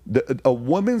 A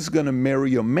woman's going to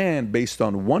marry a man based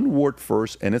on one word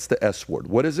first, and it's the S word.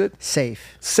 What is it?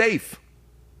 Safe. Safe.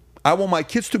 I want my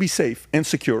kids to be safe and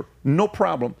secure. No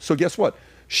problem. So guess what?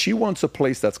 She wants a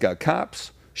place that's got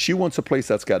cops. She wants a place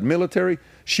that's got military.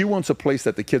 She wants a place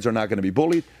that the kids are not going to be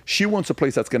bullied. She wants a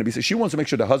place that's going to be safe. She wants to make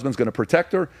sure the husband's going to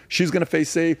protect her. She's going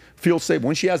to feel safe.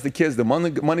 When she has the kids, the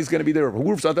money's going to be there.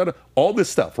 All this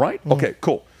stuff, right? Mm-hmm. Okay,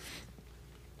 cool.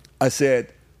 I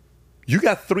said, you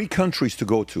got 3 countries to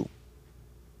go to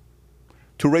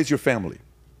raise your family.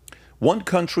 One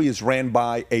country is ran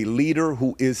by a leader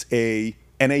who is an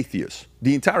atheist.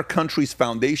 The entire country's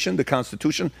foundation, the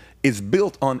Constitution, is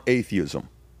built on atheism.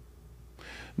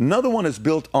 Another one is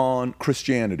built on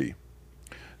Christianity.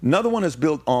 Another one is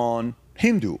built on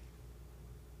Hindu.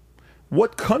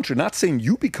 What country, not saying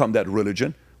you become that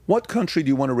religion, what country do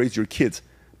you want to raise your kids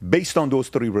based on those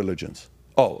 3 religions?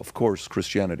 Oh, of course,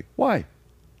 Christianity. Why?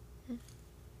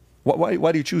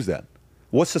 Why do you choose that?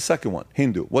 What's the second one?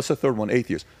 Hindu. What's the third one?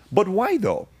 Atheist. But why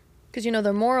though? Because you know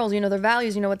their morals, you know their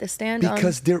values, you know what they stand on.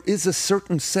 Because there is a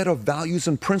certain set of values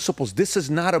and principles. This is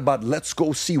not about let's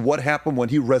go see what happened when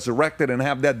he resurrected and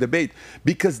have that debate.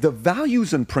 Because the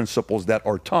values and principles that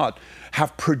are taught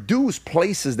have produced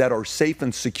places that are safe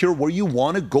and secure where you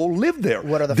want to go live there.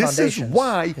 What are the foundations? This is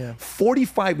why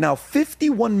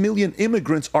 51 million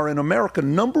immigrants are in America.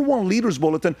 #1 leaders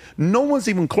bulletin. No one's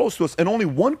even close to us. And only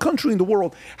one country in the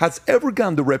world has ever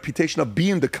gotten the reputation of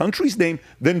being the country's name,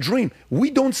 then dream.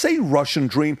 We don't say Russian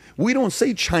dream. We don't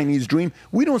say Chinese dream.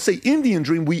 We don't say Indian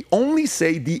dream. We only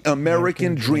say the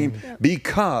American dream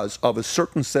because of a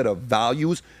certain set of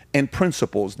values and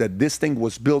principles that this thing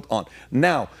was built on.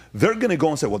 Now, they're going to go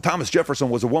and say, well, Thomas Jefferson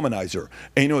was a womanizer.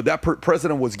 And, that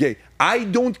president was gay. I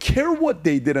don't care what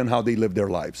they did and how they lived their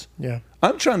lives. Yeah.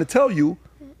 I'm trying to tell you,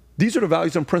 these are the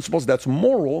values and principles that's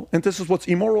moral, and this is what's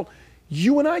immoral.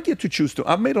 You and I get to choose to.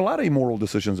 I've made a lot of immoral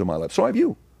decisions in my life. So have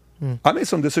you. I made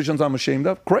some decisions I'm ashamed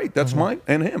of. Great, that's mine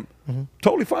and him.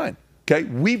 Totally fine. Okay,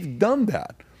 we've done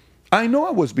that. I know I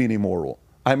was being immoral.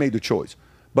 I made the choice.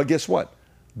 But guess what?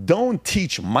 Don't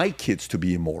teach my kids to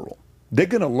be immoral. They're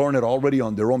going to learn it already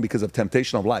on their own because of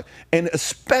temptation of life. And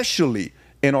especially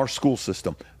in our school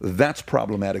system. That's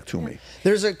problematic to me.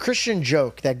 There's a Christian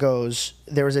joke that goes,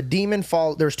 there's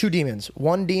two demons.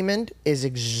 One demon is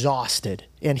exhausted,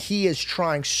 and he is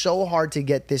trying so hard to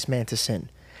get this man to sin.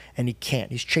 And he can't.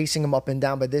 He's chasing him up and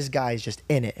down, but this guy is just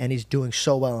in it, and he's doing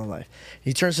so well in life.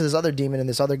 He turns to this other demon, and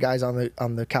this other guy's on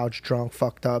the couch, drunk,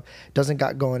 fucked up, doesn't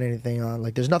got going anything on.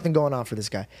 Like, there's nothing going on for this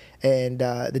guy. And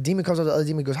the demon comes up to the other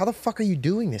demon and goes, how the fuck are you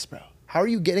doing this, bro? How are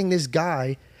you getting this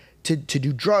guy to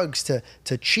do drugs,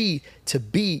 to cheat, to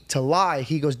beat, to lie?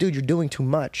 He goes, dude, you're doing too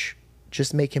much.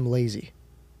 Just make him lazy.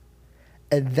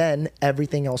 And then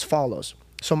everything else follows.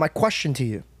 So my question to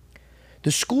you,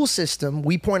 the school system,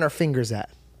 we point our fingers at.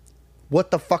 What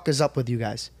the fuck is up with you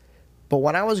guys? But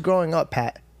when I was growing up,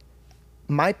 Pat,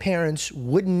 my parents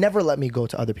would never let me go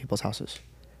to other people's houses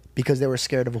because they were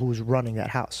scared of who was running that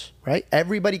house, right?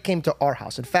 Everybody came to our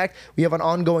house. In fact, we have an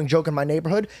ongoing joke in my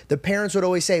neighborhood. The parents would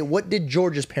always say, what did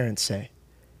George's parents say?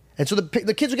 And so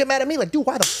the kids would get mad at me like, dude,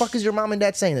 why the fuck is your mom and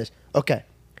dad saying this? Okay.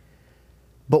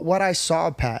 But what I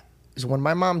saw, Pat, is when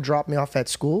my mom dropped me off at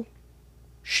school,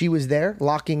 she was there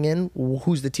locking in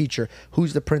who's the teacher,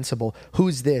 who's the principal,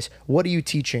 who's this, what are you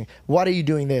teaching, what are you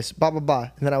doing this, blah, blah, blah.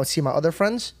 And then I would see my other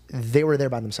friends, they were there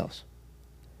by themselves.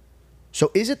 So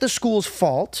is it the school's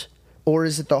fault or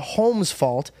is it the home's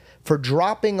fault for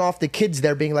dropping off the kids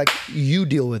there being like, you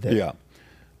deal with it? Yeah.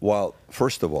 Well,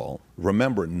 first of all,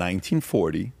 remember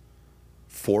 1940,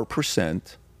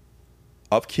 4%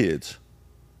 of kids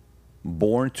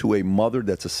born to a mother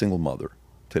that's a single mother.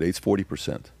 Today it's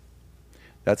 40%.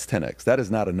 That's 10x. That is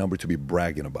not a number to be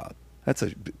bragging about. That's a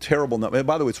terrible number. And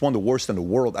by the way, it's one of the worst in the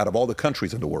world out of all the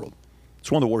countries in the world.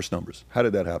 It's one of the worst numbers. How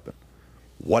did that happen?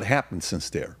 What happened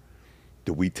since there?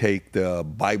 Did we take the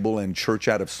Bible and church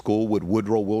out of school with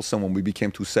Woodrow Wilson when we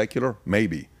became too secular?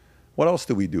 Maybe. What else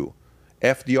did we do?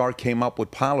 FDR came up with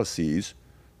policies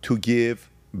to give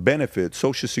benefits,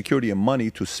 Social Security and money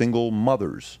to single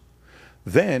mothers.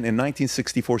 Then in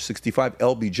 1964-65,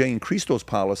 LBJ increased those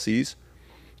policies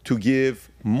to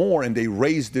give more, and they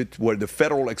raised it where the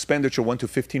federal expenditure went to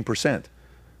 15%.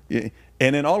 And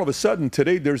then all of a sudden,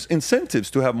 today, there's incentives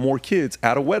to have more kids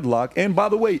out of wedlock. And by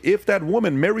the way, if that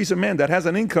woman marries a man that has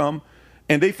an income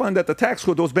and they find that the tax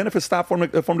code, those benefits stop from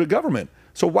the government.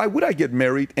 So why would I get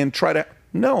married and try to,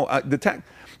 no,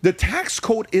 the tax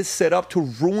code is set up to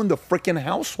ruin the freaking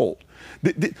household.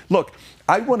 Look,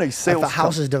 I run a sales. If a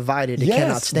house is divided, it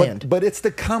cannot stand. But it's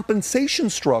the compensation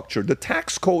structure. The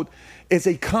tax code is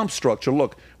a comp structure.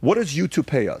 Look, what does YouTube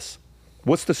pay us?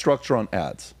 What's the structure on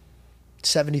ads?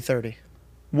 70-30.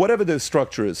 Whatever the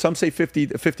structure is. Some say 50,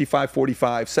 55,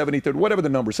 45, 70, 30, whatever the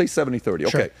number. Say 70, 30.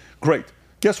 Okay, great.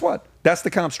 Guess what? That's the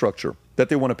comp structure that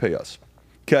they want to pay us.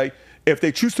 Okay? If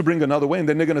they choose to bring another way, and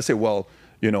then they're going to say, well,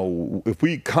 you know, if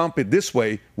we comp it this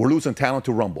way, we're losing talent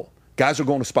to Rumble. Guys are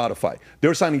going to Spotify.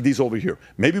 They're signing these over here.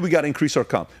 Maybe we got to increase our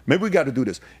comp. Maybe we got to do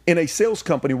this. In a sales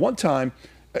company, one time,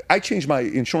 I changed my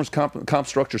insurance comp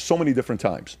structure so many different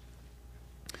times.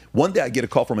 One day I get a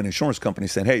call from an insurance company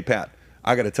saying, hey, Pat,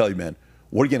 I got to tell you, man,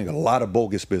 we're getting a lot of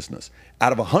bogus business.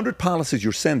 Out of 100 policies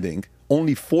you're sending,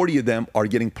 only 40 of them are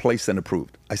getting placed and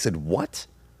approved. I said, what?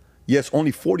 Yes,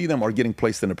 only 40 of them are getting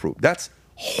placed and approved. That's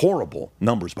horrible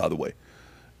numbers, by the way.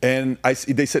 And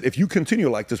they said, if you continue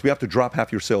like this, we have to drop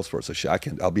half your sales force. I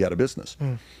said, I'll be out of business.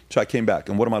 So I came back,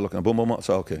 and what am I looking at? Boom, boom, boom.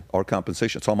 So, okay, our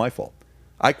compensation, it's all my fault.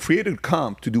 I created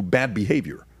comp to do bad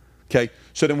behavior. Okay,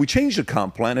 so then we changed the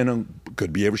comp plan, and then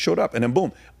good behavior showed up, and then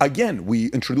boom, again we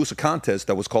introduced a contest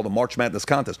that was called the March Madness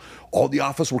contest. All the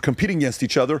offices were competing against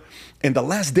each other, and the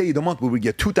last day of the month we would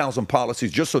get 2,000 policies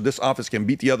just so this office can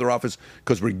beat the other office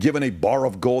because we're given a bar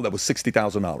of gold that was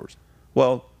 $60,000.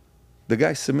 Well, the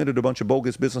guy submitted a bunch of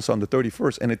bogus business on the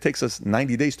 31st, and it takes us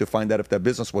 90 days to find out if that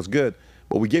business was good.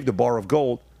 But we gave the bar of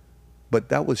gold, but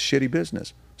that was shitty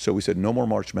business. So we said no more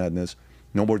March Madness,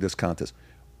 no more this contest.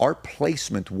 Our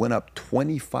placement went up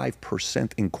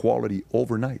 25% in quality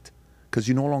overnight because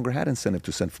you no longer had incentive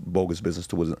to send bogus business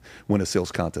to win a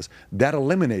sales contest. That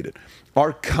eliminated.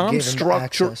 Our comp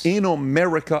structure in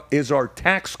America is our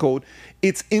tax code.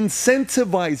 It's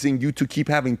incentivizing you to keep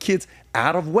having kids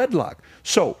out of wedlock.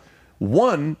 So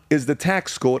one is the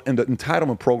tax code and the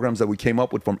entitlement programs that we came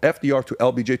up with from FDR to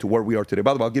LBJ to where we are today.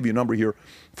 By the way, I'll give you a number here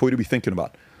for you to be thinking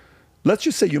about. Let's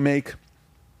just say you make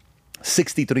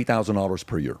 $63,000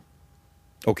 per year,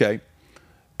 okay?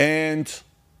 And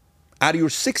out of your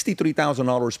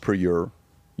 $63,000 per year,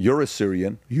 you're a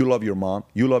Syrian, you love your mom,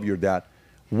 you love your dad.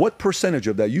 What percentage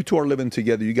of that, you two are living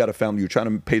together, you got a family, you're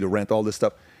trying to pay the rent, all this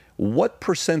stuff. What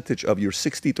percentage of your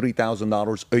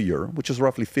 $63,000 a year, which is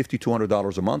roughly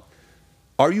 $5,200 a month,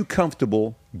 are you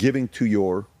comfortable giving to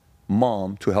your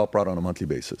mom to help her out on a monthly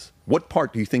basis? What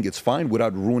part do you think it's fine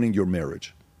without ruining your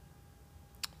marriage?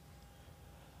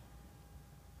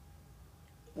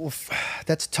 Well,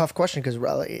 that's a tough question because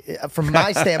from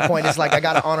my standpoint, it's like I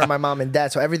got to honor my mom and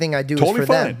dad. So everything I do is for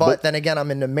them. But then again,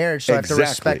 I'm in a marriage, so I have to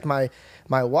respect my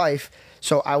wife.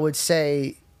 So I would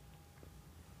say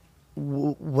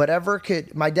whatever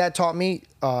could, my dad taught me,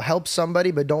 help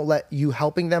somebody, but don't let you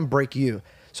helping them break you.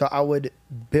 So I would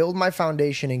build my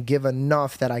foundation and give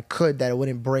enough that I could, that it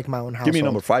wouldn't break my own household. Give me a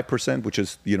number, 5%, which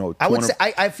is, I would say,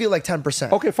 I feel like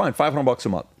 10%. Okay, fine, $500 a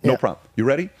month. No problem. You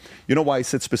ready? You know why I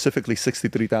said specifically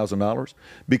 $63,000?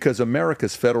 Because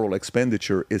America's federal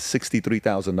expenditure is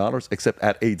 $63,000, except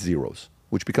at 8 zeros,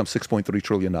 which becomes $6.3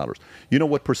 trillion. You know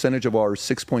what percentage of our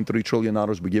 $6.3 trillion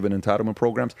we give in entitlement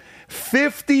programs?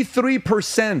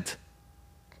 53%.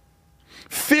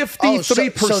 53%.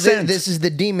 So this is the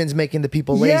demons making the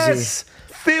people lazy. Yes,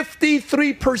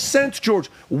 53%, George.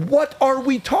 What are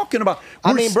we talking about?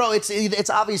 I mean, bro, it's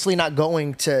obviously not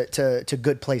going to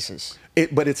good places.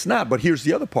 But it's not. But here's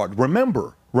the other part.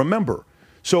 Remember.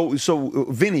 So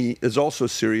Vinny is also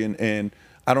Syrian, and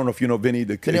I don't know if you know Vinny.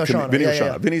 Vinny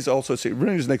Oshana. Vinny's also Syrian.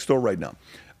 Vinny's next door right now.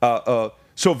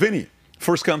 So Vinny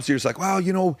first comes here, it's like,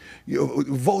 well,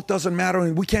 vote doesn't matter,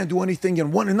 and we can't do anything,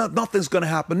 and nothing's going to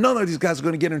happen. None of these guys are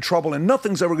going to get in trouble, and no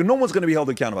one's going to be held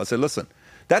accountable. I said, listen,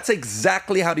 that's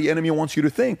exactly how the enemy wants you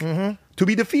to think, to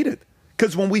be defeated.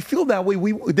 Because when we feel that way,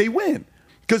 they win.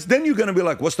 Because then you're going to be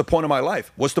like, what's the point of my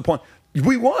life? What's the point?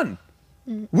 We won.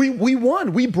 We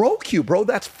won. We broke you, bro.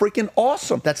 That's freaking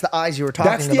awesome. That's the eyes you were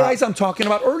talking about. That's the eyes I'm talking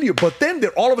about earlier. But then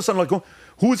they're all of a sudden like going,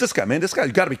 who is this guy, man? This guy,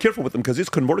 you got to be careful with him because he's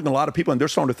converting a lot of people and they're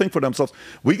starting to think for themselves.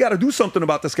 We got to do something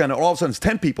about this guy. And all of a sudden it's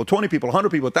 10 people, 20 people, 100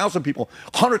 people, 1,000 people,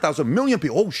 100,000, million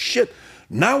people. Oh, shit.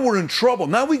 Now we're in trouble.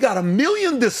 Now we got 1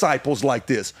 million disciples like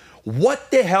this.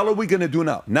 What the hell are we going to do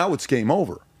now? Now it's game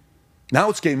over. Now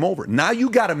it's game over. Now you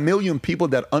got 1 million people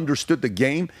that understood the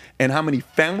game and how many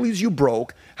families you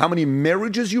broke, how many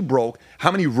marriages you broke,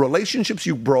 how many relationships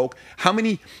you broke, how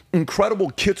many incredible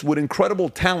kids with incredible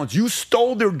talents. You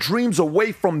stole their dreams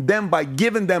away from them by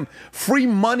giving them free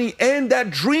money and that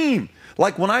dream.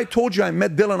 Like when I told you I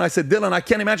met Dylan, I said, Dylan, I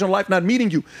can't imagine life not meeting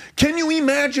you. Can you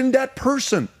imagine that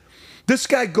person? This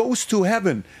guy goes to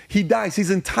heaven. He dies.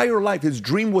 His entire life, his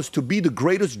dream was to be the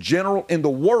greatest general in the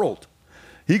world.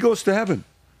 He goes to heaven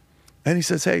and he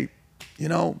says, hey,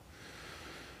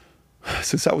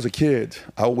 since I was a kid,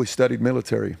 I always studied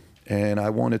military and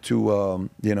I wanted to,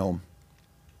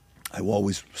 I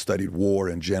always studied war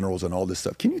and generals and all this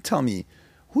stuff. Can you tell me,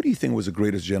 who do you think was the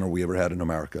greatest general we ever had in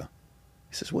America?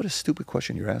 He says, what a stupid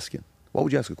question you're asking. Why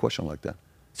would you ask a question like that?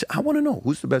 I said, I want to know,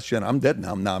 who's the best general? I'm dead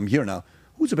now. I'm here now.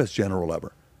 Who's the best general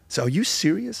ever? So are you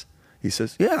serious? He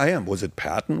says, yeah, I am. Was it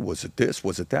Patton? Was it this?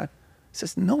 Was it that? He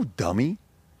says, no, dummy.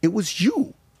 It was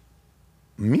you.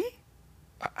 Me?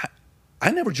 I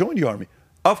never joined the Army.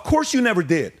 Of course you never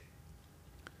did.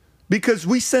 Because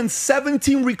we sent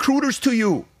 17 recruiters to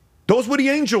you. Those were the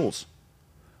angels.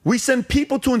 We sent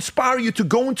people to inspire you to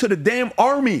go into the damn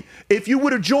Army. If you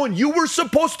would have joined, you were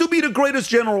supposed to be the greatest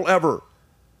general ever.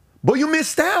 But you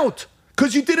missed out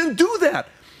because you didn't do that.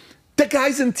 The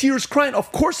guy's in tears crying.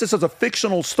 Of course, this is a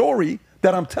fictional story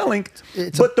that I'm telling.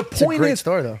 But the point is,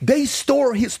 story, they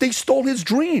stole his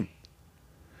dream.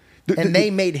 They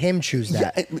made him choose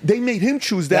that. Yeah, they made him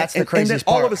choose that. That's the craziest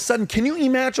part. All of a sudden, can you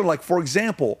imagine, like, for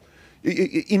example,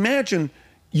 imagine,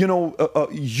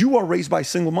 you are raised by a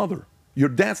single mother. Your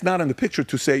dad's not in the picture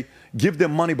to say, give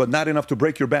them money, but not enough to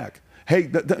break your back. Hey,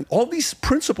 all these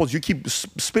principles you keep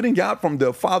spitting out from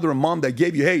the father and mom that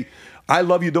gave you, hey, I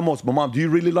love you the most. But mom, do you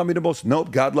really love me the most?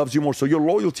 Nope, God loves you more. So your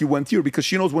loyalty went here because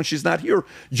she knows when she's not here,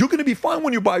 you're going to be fine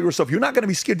when you're by yourself. You're not going to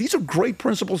be scared. These are great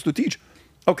principles to teach.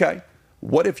 Okay,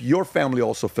 what if your family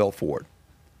also fell for it?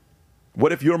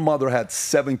 What if your mother had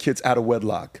 7 kids out of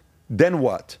wedlock? Then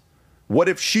what? What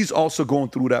if she's also going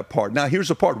through that part? Now, here's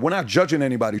the part. We're not judging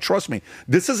anybody. Trust me.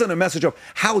 This isn't a message of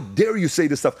how dare you say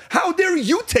this stuff. How dare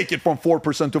you take it from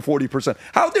 4% to 40%?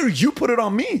 How dare you put it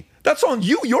on me? That's on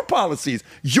you, your policies,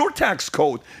 your tax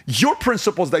code, your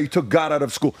principles that you took God out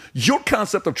of school, your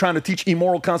concept of trying to teach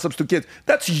immoral concepts to kids.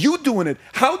 That's you doing it.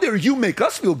 How dare you make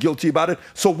us feel guilty about it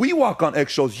so we walk on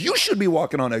eggshells? You should be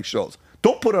walking on eggshells.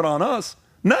 Don't put it on us.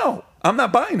 No, I'm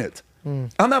not buying it.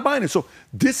 I'm not buying it. So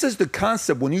this is the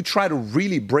concept when you try to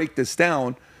really break this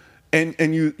down and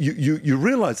you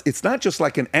realize it's not just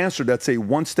like an answer that's a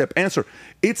one-step answer.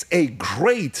 It's a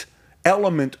great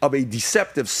element of a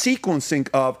deceptive sequencing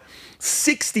of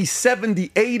 60,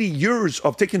 70, 80 years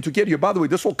of taking to get here. By the way,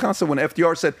 this whole concept when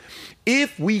FDR said,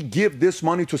 if we give this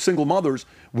money to single mothers,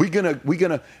 we're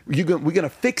gonna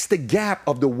fix the gap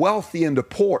of the wealthy and the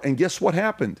poor. And guess what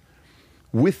happened?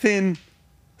 Within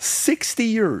 60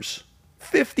 years,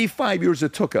 55 years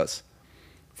it took us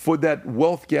for that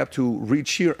wealth gap to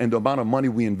reach here, and the amount of money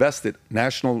we invested,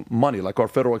 national money, like our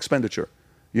federal expenditure.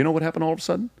 You know what happened all of a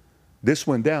sudden? This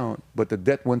went down, but the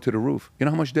debt went to the roof. You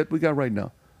know how much debt we got right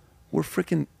now? We're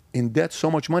freaking in debt,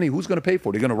 so much money. Who's going to pay for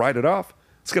it? They're going to write it off.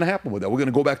 What's going to happen with that? We're going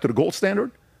to go back to the gold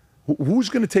standard? Who's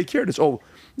going to take care of this? Oh,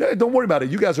 don't worry about it.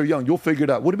 You guys are young. You'll figure it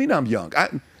out. What do you mean I'm young?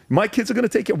 My kids are going to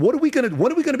take care. When are we going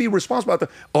to be responsible about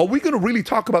that? Are we going to really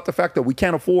talk about the fact that we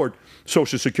can't afford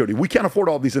Social Security? We can't afford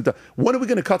all these. When are we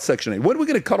going to cut Section 8? When are we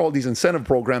going to cut all these incentive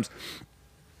programs?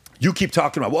 You keep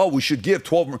talking about, well, we should give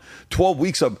 12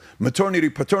 weeks of maternity,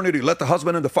 paternity, let the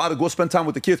husband and the father go spend time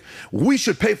with the kids. We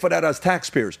should pay for that as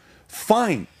taxpayers.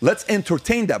 Fine, let's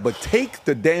entertain that, but take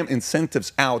the damn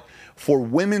incentives out for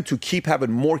women to keep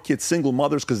having more kids, single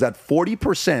mothers, because that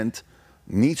 40%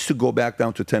 needs to go back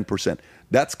down to 10%.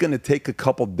 That's going to take a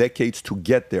couple decades to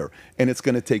get there, and it's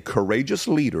going to take courageous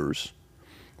leaders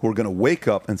who are going to wake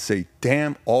up and say,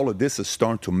 damn, all of this is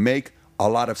starting to make a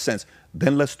lot of sense.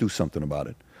 Then let's do something about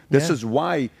it. This is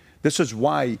why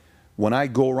when I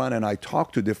go around and I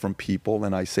talk to different people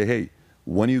and I say, hey,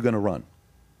 when are you going to run?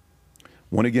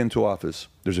 When you get into office,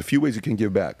 there's a few ways you can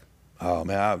give back. Oh,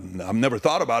 man, I've never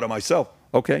thought about it myself.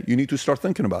 Okay, you need to start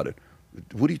thinking about it.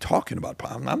 What are you talking about?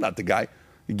 I'm not the guy.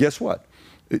 Guess what?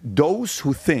 Those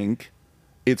who think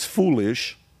it's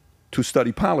foolish to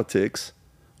study politics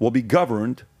will be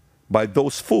governed by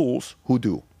those fools who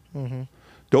do. Mm-hmm.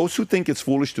 Those who think it's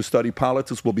foolish to study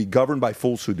politics will be governed by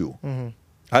fools who do. Mm-hmm.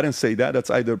 I didn't say that. That's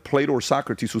either Plato or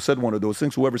Socrates who said one of those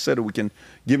things. Whoever said it, we can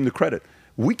give him the credit.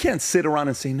 We can't sit around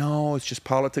and say, no, it's just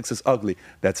politics is ugly.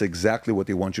 That's exactly what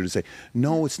they want you to say.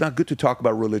 No, it's not good to talk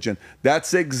about religion.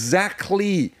 That's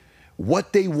exactly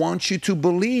what they want you to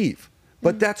believe.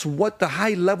 But that's what the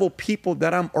high-level people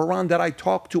that I'm around, that I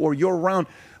talk to, or you're around,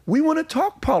 we want to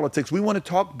talk politics. We want to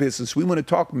talk business. We want to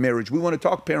talk marriage. We want to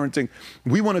talk parenting.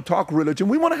 We want to talk religion.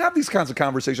 We want to have these kinds of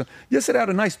conversations. Yesterday, I had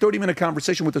a nice 30-minute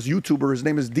conversation with this YouTuber. His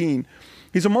name is Dean.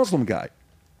 He's a Muslim guy.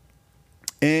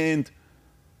 And,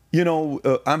 you know,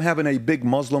 I'm having a big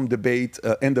Muslim debate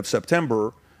end of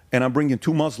September, and I'm bringing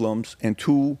 2 Muslims and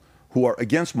 2 who are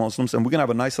against Muslims, and we're going to have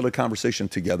a nice little conversation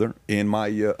together in my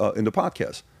in the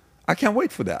podcast. I can't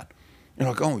wait for that. You're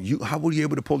like, oh, how were you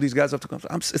able to pull these guys up to come?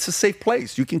 It's a safe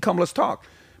place. You can come, let's talk.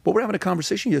 But we're having a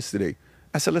conversation yesterday.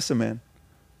 I said, listen, man,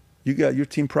 you got your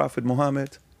team Prophet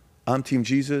Muhammad, I'm Team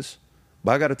Jesus,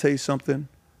 but I got to tell you something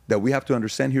that we have to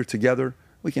understand here together.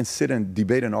 We can sit and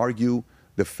debate and argue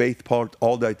the faith part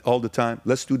all the time.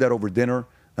 Let's do that over dinner,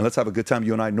 and let's have a good time,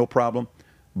 you and I, no problem.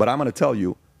 But I'm going to tell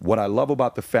you what I love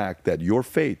about the fact that your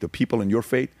faith, the people in your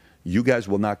faith, you guys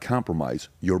will not compromise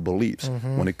your beliefs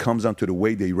when it comes down to the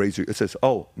way they raise you. It says,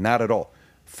 oh, not at all.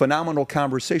 Phenomenal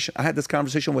conversation. I had this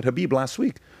conversation with Habib last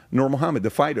week. Nur Muhammad,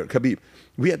 the fighter, Habib.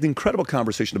 We had the incredible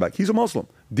conversation about, he's a Muslim.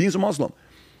 Dean's a Muslim.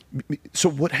 So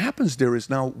what happens there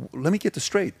is now, let me get this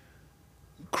straight.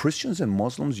 Christians and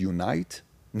Muslims unite?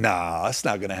 Nah, that's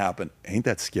not going to happen. Ain't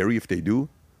that scary if they do?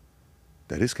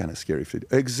 That is kind of scary if they do.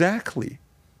 Exactly.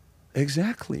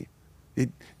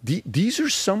 These are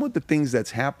some of the things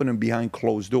that's happening behind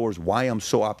closed doors, why I'm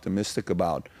so optimistic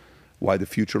about why the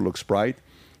future looks bright.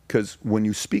 Because when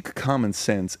you speak common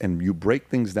sense and you break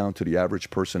things down to the average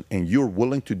person and you're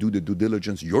willing to do the due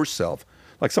diligence yourself,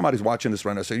 like somebody's watching this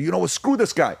right now and say, you know what, screw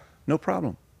this guy. No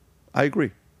problem. I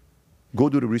agree. Go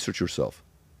do the research yourself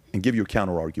and give your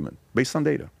counter argument based on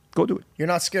data. Go do it. You're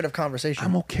not scared of conversation.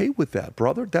 I'm okay with that,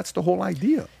 brother. That's the whole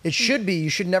idea. It should be. You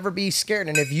should never be scared.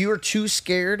 And if you're too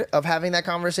scared of having that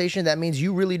conversation, that means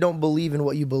you really don't believe in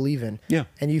what you believe in. Yeah.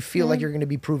 And you feel like you're going to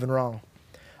be proven wrong.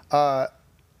 I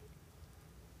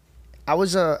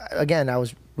was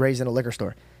raised in a liquor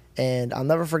store. And I'll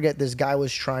never forget, this guy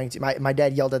was trying to... My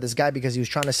dad yelled at this guy because he was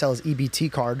trying to sell his EBT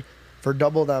card for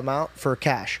double the amount for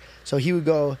cash. So he would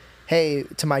go... hey,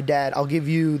 to my dad, I'll give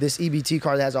you this EBT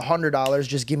card that has $100,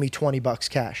 just give me $20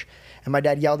 cash. And my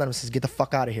dad yelled at him and says, get the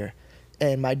fuck out of here.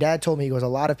 And my dad told me, he goes, a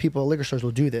lot of people at liquor stores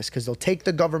will do this because they'll take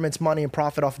the government's money and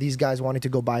profit off these guys wanting to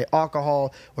go buy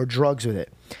alcohol or drugs with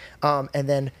it. And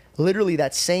then literally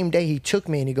that same day he took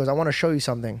me and he goes, I want to show you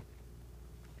something.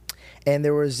 And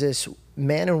there was this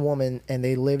man and woman, and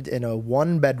they lived in a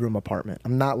 1-bedroom apartment.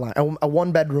 I'm not lying. A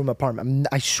 1-bedroom apartment.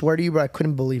 I swear to you, but I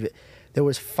couldn't believe it. There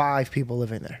was 5 people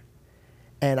living there.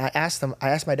 And I asked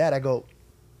my dad, I go,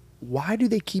 why do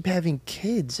they keep having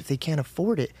kids if they can't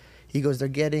afford it? He goes, they're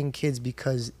getting kids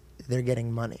because they're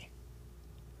getting money.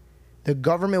 The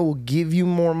government will give you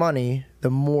more money the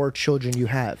more children you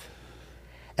have.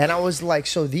 And I was like,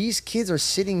 so these kids are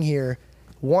sitting here.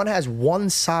 One has one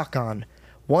sock on.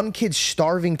 One kid's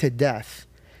starving to death.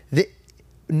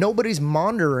 Nobody's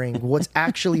monitoring what's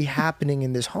actually happening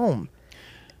in this home.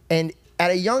 And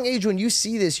at a young age, when you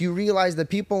see this, you realize that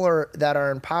people that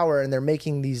are in power and they're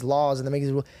making these laws and they're making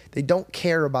these rules, they don't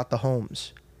care about the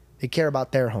homes. They care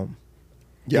about their home.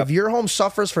 Yep. If your home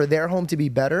suffers for their home to be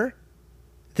better,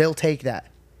 they'll take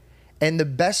that. And the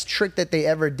best trick that they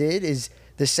ever did is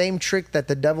the same trick that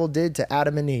the devil did to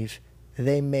Adam and Eve.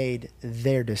 They made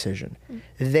their decision.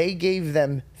 They gave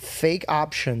them fake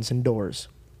options and doors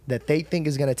that they think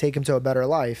is going to take them to a better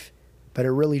life, but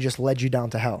it really just led you down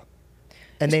to hell.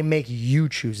 And they make you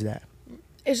choose that.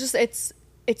 It's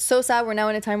so sad we're now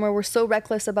in a time where we're so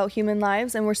reckless about human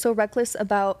lives and we're so reckless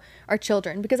about our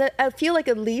children. Because I feel like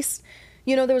at least,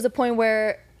 there was a point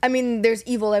where, there's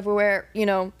evil everywhere,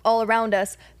 all around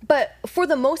us. But for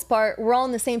the most part, we're all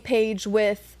on the same page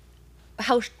with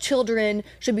how children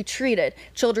should be treated.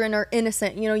 Children are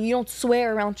innocent. You don't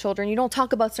swear around children. You don't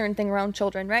talk about certain things around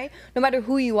children, right? No matter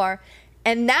who you are.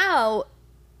 And now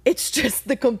it's just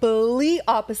the complete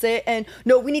opposite. And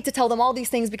no, we need to tell them all these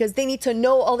things because they need to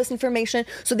know all this information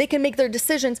so they can make their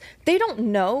decisions. They don't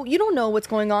know. You don't know what's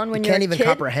going on when you're a kid. You can't even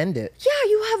comprehend it. Yeah,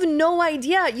 you have no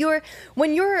idea.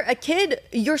 When you're a kid,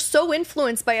 you're so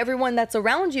influenced by everyone that's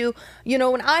around you.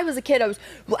 When I was a kid, I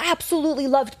absolutely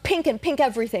loved pink and pink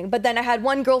everything. But then I had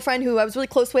one girlfriend who I was really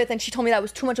close with, and she told me that I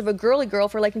was too much of a girly girl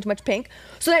for liking too much pink.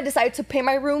 So then I decided to paint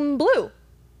my room blue.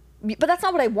 But that's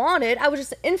not what I wanted. I was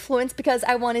just influenced because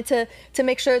I wanted to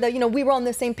make sure that, we were on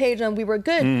the same page and we were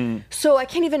good. So I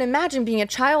can't even imagine being a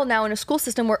child now in a school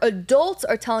system where adults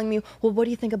are telling me, well, what do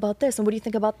you think about this? And what do you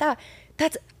think about that?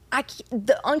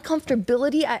 The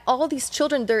uncomfortability at all these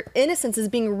children, their innocence is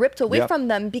being ripped away from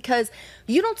them because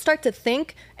you don't start to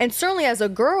think, and certainly as a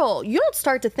girl, you don't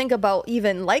start to think about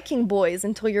even liking boys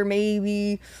until you're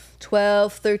maybe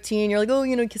 12, 13. You're like,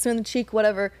 oh, kiss me on the cheek,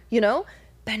 whatever,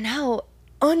 But now,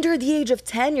 under the age of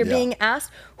 10, you're being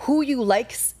asked who you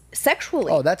like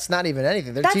sexually. Oh, that's not even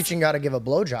anything. They're teaching you how to give a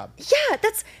blowjob. Yeah,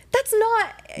 that's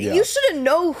not. Yeah. You shouldn't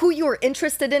know who you're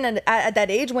interested in at that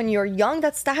age when you're young.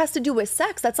 That has to do with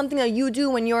sex. That's something that you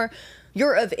do when you're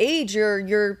of age.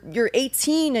 You're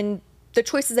 18, and the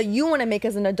choices that you want to make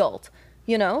as an adult.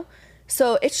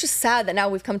 So it's just sad that now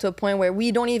we've come to a point where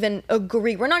we don't even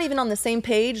agree. We're not even on the same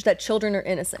page that children are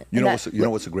innocent. You know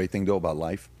what's a great thing though about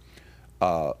life?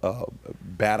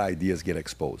 Bad ideas get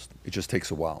exposed. It just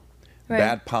takes a while. Right.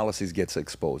 Bad policies gets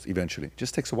exposed eventually. It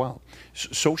just takes a while.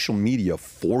 Social media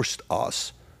forced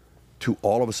us to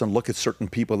all of a sudden look at certain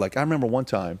people. Like I remember one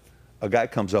time, a guy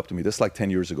comes up to me, this is like 8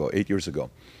 years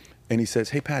ago, and he says,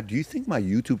 hey Pat, do you think my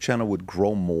YouTube channel would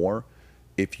grow more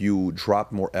if you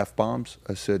dropped more F-bombs?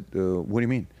 I said, what do you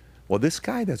mean? Well, this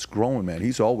guy that's growing, man,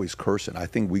 he's always cursing. I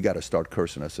think we got to start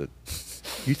cursing. I said,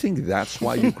 you think that's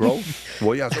why you grow?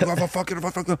 Well, yeah. I said, if I fuck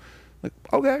it. Like,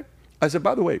 okay. I said,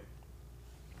 by the way,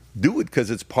 do it because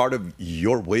it's part of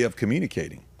your way of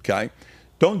communicating, okay?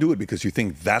 Don't do it because you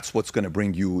think that's what's going to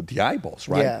bring you the eyeballs,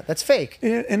 right? Yeah, that's fake.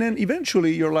 And then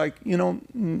eventually you're like,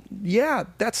 yeah,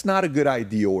 that's not a good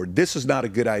idea, or this is not a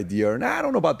good idea, and I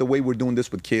don't know about the way we're doing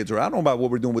this with kids, or I don't know about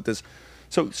what we're doing with this.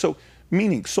 So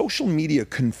meaning social media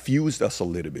confused us a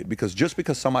little bit because just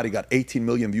because somebody got 18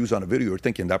 million views on a video, you're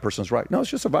thinking that person's right. No, it's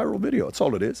just a viral video. That's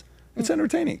all it is. It's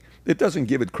entertaining. It doesn't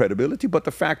give it credibility, but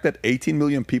the fact that 18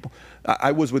 million people...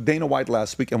 I was with Dana White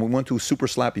last week and we went to a Super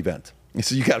Slap event. He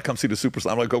said, you got to come see the Super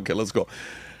Slap. I'm like, okay, let's go.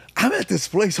 I'm at this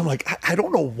place. I'm like, I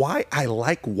don't know why I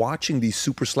like watching these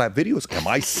Super Slap videos. Am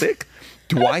I sick?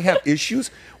 Do I have issues?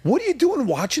 What are you doing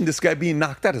watching this guy being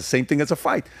knocked out? The same thing as a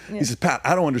fight. Yeah. He says, Pat,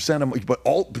 I don't understand him, but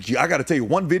I got to tell you,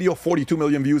 one video, 42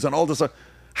 million views on all this stuff.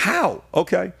 How?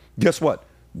 Okay, guess what?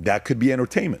 That could be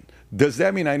entertainment. Does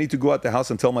that mean I need to go out the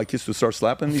house and tell my kids to start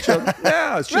slapping each other?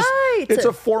 Yeah, it's just, It's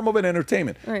a form of an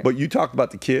entertainment. Right. But you talked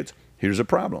about the kids. Here's a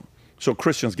problem. So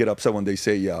Christians get upset when they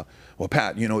say, well,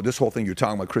 Pat, this whole thing you're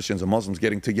talking about Christians and Muslims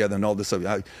getting together and all this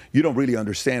stuff, you don't really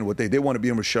understand what they want to be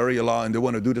under Sharia law and they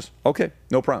want to do this. Okay,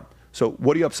 no problem. So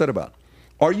what are you upset about?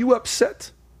 Are you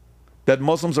upset that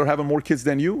Muslims are having more kids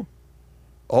than you?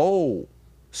 Oh,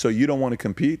 so you don't want to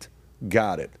compete?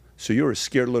 Got it. So you're a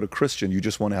scared little Christian. You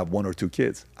just want to have 1 or 2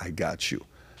 kids. I got you.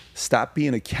 Stop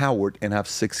being a coward and have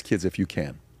 6 kids if you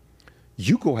can.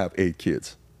 You go have 8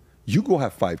 kids. You go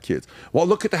have 5 kids. Well,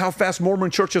 look at how fast Mormon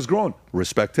church has grown.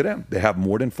 Respect to them. They have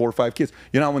more than 4 or 5 kids.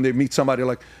 You know, when they meet somebody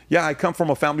like, yeah, I come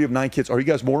from a family of 9 kids. Are you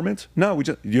guys Mormons? No, we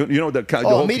just, you know, that kind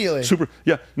of immediately. Super.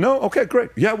 Yeah. No. Okay, great.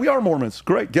 Yeah, we are Mormons.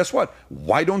 Great. Guess what?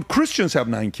 Why don't Christians have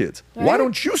 9 kids? Right. Why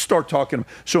don't you start talking?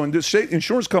 So in this state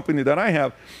insurance company that I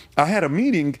had a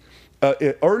meeting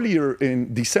earlier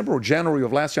in December or January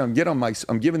of last year. I'm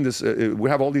giving this, we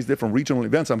have all these different regional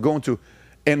events I'm going to,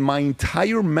 and my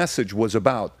entire message was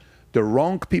about the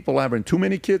wrong people are having too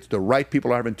many kids, the right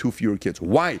people are having too fewer kids.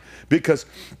 Why? Because,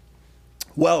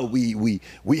 well, we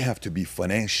have to be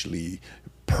financially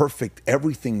perfect.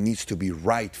 Everything needs to be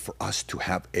right for us to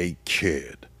have a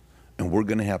kid. And we're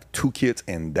going to have 2 kids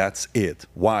and that's it.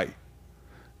 Why?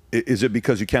 Is it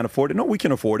because you can't afford it? No, we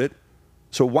can afford it.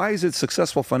 So why is it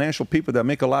successful financial people that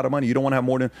make a lot of money, you don't want to have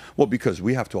more than, well, because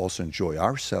we have to also enjoy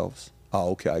ourselves.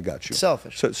 Oh, okay, I got you.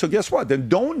 Selfish. So guess what? Then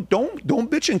don't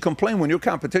bitch and complain when your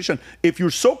competition. If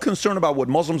you're so concerned about what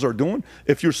Muslims are doing,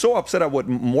 if you're so upset at what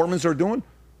Mormons are doing,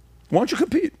 why don't you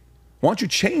compete? Why don't you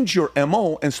change your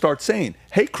MO and start saying,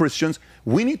 hey, Christians,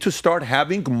 we need to start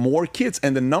having more kids,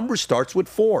 and the number starts with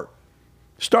 4.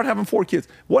 Start having 4 kids.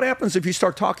 What happens if you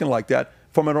start talking like that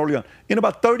from an early on? In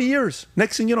about 30 years,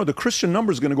 next thing you know, the Christian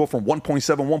number is going to go from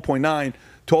 1.7, 1.9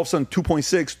 to all of a sudden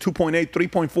 2.6, 2.8,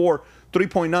 3.4,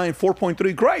 3.9,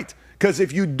 4.3, great. Because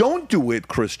if you don't do it,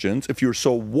 Christians, if you're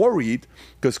so worried,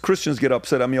 because Christians get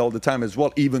upset at me all the time as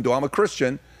well, even though I'm a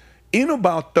Christian, in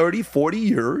about 30, 40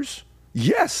 years,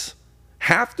 yes,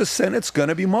 half the Senate's going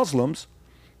to be Muslims.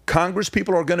 Congress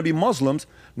people are going to be Muslims,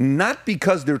 not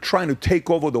because they're trying to take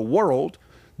over the world.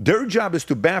 Their job is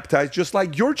to baptize, just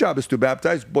like your job is to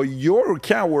baptize, but you're a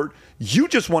coward. You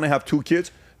just want to have 2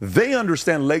 kids. They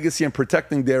understand legacy and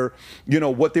protecting their,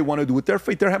 what they want to do with their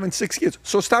faith. They're having 6 kids.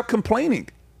 So stop complaining.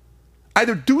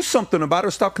 Either do something about it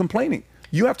or stop complaining.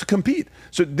 You have to compete.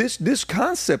 So this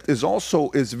concept is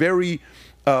very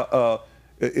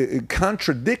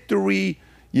contradictory,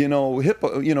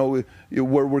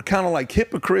 where we're kind of like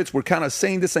hypocrites. We're kind of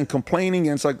saying this and complaining,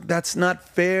 and it's like, that's not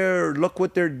fair. Look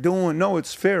what they're doing. No,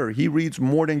 it's fair. He reads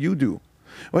more than you do.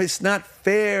 Well, it's not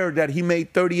fair that he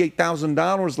made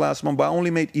 $38,000 last month, but I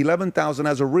only made $11,000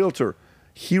 as a realtor.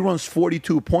 He runs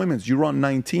 42 appointments. You run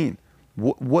 19.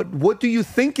 What do you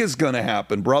think is going to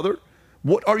happen, brother?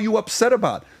 What are you upset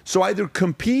about? So either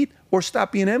compete or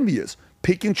stop being envious.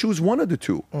 Pick and choose one of the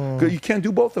two. You can't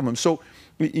do both of them. So,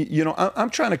 I'm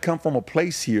trying to come from a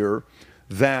place here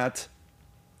that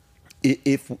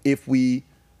if we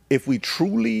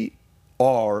truly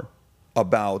are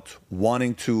about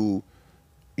wanting to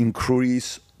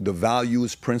increase the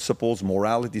values, principles,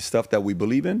 morality stuff that we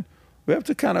believe in, we have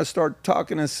to kind of start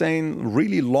talking and saying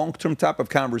really long-term type of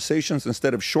conversations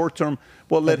instead of short-term.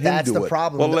 Well, let him do it. That's the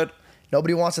problem.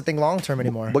 Nobody wants to think long-term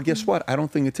anymore. But guess what? I don't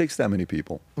think it takes that many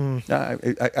people.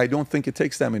 I don't think it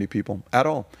takes that many people at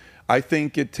all. I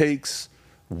think it takes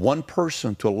one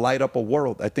person to light up a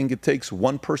world. I think it takes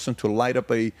one person to light up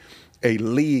a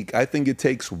league. I think it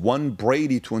takes one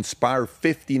Brady to inspire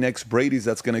 50 next Bradys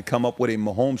that's going to come up with a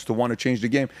Mahomes to want to change the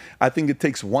game. I think it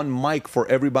takes one Mike for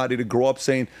everybody to grow up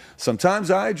saying,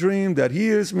 sometimes I dream that he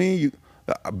is me.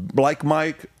 Like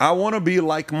Mike, I want to be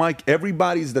like Mike.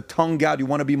 Everybody's the tongue god. You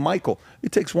want to be Michael.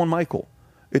 It takes one Michael.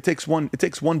 It takes one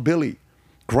Billy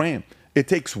Graham. It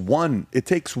takes one.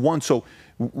 So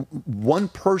one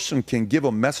person can give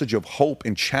a message of hope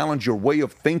and challenge your way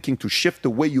of thinking to shift the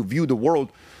way you view the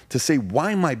world, to say,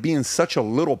 why am I being such a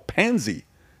little pansy?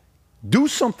 Do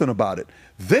something about it.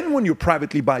 Then when you're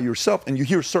privately by yourself and you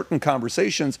hear certain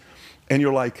conversations and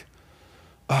you're like,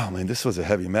 oh man, this was a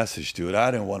heavy message, dude.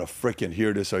 I didn't want to freaking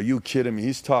hear this. Are you kidding me?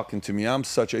 He's talking to me. I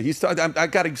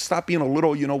got to stop being a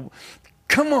little,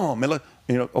 come on, man.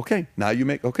 Okay, now you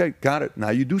got it. Now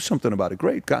you do something about it.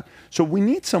 Great, God. So we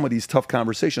need some of these tough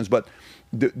conversations, but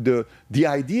the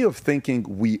idea of thinking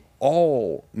we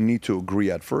all need to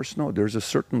agree at first, no, there's a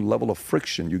certain level of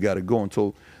friction you got to go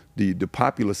until the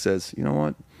populace says, you know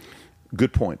what,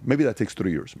 good point. Maybe that takes 3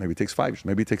 years. Maybe it takes 5 years.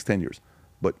 Maybe it takes 10 years.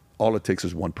 But all it takes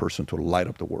is one person to light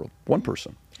up the world. One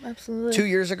person. Absolutely. 2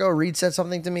 years ago, Reed said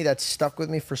something to me that stuck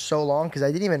with me for so long because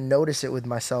I didn't even notice it with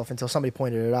myself until somebody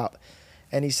pointed it out.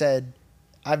 And he said,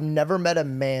 I've never met a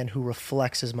man who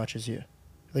reflects as much as you.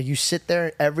 Like, you sit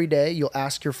there every day, you'll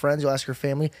ask your friends, you'll ask your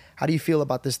family, how do you feel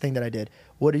about this thing that I did?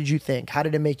 What did you think? How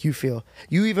did it make you feel?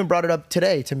 You even brought it up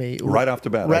today to me. Right off the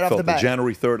bat.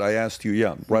 January 3rd, I asked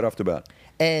you, right off the bat.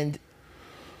 And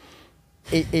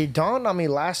it dawned on me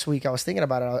last week. I was thinking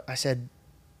about it. I said,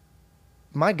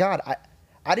 my God,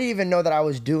 I didn't even know that I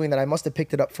was doing that. I must have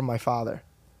picked it up from my father.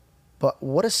 But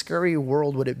what a scary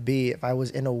world would it be if I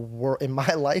was in a world in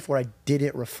my life where I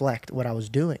didn't reflect what I was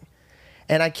doing?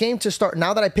 And I came to start,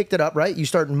 now that I picked it up, right, you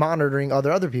start monitoring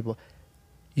other people.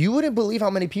 You wouldn't believe how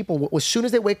many people, as soon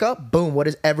as they wake up, boom, what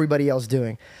is everybody else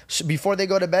doing? So before they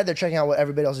go to bed, they're checking out what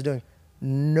everybody else is doing.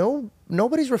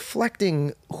 Nobody's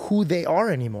reflecting who they are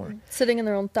anymore. Sitting in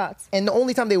their own thoughts. And the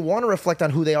only time they want to reflect on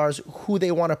who they are is who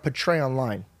they want to portray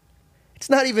online. It's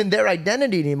not even their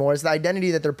identity anymore. It's the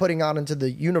identity that they're putting out into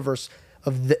the universe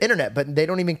of the internet, but they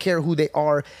don't even care who they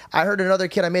are. I heard another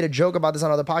kid, I made a joke about this on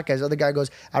other podcasts. The other guy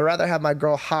goes, I'd rather have my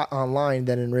girl hot online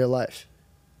than in real life.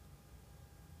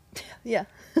 Yeah.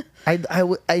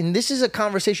 And this is a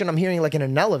conversation I'm hearing like in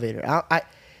an elevator.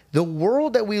 The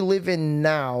world that we live in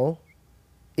now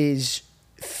is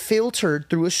filtered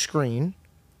through a screen.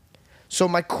 So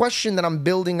my question that I'm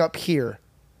building up here,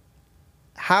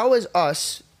 how is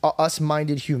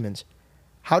us-minded humans,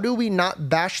 how do we not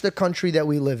bash the country that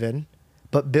we live in,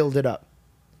 but build it up?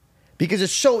 Because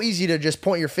it's so easy to just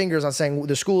point your fingers on saying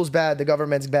the school's bad, the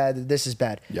government's bad, this is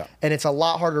bad. Yeah. And it's a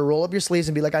lot harder to roll up your sleeves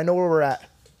and be like, I know where we're at.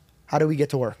 How do we get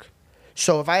to work?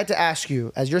 So if I had to ask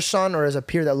you, as your son or as a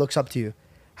peer that looks up to you,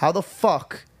 how the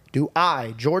fuck do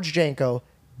I, George Janko,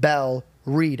 Bell,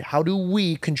 Reed, how do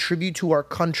we contribute to our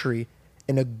country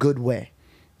in a good way?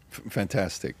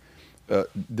 Fantastic.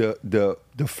 The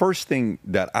first thing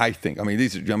that I think, I mean,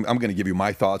 I'm going to give you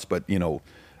my thoughts, but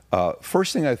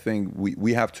first thing I think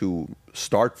we have to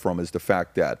start from is the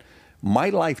fact that my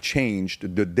life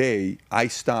changed the day I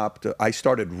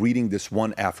started reading this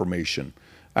one affirmation.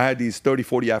 I had these 30,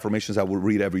 40 affirmations I would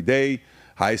read every day.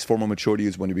 Highest form of maturity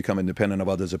is when you become independent of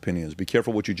others' opinions. Be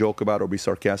careful what you joke about or be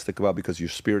sarcastic about, because your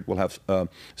spirit will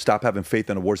stop having faith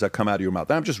in the words that come out of your mouth.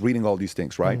 And I'm just reading all these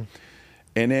things, right?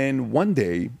 And then one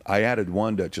day I added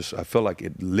one that I felt like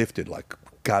it lifted, like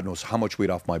God knows how much weight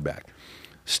off my back.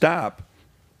 Stop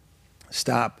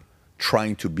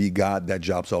trying to be God. That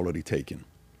job's already taken.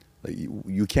 Like,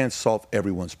 you can't solve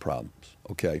everyone's problems,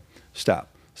 okay? Stop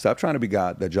trying to be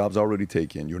God. That job's already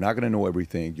taken. You're not going to know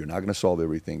everything. You're not going to solve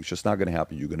everything. It's just not going to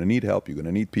happen. You're going to need help. You're going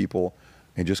to need people.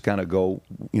 And just kind of go,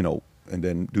 and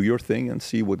then do your thing and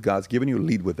see what God's given you.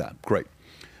 Lead with that. Great.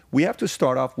 We have to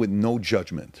start off with no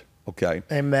judgment, okay?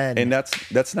 Amen. And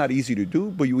that's not easy to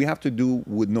do, but we have to do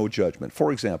with no judgment.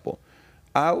 For example,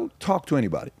 I'll talk to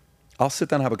anybody. I'll sit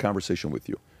down and have a conversation with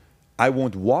you. I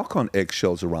won't walk on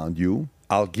eggshells around you.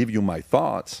 I'll give you my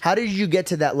thoughts. How did you get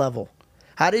to that level?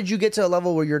 How did you get to a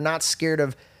level where you're not scared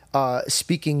of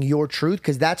speaking your truth?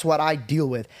 Because that's what I deal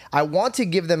with. I want to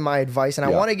give them my advice and I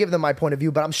want to give them my point of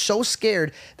view, but I'm so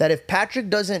scared that if Patrick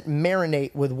doesn't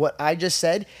marinate with what I just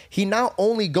said, he not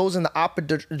only goes in the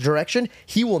opposite direction,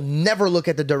 he will never look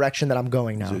at the direction that I'm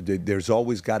going now. So there's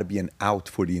always got to be an out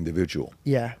for the individual.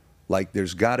 Yeah. Like,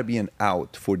 there's got to be an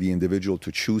out for the individual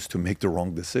to choose to make the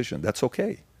wrong decision. That's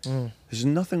okay. There's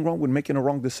nothing wrong with making a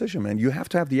wrong decision, man. You have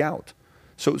to have the out.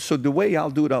 So the way I'll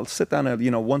do it, I'll sit down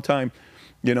and, one time,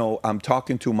 I'm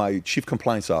talking to my chief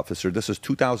compliance officer. This is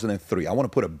 2003. I want to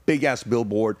put a big-ass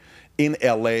billboard in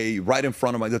L.A. right in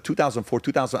front of the 2004,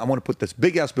 2000. I want to put this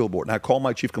big-ass billboard. And I call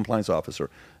my chief compliance officer.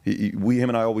 Him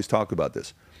and I always talk about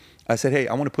this. I said, hey,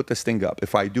 I want to put this thing up.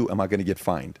 If I do, am I going to get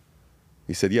fined?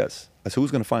 He said, yes. I said,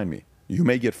 who's going to fine me? You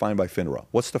may get fined by FINRA.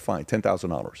 What's the fine?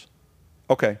 $10,000.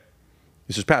 Okay.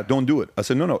 He says, Pat, don't do it. I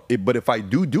said, no. But if I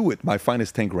do it, my fine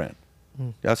is 10 grand.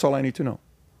 That's all I need to know.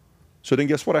 So then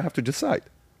guess what I have to decide?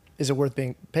 Is it worth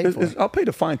being paid for? I'll pay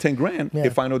the fine, 10 grand,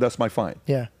 if I know that's my fine.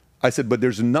 Yeah. I said, but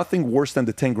there's nothing worse than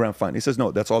the 10 grand fine. He says, no,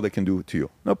 that's all they can do to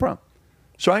you. No problem.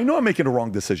 So I know I'm making a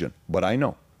wrong decision, but I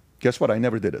know. Guess what? I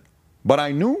never did it. But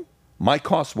I knew my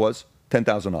cost was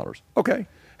 $10,000. Okay.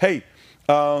 Hey,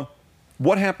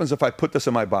 what happens if I put this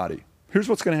in my body? Here's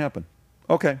what's going to happen.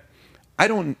 Okay. I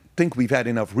don't think we've had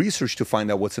enough research to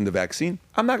find out what's in the vaccine.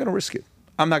 I'm not going to risk it.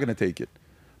 I'm not going to take it.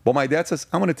 But my dad says,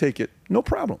 I'm going to take it. No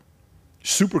problem.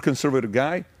 Super conservative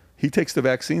guy. He takes the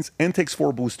vaccines and takes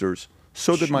 4 boosters.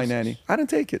 So did my nanny. I didn't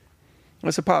take it.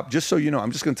 I said, Pop, just so you know,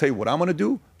 I'm just going to tell you what I'm going to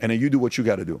do, and then you do what you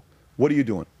got to do. What are you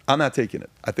doing? I'm not taking it.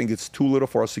 I think it's too little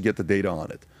for us to get the data on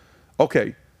it.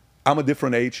 Okay, I'm a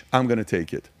different age. I'm going to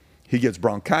take it. He gets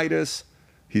bronchitis.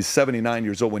 He's 79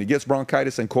 years old. When he gets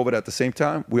bronchitis and COVID at the same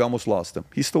time, we almost lost him.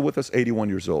 He's still with us, 81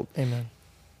 years old. Amen.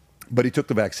 But he took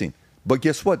the vaccine. But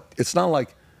guess what? It's not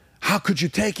like, how could you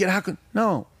take it?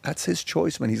 No, that's his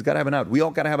choice, man. He's got to have an out. We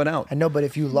all got to have an out. I know, but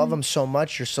if you love him so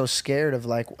much, you're so scared of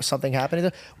like something happening to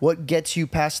him. What gets you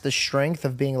past the strength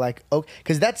of being like, okay,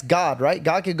 because that's God, right?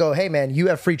 God could go, hey, man, you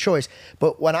have free choice.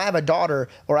 But when I have a daughter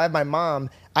or I have my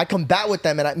mom, I combat with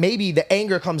them and maybe the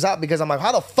anger comes out because I'm like,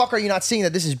 how the fuck are you not seeing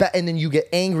that this is bad? And then you get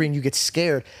angry and you get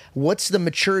scared. What's the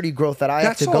maturity growth that I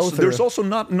have to go through? There's also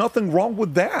nothing wrong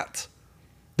with that.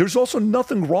 There's also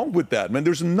nothing wrong with that, man.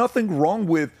 There's nothing wrong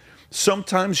with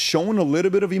sometimes showing a little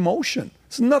bit of emotion.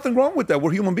 There's nothing wrong with that.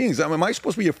 We're human beings. I mean, am I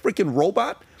supposed to be a freaking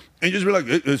robot? And you just be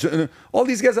like, all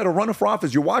these guys that are running for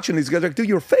office, you're watching these guys like, dude,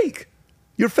 you're fake.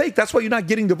 You're fake. That's why you're not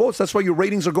getting the votes. That's why your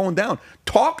ratings are going down.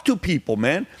 Talk to people,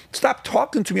 man. Stop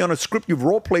talking to me on a script you've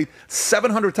role-played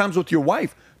 700 times with your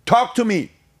wife. Talk to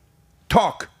me.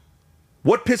 Talk.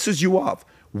 What pisses you off?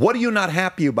 What are you not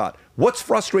happy about? What's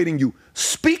frustrating you?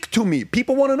 Speak to me.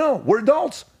 People want to know. We're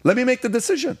adults. Let me make the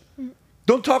decision.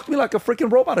 Don't talk to me like a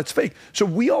freaking robot. It's fake. So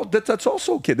that's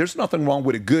also okay. There's nothing wrong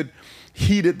with a good,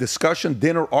 heated discussion,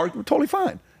 dinner, argument. Totally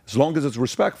fine. As long as it's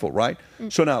respectful, right?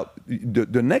 So now,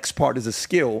 the next part is a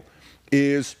skill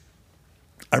is,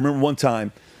 I remember one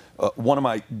time, one of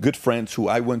my good friends who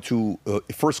I went to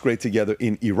first grade together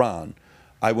in Iran.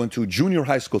 I went to junior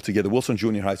high school together, Wilson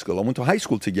Junior High School. I went to high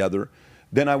school together.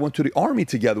 Then I went to the Army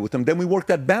together with them. Then we worked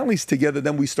at Bally's together.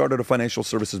 Then we started a financial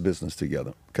services business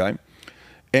together, okay?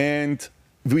 And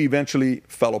we eventually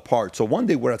fell apart. So one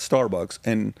day we're at Starbucks,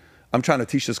 and I'm trying to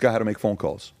teach this guy how to make phone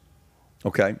calls.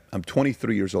 Okay, I'm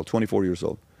 23 years old, 24 years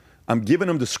old. I'm giving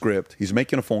him the script. He's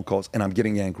making the phone calls, and I'm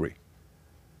getting angry.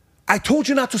 I told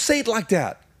you not to say it like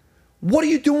that. What are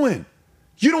you doing?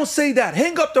 You don't say that.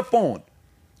 Hang up the phone.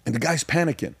 And the guy's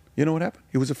panicking. You know what happened?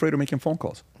 He was afraid of making phone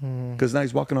calls because now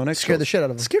he's walking on eggshells. Scared the shit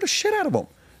out of him. Scared the shit out of him.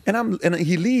 And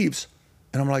he leaves,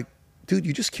 and I'm like, dude,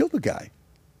 you just killed the guy.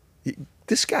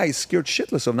 This guy is scared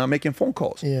shitless of not making phone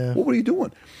calls. Yeah. What were you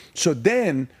doing? So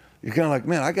then you're kind of like,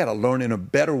 man, I got to learn in a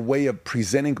better way of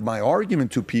presenting my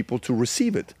argument to people to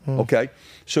receive it, okay?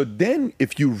 So then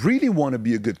if you really want to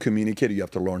be a good communicator, you have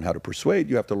to learn how to persuade,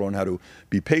 you have to learn how to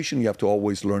be patient, you have to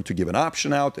always learn to give an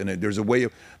option out, and there's a way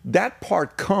of, that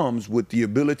part comes with the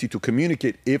ability to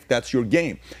communicate if that's your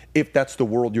game, if that's the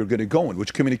world you're going to go in,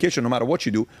 which communication, no matter what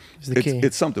you do,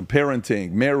 it's something,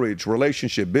 parenting, marriage,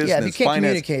 relationship, business, if you can't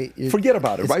finance, forget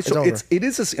about it, right? So it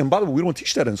is, and by the way, we don't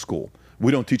teach that in school.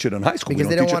 We don't teach it in high school because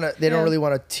they don't really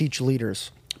want to teach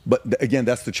leaders. But again,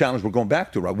 that's the challenge we're going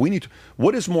back to, right? We need to,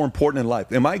 what is more important in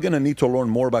life? Am I going to need to learn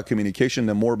more about communication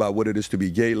than more about what it is to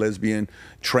be gay, lesbian,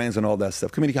 trans, and all that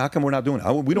stuff? How come we're not doing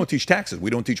it? We don't teach taxes.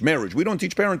 We don't teach marriage. We don't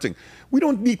teach parenting. We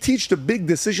don't teach the big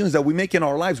decisions that we make in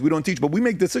our lives. We don't teach, but we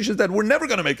make decisions that we're never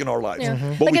going to make in our lives.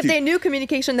 Yeah. Like if they knew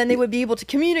communication, then they would be able to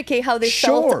communicate how they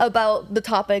felt about the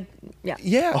topic. Yeah.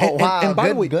 Yeah. Oh, wow. And by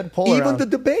the way, even around. the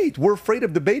debate, we're afraid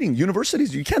of debating.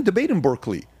 Universities, you can't debate in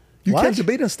Berkeley. You can't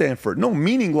debate in Stanford. No,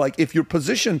 meaning like if your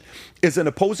position is an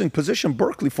opposing position,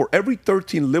 Berkeley, for every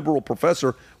 13 liberal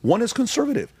professor, one is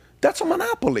conservative. That's a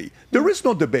monopoly. There is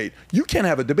no debate. You can't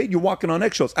have a debate. You're walking on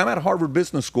eggshells. I'm at Harvard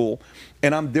Business School,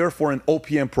 and I'm there for an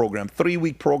OPM program,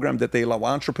 3-week program that they allow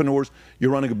entrepreneurs.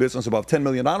 You're running a business above $10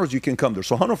 million, you can come there.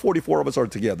 So 144 of us are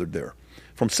together there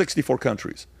from 64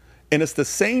 countries. And it's the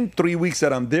same 3 weeks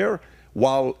that I'm there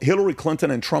while Hillary Clinton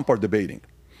and Trump are debating.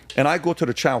 And I go to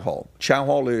the Chow Hall. Chow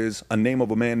Hall is a name of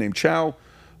a man named Chow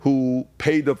who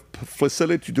paid the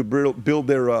facility to build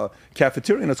their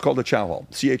cafeteria, and it's called the Chow Hall,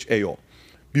 CHAO.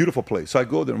 Beautiful place. So I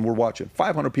go there, and we're watching.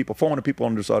 500 people, 400 people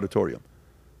in this auditorium.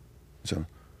 So,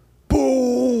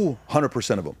 boo!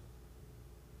 100% of them.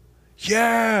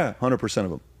 Yeah! 100% of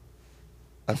them.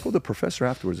 I told the professor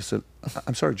afterwards, I said,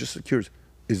 I'm sorry, just curious,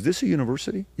 is this a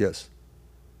university? Yes.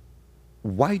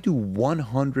 Why do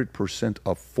 100%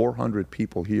 of 400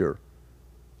 people here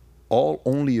all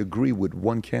only agree with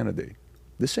one candidate?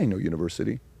 This ain't no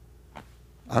university.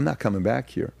 I'm not coming back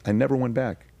here. I never went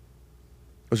back.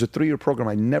 It was a 3-year program.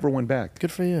 I never went back.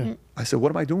 Good for you. I said,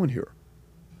 what am I doing here?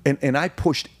 And I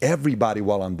pushed everybody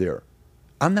while I'm there.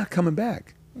 I'm not coming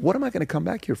back. What am I going to come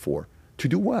back here for? To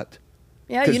do what?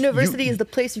 Yeah, university is the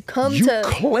place you come to. You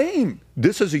claim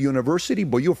this is a university,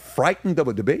 but you're frightened of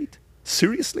a debate?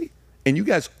 Seriously? And you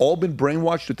guys all been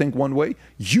brainwashed to think one way?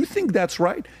 You think that's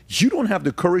right? You don't have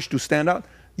the courage to stand out?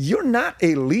 You're not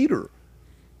a leader.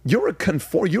 You're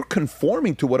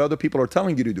conforming to what other people are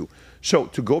telling you to do. So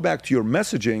to go back to your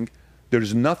messaging,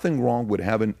 there's nothing wrong with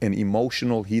having an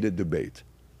emotional, heated debate,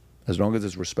 as long as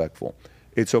it's respectful.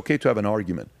 It's okay to have an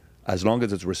argument, as long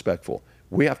as it's respectful.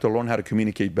 We have to learn how to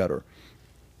communicate better.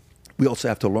 We also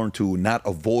have to learn to not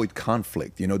avoid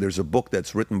conflict. You know, there's a book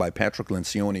that's written by Patrick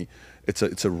Lencioni.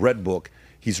 It's a red book.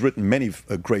 He's written many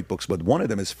great books, but one of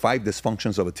them is 5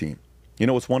 Dysfunctions of a Team. You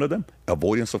know what's one of them?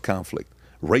 Avoidance of conflict.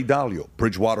 Ray Dalio,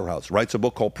 Bridgewater House, writes a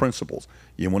book called Principles.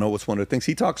 You want to know what's one of the things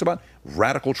he talks about?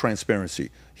 Radical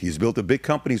transparency. He's built a big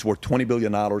company. He's worth $20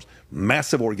 billion,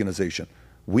 massive organization.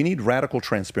 We need radical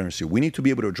transparency. We need to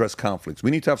be able to address conflicts. We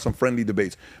need to have some friendly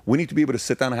debates. We need to be able to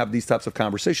sit down and have these types of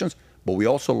conversations, but we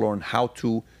also learn how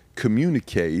to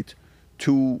communicate,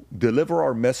 to deliver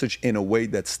our message in a way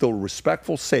that's still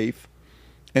respectful, safe,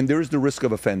 and there is the risk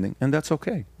of offending, and that's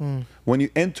okay. When you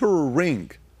enter a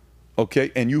ring,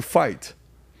 okay, and you fight,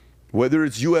 whether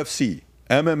it's UFC,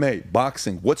 MMA,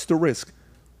 boxing, what's the risk?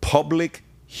 Public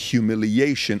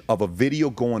humiliation of a video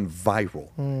going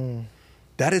viral.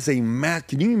 That is a mad.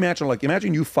 Can you imagine? Like,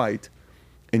 imagine you fight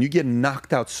and you get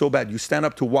knocked out so bad. You stand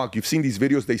up to walk. You've seen these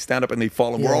videos. They stand up and they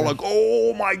fall, and we're all like,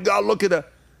 "Oh my God, look at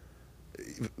that!"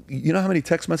 You know how many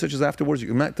text messages afterwards?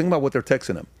 Think about what they're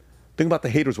texting them. Think about the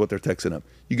haters, what they're texting them.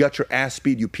 You got your ass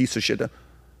beat, you piece of shit.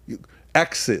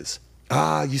 Exes.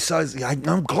 You saw.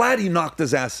 I'm glad he knocked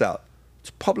his ass out.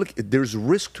 It's public. There's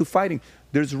risk to fighting.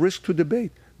 There's risk to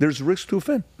debate. There's risk to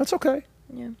offend. That's okay.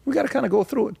 Yeah. We got to kind of go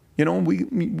through it. You know,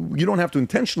 you don't have to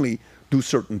intentionally do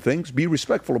certain things. Be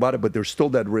respectful about it, but there's still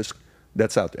that risk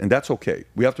that's out there, and that's okay.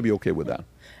 We have to be okay with that.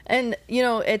 And, you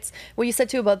know, it's what you said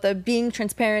too about the being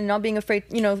transparent, not being afraid,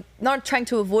 you know, not trying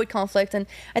to avoid conflict. And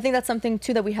I think that's something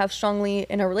too that we have strongly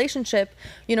in our relationship.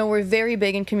 You know, we're very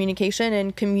big in communication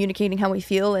and communicating how we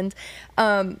feel. And,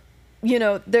 you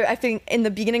know, I think in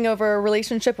the beginning of our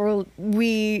relationship,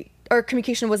 our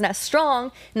communication wasn't as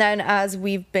strong. And then as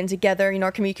we've been together, you know,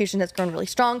 our communication has grown really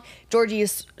strong. Georgie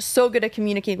is so good at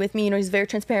communicating with me. You know, he's very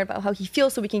transparent about how he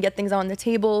feels so we can get things on the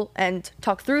table and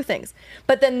talk through things.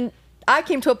 But then I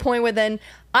came to a point where then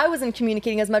I wasn't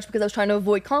communicating as much because I was trying to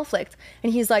avoid conflict.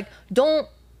 And he's like, don't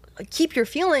keep your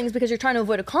feelings because you're trying to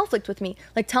avoid a conflict with me.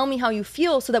 Like, tell me how you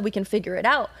feel so that we can figure it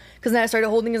out. Because then I started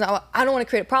holding things out. I don't want to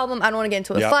create a problem. I don't want to get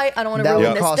into a fight. I don't want to ruin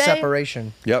this day. That would cause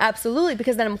separation. Yep. Absolutely.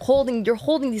 Because then you're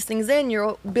holding these things in.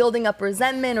 You're building up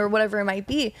resentment or whatever it might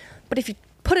be. But if you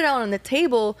put it out on the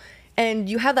table and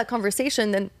you have that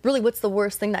conversation, then really what's the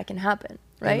worst thing that can happen,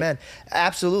 right? Amen.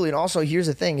 Absolutely. And also, here's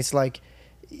the thing. It's like,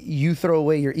 you throw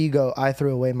away your ego, I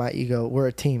throw away my ego. We're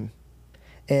a team.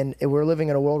 And we're living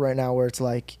in a world right now where it's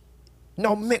like,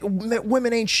 no,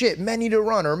 women ain't shit. Men need to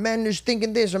run, or men is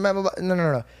thinking this, or blah, blah, blah.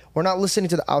 No. We're not listening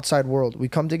to the outside world. We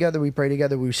come together, we pray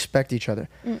together, we respect each other.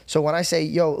 So when I say,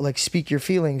 yo, like, speak your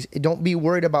feelings, don't be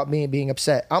worried about me being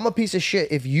upset. I'm a piece of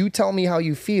shit. If you tell me how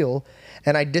you feel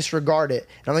and I disregard it,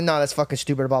 and I'm like, no, that's fucking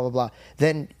stupid, blah, blah, blah.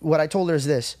 Then what I told her is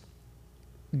this: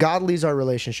 God leads our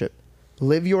relationship.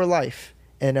 Live your life.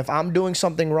 And if I'm doing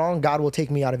something wrong, God will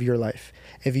take me out of your life.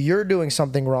 If you're doing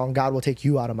something wrong, God will take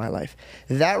you out of my life.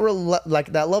 That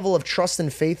level of trust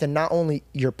and faith in not only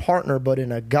your partner, but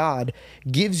in a God,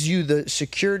 gives you the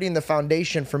security and the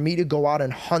foundation for me to go out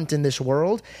and hunt in this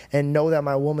world and know that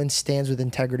my woman stands with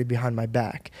integrity behind my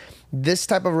back. This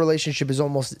type of relationship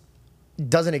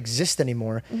doesn't exist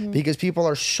anymore because people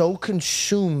are so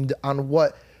consumed on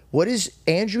what is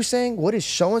Andrew saying? What is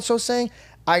so-and-so saying?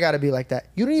 I got to be like that.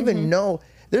 You don't even know.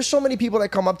 There's so many people that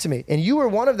come up to me, and you were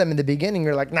one of them in the beginning.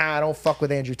 You're like, nah, I don't fuck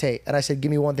with Andrew Tate. And I said,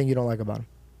 give me one thing you don't like about him.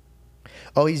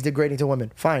 Oh, he's degrading to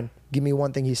women. Fine. Give me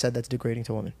one thing he said that's degrading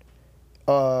to women.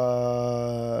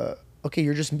 Okay,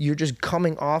 you're just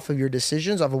coming off of your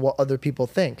decisions of what other people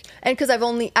think. And because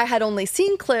I had only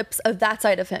seen clips of that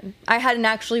side of him. I hadn't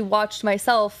actually watched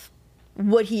myself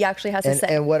what he actually has to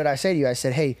say. And what did I say to you? I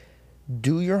said, hey,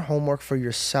 do your homework for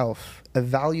yourself.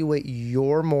 Evaluate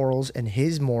your morals and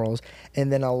his morals,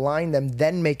 and then align them,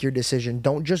 then make your decision.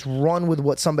 Don't just run with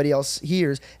what somebody else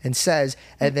hears and says,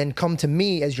 and then come to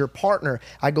me as your partner.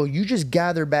 I go, you just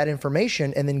gathered bad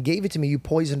information and then gave it to me. You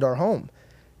poisoned our home.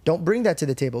 Don't bring that to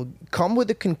the table. Come with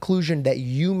the conclusion that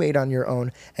you made on your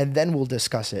own, and then we'll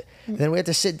discuss it. Then we had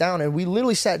to sit down, and we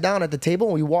literally sat down at the table,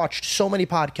 and we watched so many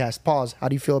podcasts. Pause. How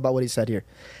do you feel about what he said here?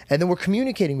 And then we're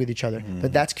communicating with each other.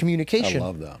 But that's communication. I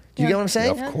love that. Do you get what I'm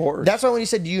saying? Yeah, of course. That's why when you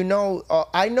said, do you know,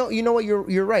 I know, you know what,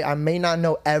 you're right. I may not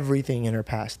know everything in her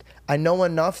past. I know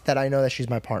enough that I know that she's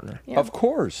my partner. Yeah. Of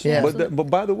course. Yeah. But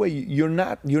by the way, you're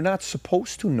not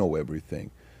supposed to know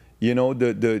everything. You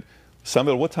know,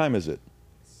 Samuel, what time is it?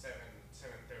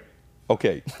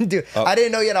 Okay. Dude, I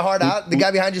didn't know you had a heart out. The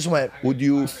guy behind just went. Would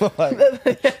you?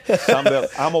 Samuel,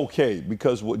 I'm okay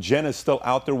because Jen is still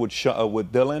out there with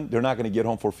Dylan. They're not going to get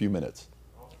home for a few minutes.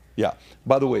 Yeah.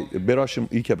 By the way, do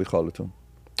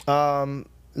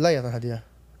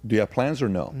you have plans or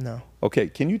no? No. Okay.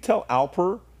 Can you tell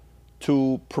Alper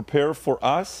to prepare for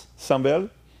us, Samuel?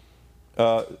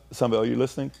 Samuel, are you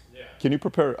listening? Yeah. Can you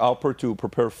prepare Alper to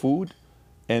prepare food?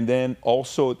 And then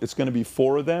also, it's going to be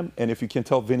 4 of them. And if you can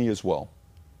tell Vinny as well.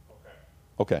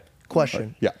 Okay.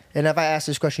 Question. Yeah. And if I ask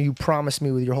this question, you promise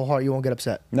me with your whole heart you won't get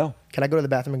upset? No. Can I go to the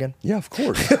bathroom again? Yeah, of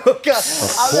course. God,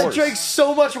 I was drank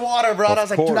so much water, bro. And I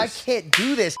was like, dude, I can't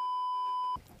do this.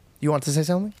 You want to say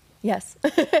something? Yes.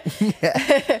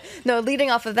 No, leading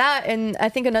off of that, and I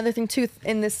think another thing too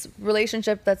in this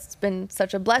relationship that's been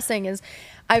such a blessing is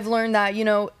I've learned that, you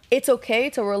know, it's okay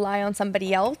to rely on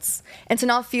somebody else and to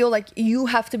not feel like you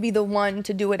have to be the one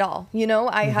to do it all. You know,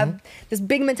 I have this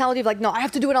big mentality of like, no, I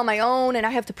have to do it on my own and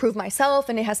I have to prove myself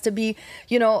and it has to be,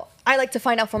 you know, I like to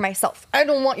find out for myself. I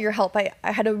don't want your help. I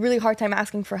had a really hard time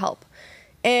asking for help.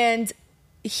 And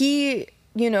he,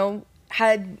 you know,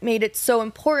 had made it so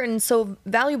important, so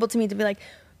valuable to me to be like,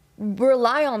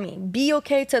 rely on me, be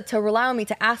okay to rely on me,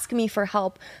 to ask me for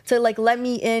help, to like let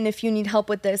me in if you need help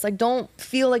with this. Like, don't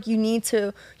feel like you need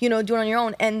to, you know, do it on your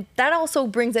own. And that also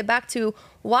brings it back to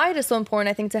why it is so important,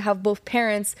 I think, to have both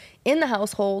parents in the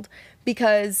household,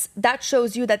 because that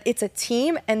shows you that it's a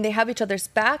team and they have each other's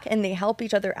back and they help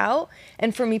each other out.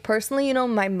 And for me personally, you know,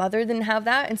 my mother didn't have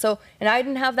that, and I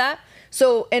didn't have that.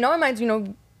 So in our minds, you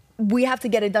know, we have to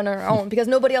get it done on our own because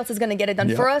nobody else is going to get it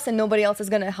done for us and nobody else is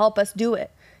going to help us do it,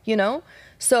 you know?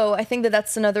 So I think that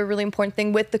that's another really important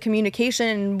thing with the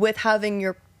communication, with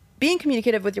having being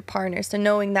communicative with your partners, to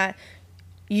knowing that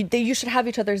you should have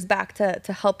each other's back to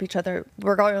help each other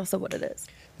regardless of what it is.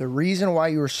 The reason why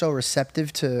you were so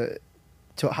receptive to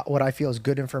what I feel is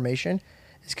good information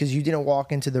is because you didn't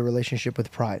walk into the relationship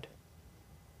with pride.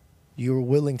 You were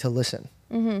willing to listen.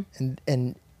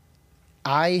 And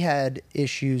I had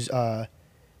issues, not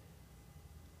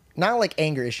like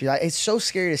anger issues. It's so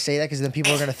scary to say that because then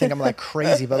people are going to think I'm like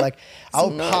crazy, but like I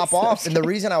would pop off. And the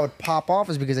reason I would pop off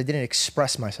is because I didn't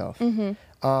express myself.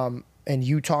 And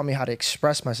you taught me how to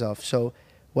express myself. So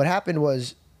what happened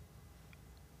was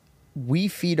we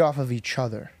feed off of each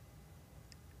other,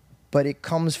 but it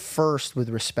comes first with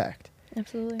respect.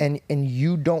 Absolutely. And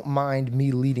you don't mind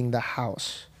me leading the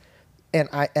house. And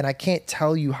I can't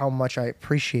tell you how much I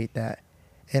appreciate that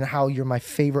and how you're my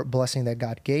favorite blessing that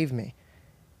God gave me.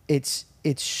 It's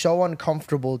so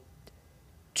uncomfortable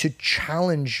to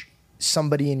challenge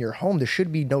somebody in your home. There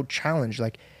should be no challenge.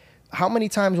 Like, how many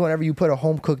times whenever you put a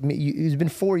home-cooked meal, it's been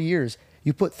 4 years,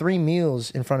 you put 3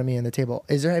 meals in front of me on the table.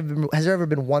 Has there ever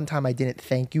been one time I didn't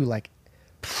thank you, like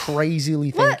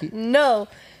crazily thank you? No.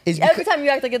 Every time you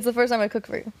act like it's the first time I cook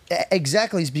for you.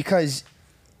 Exactly. It's because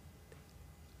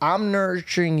I'm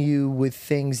nurturing you with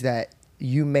things that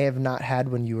you may have not had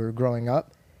when you were growing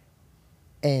up.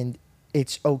 And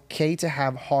it's okay to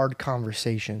have hard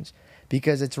conversations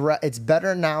because it's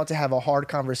better now to have a hard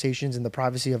conversations in the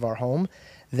privacy of our home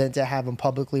than to have them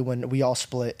publicly when we all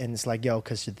split and it's like, yo,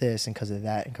 because of this and because of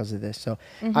that and because of this. So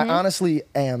I honestly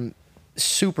am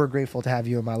super grateful to have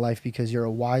you in my life because you're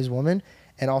a wise woman.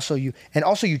 And also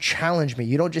you challenge me.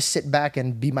 You don't just sit back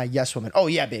and be my yes woman. Oh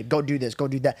yeah, babe, go do this, go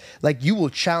do that. Like, you will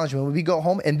challenge me when we go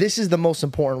home. And this is the most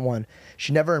important one.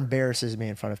 She never embarrasses me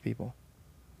in front of people.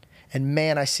 And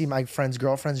man, I see my friends'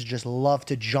 girlfriends just love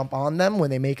to jump on them when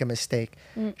they make a mistake.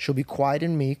 She'll be quiet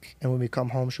and meek. And when we come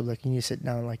home, she'll be like, you need to sit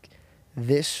down, like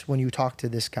this when you talk to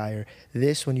this guy, or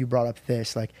this when you brought up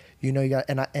this. Like, you know, you got,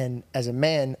 and as a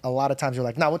man, a lot of times you're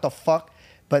like, nah, what the fuck?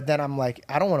 But then I'm like,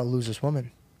 I don't want to lose this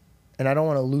woman. And I don't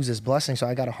want to lose this blessing, so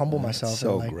I got to humble myself.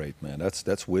 So like, great, man.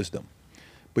 That's wisdom.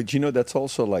 But you know, that's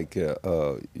also like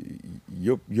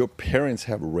your parents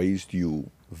have raised you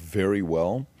very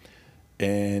well,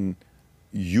 and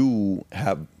you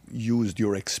have used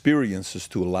your experiences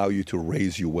to allow you to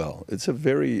raise you well. It's a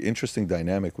very interesting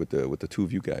dynamic with the two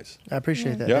of you guys. I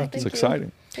appreciate that. Yeah, it's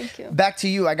exciting. Thank you. Back to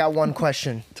you. I got one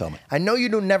question. Tell me. I know you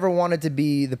never wanted to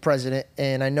be the president,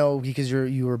 and I know because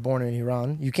you were born in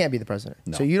Iran, you can't be the president.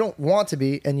 No. So you don't want to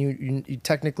be, and you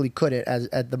technically couldn't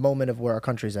at the moment of where our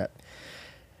country's at.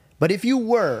 But if you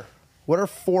were, what are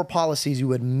 4 policies you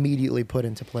would immediately put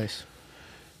into place?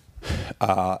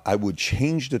 I would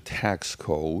change the tax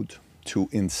code to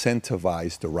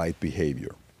incentivize the right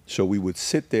behavior. So we would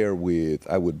sit there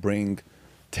I would bring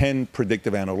 10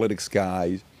 predictive analytics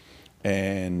guys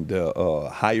and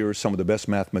hire some of the best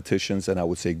mathematicians, and I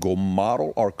would say, go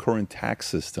model our current tax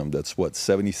system that's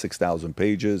 76,000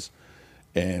 pages,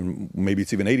 and maybe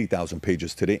it's even 80,000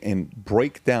 pages today, and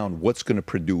break down what's going to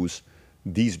produce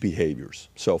these behaviors.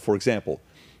 So for example,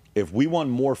 if we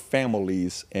want more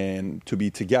families and to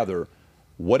be together,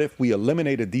 what if we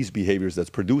eliminated these behaviors that's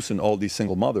producing all these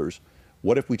single mothers?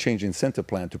 What if we change the incentive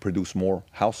plan to produce more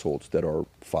households that are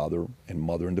father and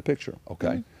mother in the picture?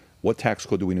 Okay. What tax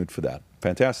code do we need for that?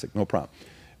 Fantastic, no problem.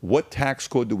 What tax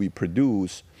code do we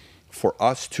produce for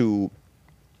us to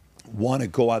want to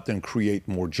go out there and create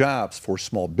more jobs for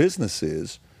small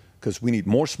businesses? Because we need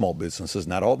more small businesses,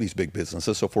 not all these big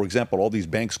businesses. So for example, all these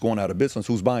banks going out of business,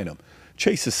 who's buying them?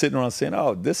 Chase is sitting around saying,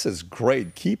 oh, this is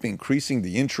great. Keep increasing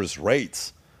the interest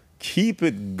rates. Keep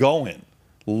it going.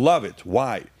 Love it.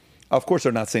 Why? Of course,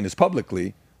 they're not saying this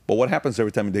publicly, But what happens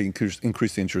every time they increase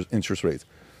the interest rates?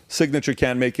 Signature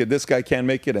can't make it, this guy can't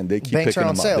make it, and they keep picking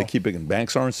them up. They keep picking.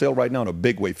 Banks are on sale right now in a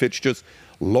big way. Fitch just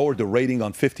lowered the rating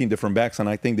on 15 different banks, and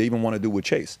I think they even want to do with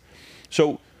Chase.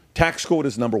 So tax code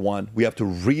is number one. We have to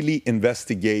really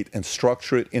investigate and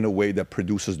structure it in a way that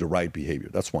produces the right behavior.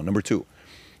 That's one. Number two,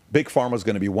 Big Pharma is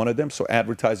going to be one of them. So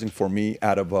advertising for me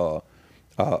out of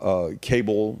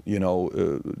cable,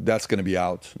 that's going to be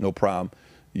out, no problem.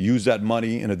 Use that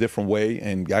money in a different way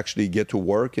and actually get to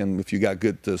work. And if you got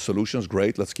good solutions,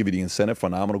 great. Let's give you the incentive.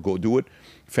 Phenomenal. Go do it.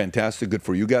 Fantastic. Good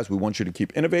for you guys. We want you to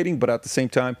keep innovating. But at the same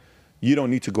time, you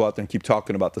don't need to go out there and keep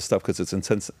talking about the stuff because it's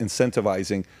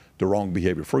incentivizing the wrong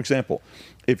behavior. For example,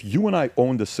 if you and I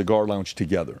own the cigar lounge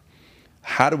together,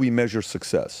 how do we measure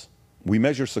success? We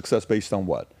measure success based on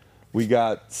what? We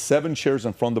got 7 chairs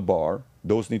in front of the bar.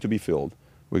 Those need to be filled.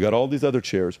 We got all these other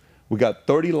chairs. We got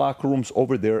 30 locker rooms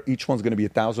over there. Each one's going to be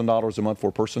 $1,000 a month for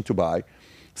a person to buy.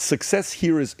 Success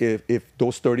here is if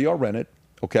those 30 are rented,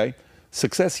 okay?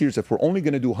 Success here is if we're only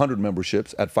going to do 100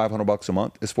 memberships at $500 a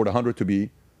month, is for the 100 to be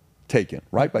taken,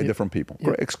 right, by different people.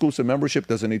 Yep. Exclusive membership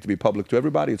doesn't need to be public to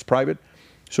everybody. It's private,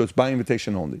 so it's by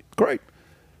invitation only. Great.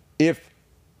 If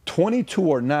 22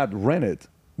 are not rented,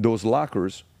 those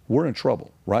lockers, we're in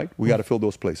trouble, right? We got to fill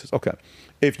those places. Okay.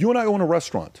 If you and I own a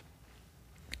restaurant,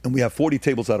 and we have 40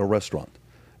 tables at a restaurant.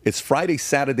 It's Friday,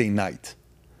 Saturday night,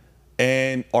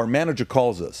 and our manager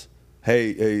calls us.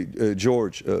 Hey,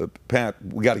 George, Pat,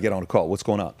 we got to get on a call. What's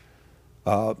going on?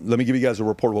 Let me give you guys a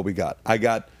report of what we got. I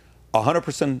got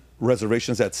 100%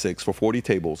 reservations at 6 for 40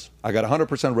 tables. I got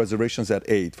 100% reservations at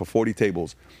 8 for 40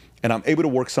 tables, and I'm able to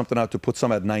work something out to put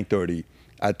some at 9:30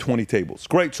 at 20 tables.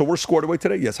 Great. So we're squared away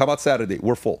today? Yes. How about Saturday?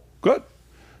 We're full. Good.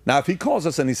 Now, if he calls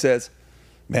us and he says,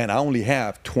 man, I only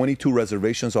have 22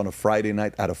 reservations on a Friday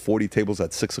night out of 40 tables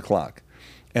at 6 o'clock.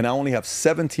 And I only have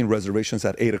 17 reservations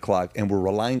at 8 o'clock, and we're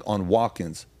relying on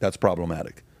walk-ins. That's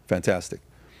problematic. Fantastic.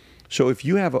 So if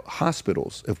you have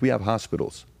hospitals, if we have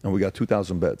hospitals, and we got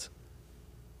 2,000 beds,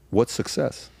 what's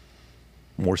success?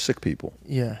 More sick people.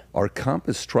 Yeah. Our comp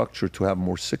is structured to have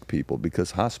more sick people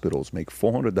because hospitals make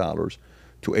 $400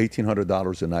 to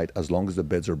 $1,800 a night as long as the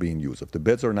beds are being used. If the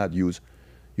beds are not used,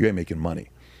 you ain't making money.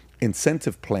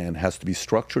 Incentive plan has to be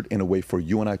structured in a way for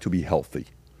you and I to be healthy.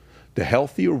 The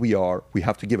healthier we are, we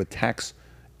have to give a tax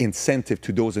incentive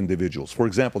to those individuals. For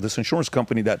example, this insurance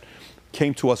company that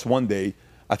came to us one day,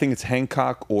 I think it's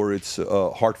Hancock or it's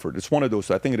Hartford. It's one of those.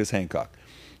 I think it is Hancock.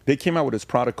 They came out with this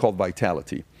product called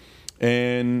Vitality.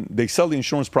 And they sell the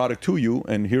insurance product to you,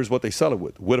 and here's what they sell it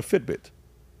with a Fitbit.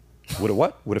 With a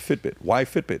what? With a Fitbit. Why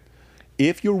Fitbit?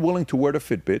 If you're willing to wear the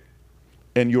Fitbit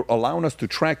and you're allowing us to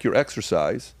track your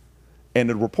exercise, and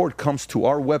the report comes to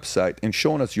our website and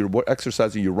showing us your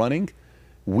exercising you're running,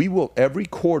 we will every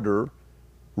quarter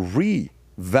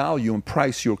revalue and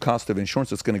price your cost of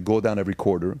insurance. It's going to go down every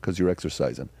quarter because you're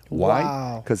exercising. Why?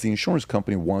 Wow. Because the insurance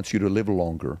company wants you to live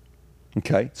longer.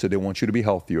 Okay? So they want you to be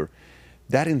healthier.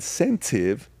 That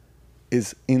incentive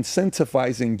is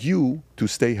incentivizing you to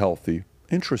stay healthy.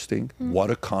 Interesting.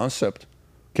 What a concept.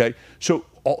 Okay? So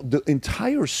the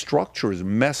entire structure is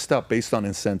messed up based on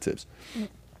incentives.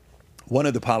 One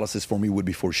of the policies for me would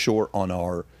be for sure on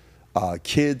our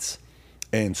kids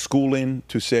and schooling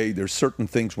to say there's certain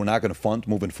things we're not going to fund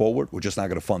moving forward. We're just not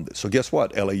going to fund this. So guess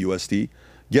what, LAUSD?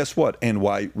 Guess what,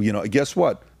 NY? Guess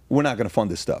what? We're not going to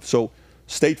fund this stuff. So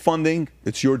state funding,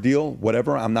 it's your deal,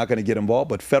 whatever. I'm not going to get involved.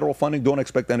 But federal funding, don't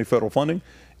expect any federal funding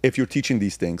if you're teaching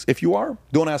these things. If you are,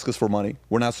 don't ask us for money.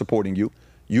 We're not supporting you.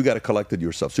 You got to collect it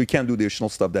yourself. So you can't do the additional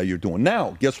stuff that you're doing.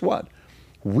 Now, guess what?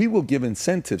 We will give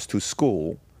incentives to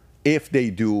school if they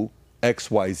do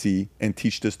X, Y, Z and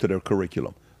teach this to their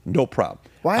curriculum. No problem.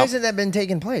 Why hasn't that been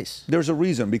taking place? There's a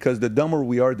reason, because the dumber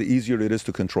we are, the easier it is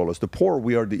to control us. The poorer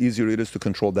we are, the easier it is to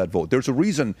control that vote. There's a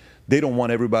reason they don't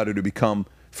want everybody to become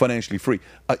financially free.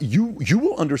 You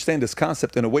will understand this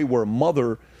concept in a way where a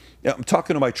mother, I'm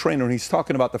talking to my trainer, and he's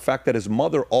talking about the fact that his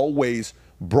mother always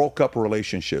broke up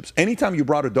relationships. Anytime you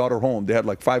brought a daughter home, they had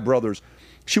like 5 brothers,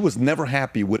 she was never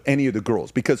happy with any of the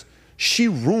girls because she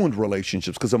ruined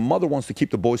relationships because a mother wants to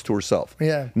keep the boys to herself.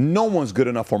 Yeah. No one's good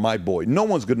enough for my boy. No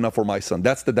one's good enough for my son.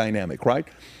 That's the dynamic, right?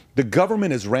 The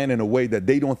government is ran in a way that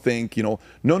they don't think, no,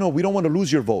 we don't want to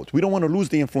lose your vote. We don't want to lose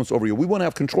the influence over you. We want to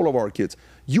have control of our kids.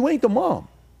 You ain't the mom.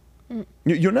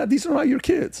 You're not. These are not your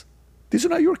kids. These are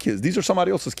not your kids. These are somebody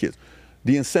else's kids.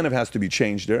 The incentive has to be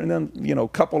changed there. And then, a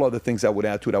couple other things I would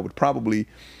add to it. I would probably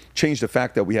change the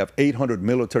fact that we have 800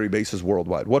 military bases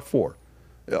worldwide. What for?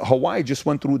 Hawaii just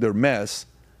went through their mess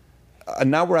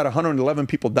now we're at 111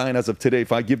 people dying as of today.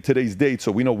 If I give today's date,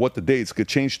 so we know what the dates could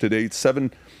change today. It's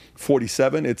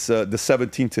 7/47. It's the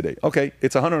 17th today. Okay,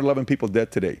 it's 111 people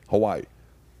dead today. Hawaii.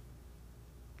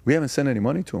 We haven't sent any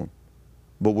money to them,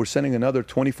 but we're sending another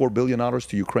 $24 billion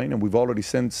to Ukraine, and we've already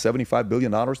sent $75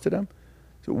 billion to them.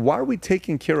 So why are we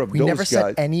taking care of those guys? We never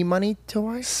sent any money to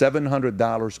Hawaii?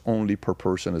 $700 only per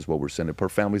person is what we're sending, per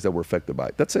families that were affected by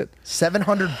it. That's it.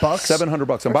 $700?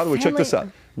 $700. And by the way, check this out.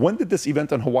 When did this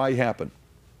event in Hawaii happen?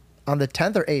 On the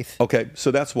 10th or 8th? Okay,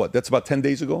 so that's what? That's about 10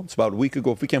 days ago? It's about a week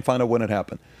ago, if we can't find out when it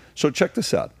happened. So check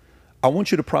this out. I want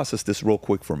you to process this real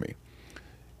quick for me.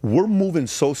 We're moving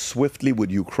so swiftly with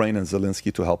Ukraine and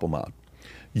Zelensky to help them out.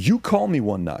 You call me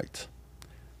one night.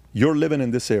 You're living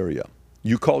in this area.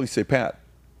 You call, you say, Pat,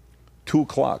 2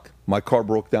 o'clock, my car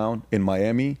broke down in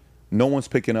Miami. No one's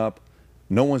picking up.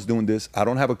 No one's doing this. I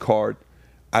don't have a card.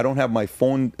 I don't have my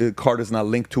phone card is not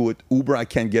linked to it. Uber, I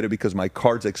can't get it because my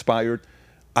card's expired.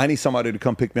 I need somebody to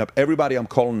come pick me up. Everybody I'm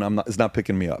calling is not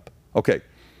picking me up. Okay.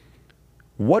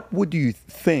 What would you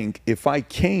think if I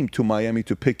came to Miami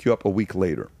to pick you up a week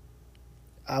later?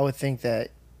 I would think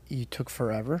that you took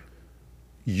forever.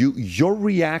 Your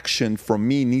reaction from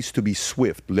me needs to be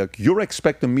swift. Like, you're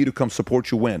expecting me to come support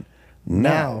you when?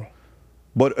 Now.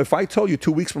 But if I tell you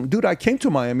 2 weeks from, dude, I came to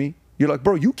Miami, you're like,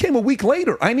 bro, you came a week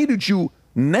later. I needed you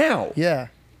now. Yeah.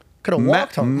 Could have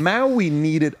walked home. Maui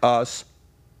needed us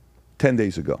 10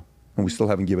 days ago, and we still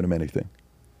haven't given them anything.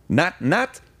 Not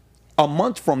a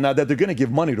month from now that they're going to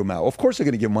give money to Maui. Of course they're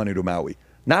going to give money to Maui.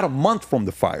 Not a month from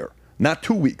the fire. Not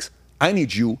 2 weeks. I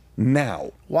need you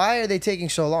now. Why are they taking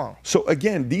so long? So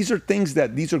again, these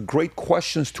are great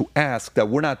questions to ask that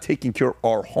we're not taking care of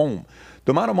our home.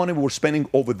 The amount of money we're spending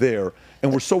over there,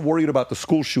 and we're so worried about the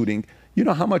school shooting, you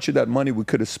know how much of that money we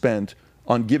could have spent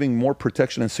on giving more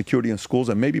protection and security in schools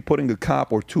and maybe putting a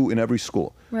cop or two in every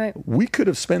school. Right. We could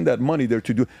have spent that money there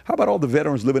to do. How about all the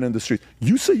veterans living in the streets?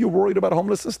 You say you're worried about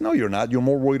homelessness? No, you're not. You're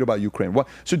more worried about Ukraine.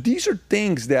 So these are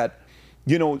things that,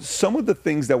 some of the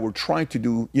things that we're trying to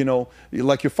do,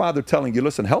 like your father telling you,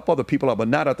 listen, help other people out, but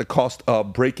not at the cost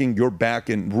of breaking your back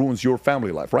and ruins your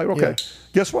family life, right? Okay. Yeah.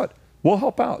 Guess what? We'll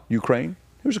help out Ukraine.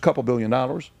 Here's a couple $2 billion.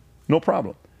 No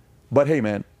problem. But hey,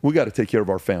 man, we got to take care of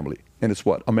our family. And it's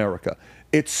what? America.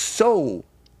 It's so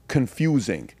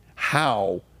confusing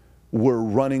how we're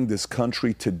running this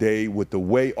country today with the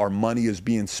way our money is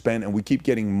being spent, and we keep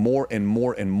getting more and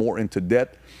more and more into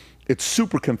debt. It's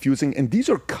super confusing. And these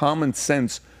are common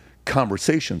sense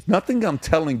conversations. Nothing I'm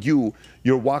telling you,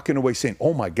 you're walking away saying,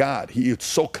 oh my God, it's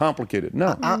so complicated.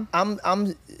 No.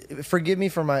 I'm forgive me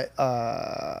for my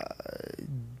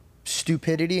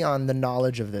stupidity on the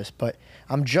knowledge of this, but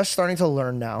I'm just starting to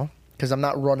learn now because I'm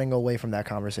not running away from that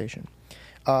conversation.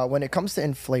 When it comes to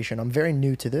inflation, I'm very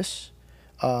new to this.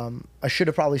 I should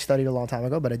have probably studied a long time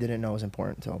ago, but I didn't know it was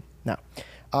important until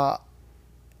now.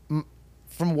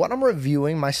 From what I'm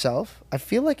reviewing myself, I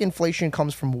feel like inflation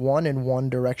comes from one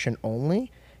direction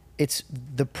only. It's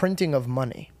the printing of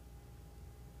money.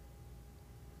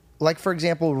 Like, for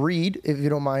example, Reed, if you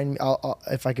don't mind,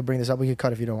 if I could bring this up, we could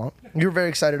cut if you don't want. You're very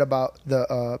excited about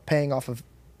the paying off of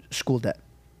school debt.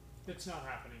 It's not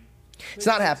happening. It's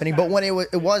not happening, but when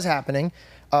it was happening,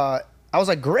 I was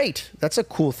like, great, that's a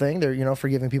cool thing. They're,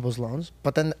 forgiving people's loans.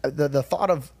 But then the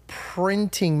thought of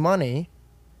printing money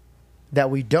that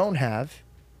we don't have,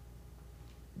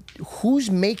 who's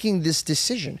making this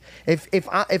decision? If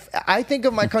I think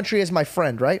of my country as my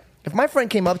friend, right? If my friend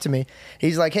came up to me,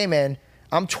 he's like, hey man,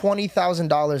 I'm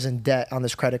 $20,000 in debt on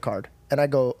this credit card. And I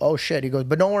go, oh shit. He goes,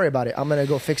 but don't worry about it. I'm going to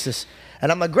go fix this.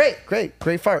 And I'm like, great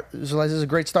fart. So this is a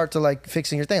great start to like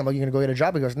fixing your thing. I'm like, you're going to go get a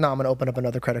job? He goes, no, I'm going to open up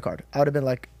another credit card. I would have been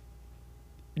like,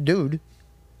 dude,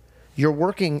 you're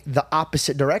working the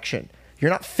opposite direction.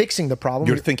 You're not fixing the problem.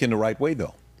 You're thinking the right way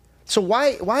though. So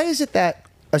why is it that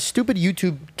a stupid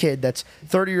YouTube kid that's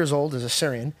 30 years old, is a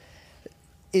Syrian,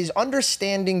 is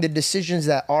understanding the decisions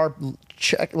that our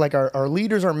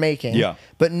leaders are making, yeah,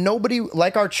 but nobody,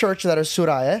 like our church that is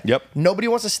Suraya, yep, nobody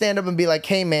wants to stand up and be like,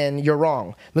 hey man, you're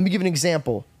wrong. Let me give you an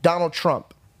example. Donald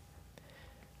Trump.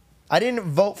 I didn't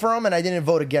vote for him and I didn't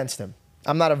vote against him.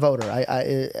 I'm not a voter.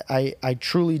 I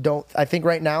truly don't. I think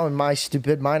right now in my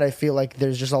stupid mind, I feel like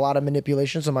there's just a lot of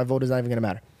manipulation, so my vote is not even going to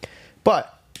matter.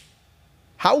 But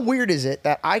how weird is it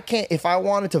that I can't, if I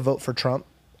wanted to vote for Trump,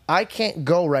 I can't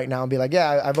go right now and be like,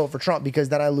 yeah, I vote for Trump, because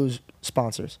then I lose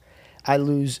sponsors. I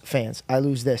lose fans. I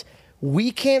lose this.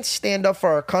 We can't stand up for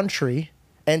our country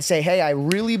and say, hey, I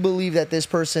really believe that this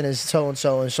person is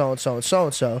so-and-so and so-and-so and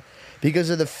so-and-so because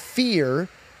of the fear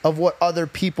of what other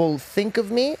people think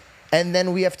of me. And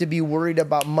then we have to be worried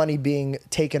about money being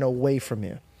taken away from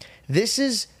you. This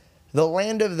is the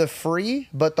land of the free,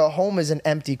 but the home is an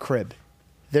empty crib.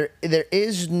 There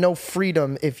is no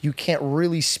freedom if you can't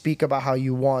really speak about how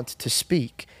you want to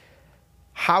speak.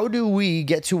 How do we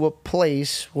get to a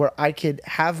place where I could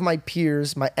have my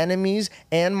peers, my enemies,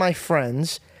 and my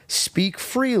friends speak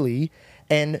freely?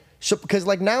 And so, because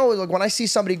like now, like when I see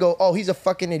somebody go, oh, he's a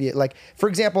fucking idiot. Like, for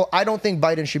example, I don't think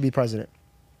Biden should be president.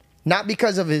 Not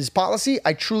because of his policy.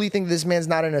 I truly think this man's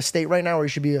not in a state right now where he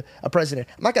should be a president.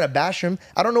 I'm not going to bash him.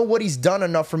 I don't know what he's done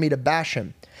enough for me to bash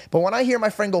him. But when I hear my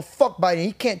friend go, fuck Biden,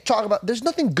 he can't talk about, there's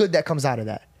nothing good that comes out of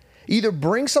that. Either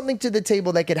bring something to the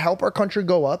table that could help our country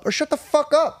go up or shut the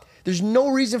fuck up. There's no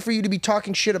reason for you to be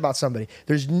talking shit about somebody.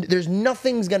 There's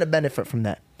nothing's going to benefit from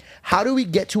that. How do we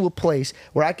get to a place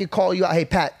where I could call you out, hey,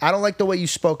 Pat, I don't like the way you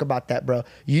spoke about that, bro.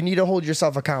 You need to hold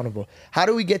yourself accountable. How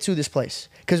do we get to this place?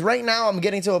 Because right now I'm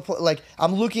getting to a place, like,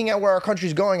 I'm looking at where our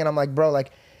country's going, and I'm like, bro,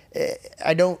 like,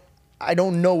 I don't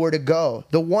know where to go.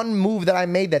 The one move that I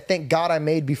made that thank God I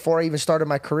made before I even started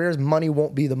my career is money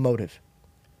won't be the motive.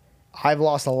 I've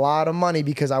lost a lot of money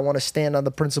because I want to stand on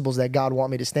the principles that God want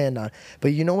me to stand on.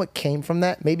 But you know what came from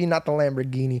that? Maybe not the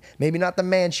Lamborghini, maybe not the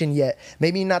mansion yet,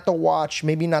 maybe not the watch,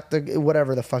 maybe not the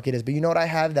whatever the fuck it is. But you know what I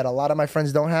have that a lot of my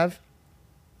friends don't have?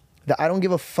 That I don't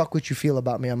give a fuck what you feel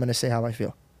about me. I'm going to say how I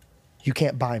feel. You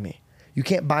can't buy me. You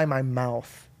can't buy my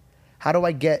mouth. How do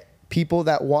I get people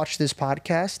that watch this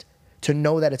podcast to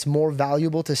know that it's more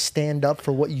valuable to stand up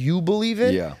for what you believe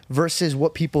in versus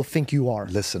what people think you are?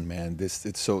 Listen, man,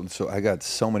 it's so I got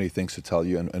so many things to tell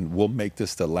you, and we'll make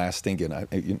this the last thing, and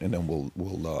then we'll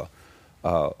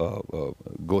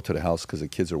go to the house because the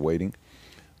kids are waiting.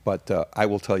 But I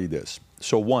will tell you this.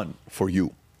 So one, for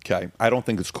you, okay, I don't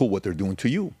think it's cool what they're doing to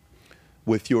you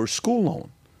with your school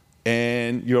loan.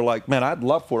 And you're like, man, I'd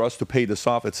love for us to pay this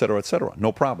off, et cetera,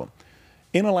 no problem.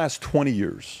 In the last 20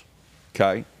 years,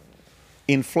 okay,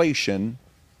 inflation,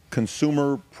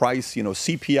 consumer price,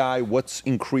 CPI, what's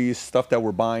increased, stuff that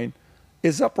we're buying,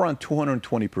 is up around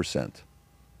 220%.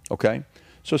 Okay?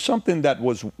 So something that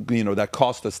was, that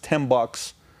cost us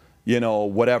 $10,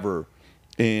 whatever,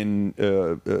 in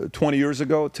 20 years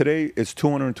ago, today it's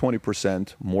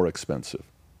 220% more expensive.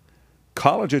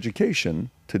 College education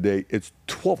today, it's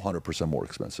 1,200% more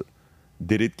expensive.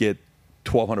 Did it get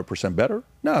 1,200% better?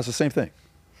 No, it's the same thing.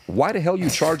 Why the hell are you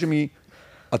charging me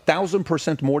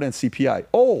 1,000% more than CPI?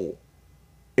 Oh,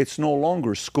 it's no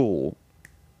longer school.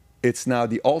 It's now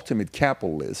the ultimate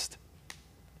capitalist,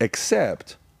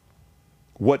 except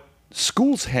what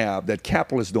schools have that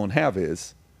capitalists don't have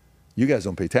is, you guys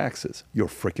don't pay taxes. You're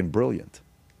freaking brilliant.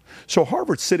 So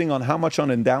Harvard's sitting on how much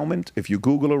on endowment? If you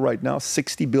Google it right now,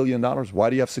 $60 billion. Why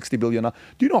do you have $60 billion? Do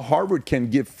you know Harvard can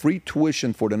give free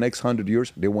tuition for the next 100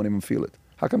 years? They won't even feel it.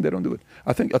 How come they don't do it?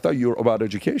 I thought you were about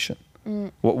education.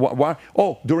 Why?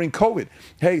 Oh, during COVID.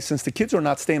 Hey, since the kids are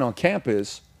not staying on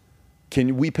campus,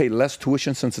 can we pay less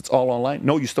tuition since it's all online?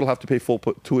 No, you still have to pay full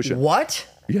tuition. What?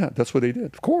 Yeah, that's what they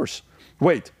did. Of course.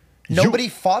 Wait. Nobody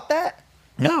fought that?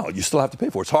 No, you still have to pay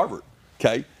for it. It's Harvard.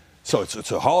 Okay? So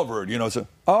it's a Harvard,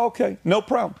 okay, no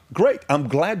problem. Great. I'm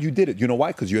glad you did it. You know why?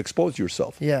 Because you exposed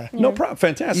yourself. Yeah. No problem.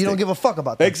 Fantastic. You don't give a fuck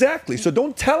about that. Exactly. So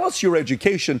don't tell us your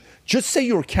education. Just say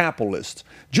you're a capitalist.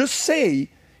 Just say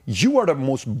you are the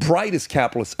most brightest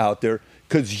capitalist out there,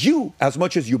 because you, as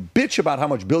much as you bitch about how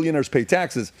much billionaires pay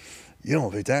taxes, you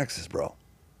don't pay taxes, bro.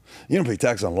 You don't pay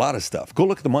taxes on a lot of stuff. Go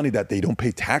look at the money that they don't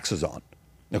pay taxes on.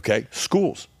 Okay?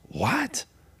 Schools. What?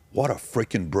 What a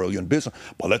freaking brilliant business.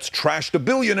 But let's trash the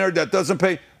billionaire that doesn't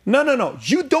pay. No.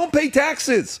 You don't pay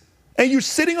taxes. And you're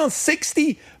sitting on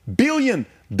 $60 billion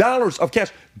of cash.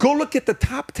 Go look at the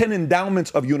top 10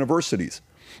 endowments of universities.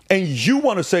 And you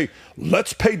want to say,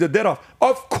 let's pay the debt off.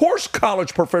 Of course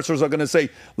college professors are going to say,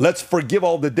 let's forgive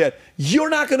all the debt. You're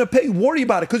not going to pay. Worry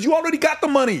about it, because you already got the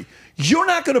money. You're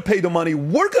not going to pay the money.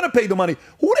 We're going to pay the money.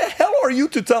 Who the hell are you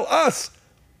to tell us?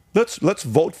 Let's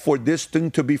vote for this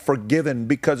thing to be forgiven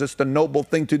because it's the noble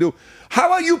thing to do. How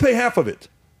about you pay half of it?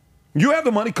 You have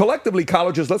the money collectively,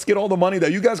 colleges. Let's get all the money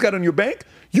that you guys got in your bank.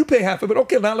 You pay half of it.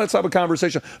 Okay, now let's have a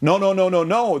conversation.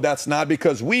 No. That's not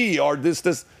because we are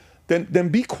this. Then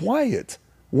be quiet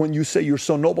when you say you're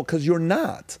so noble, because you're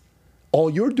not. All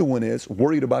you're doing is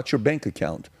worried about your bank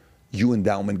account. You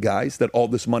endowment guys, that all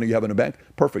this money you have in the bank.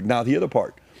 Perfect. Now the other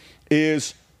part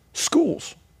is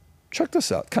schools. Check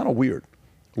this out. Kind of weird.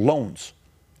 Loans.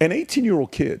 An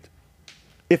 18-year-old kid.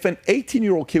 If an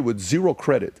 18-year-old kid with zero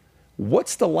credit,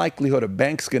 what's the likelihood a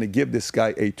bank's going to give this guy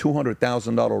a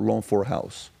 $200,000 loan for a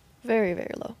house? Very,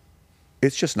 very low.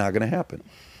 It's just not going to happen.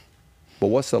 But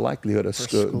what's the likelihood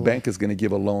a bank is going to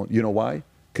give a loan? You know why?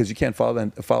 Because you can't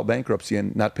file bankruptcy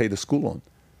and not pay the school loan.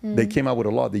 They came out with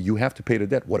a law that you have to pay the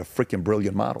debt. What a freaking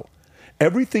brilliant model.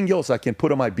 Everything else I can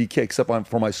put on my BK except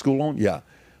for my school loan. Yeah.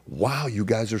 Wow, you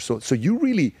guys are so you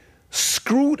really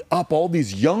screwed up all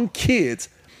these young kids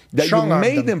that you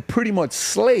made them pretty much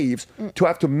slaves to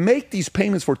have to make these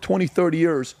payments for 20, 30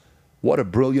 years. What a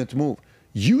brilliant move.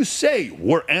 You say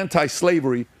we're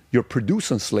anti-slavery. You're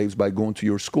producing slaves by going to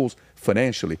your schools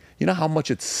financially. You know how much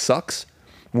it sucks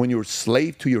when you're a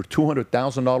slave to your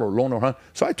 $200,000 loan or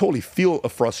so I totally feel a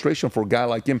frustration for a guy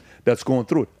like him that's going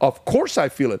through it. Of course I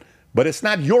feel it, but it's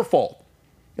not your fault.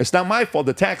 It's not my fault,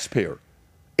 the taxpayer.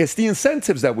 It's the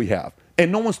incentives that we have,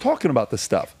 and no one's talking about this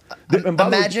stuff.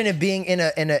 Imagine it being in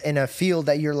a field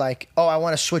that you're like, oh, I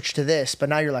want to switch to this, but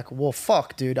now you're like, well,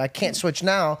 fuck, dude, I can't switch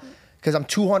now because I'm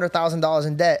 $200,000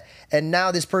 in debt, and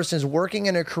now this person is working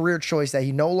in a career choice that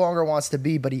he no longer wants to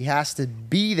be, but he has to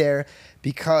be there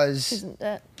because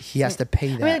he has to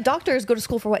pay that. I mean, doctors go to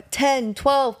school for what, 10,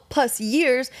 12 plus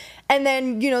years, and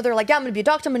then, you know, they're like, yeah, I'm going to be a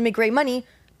doctor, I'm going to make great money.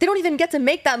 They don't even get to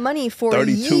make that money for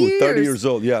 32, years. 30 years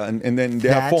old, yeah, and then they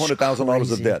have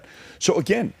 $400,000 of debt. So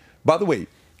again, by the way,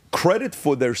 credit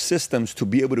for their systems to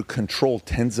be able to control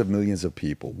tens of millions of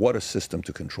people. What a system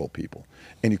to control people.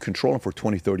 And you control them for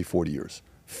 20, 30, 40 years.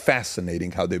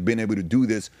 Fascinating how they've been able to do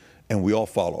this, and we all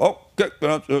follow. Oh, go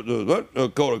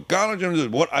to college,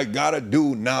 and what I got to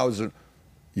do now is,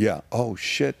 yeah, oh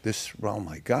shit, oh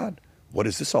my God, what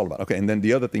is this all about? Okay, and then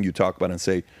the other thing you talk about and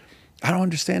say, I don't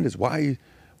understand this.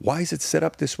 Why is it set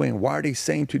up this way, and why are they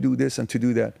saying to do this and to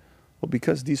do that? Well,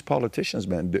 because these politicians,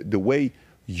 man, the way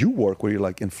you work, where you're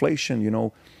like, inflation, you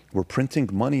know, we're printing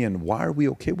money, and why are we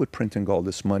okay with printing all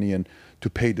this money and to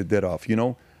pay the debt off? You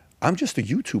know, I'm just a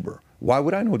YouTuber. Why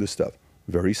would I know this stuff?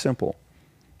 Very simple.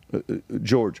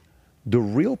 George, the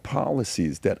real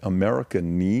policies that America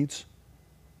needs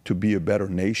to be a better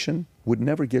nation would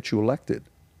never get you elected.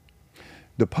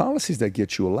 The policies that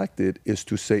get you elected is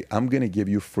to say, I'm going to give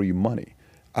you free money.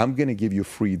 I'm going to give you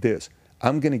free this.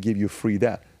 I'm going to give you free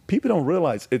that. People don't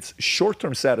realize it's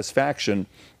short-term satisfaction,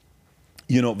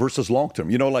 you know, versus long-term.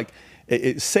 You know, like,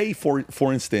 say, for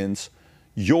instance,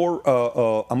 I'm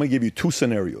going to give you two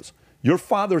scenarios. Your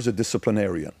father's a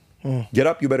disciplinarian. Get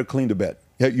up, you better clean the bed.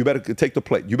 You better take the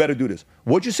plate. You better do this.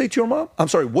 What'd you say to your mom? I'm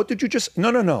sorry, what did you just?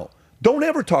 No. Don't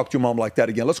ever talk to your mom like that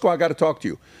again. Let's go, I got to talk to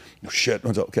you. Oh, shit.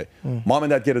 Okay. Mom and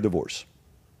dad get a divorce.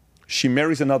 She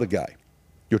marries another guy.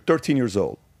 You're 13 years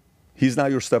old. He's now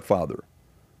your stepfather.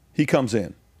 He comes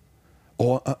in.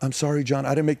 Oh, I'm sorry, John. I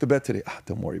didn't make the bed today.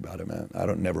 Don't worry about it, man. I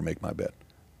don't never make my bed.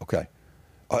 Okay.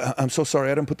 I'm so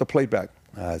sorry. I didn't put the plate back.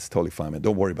 It's totally fine, man.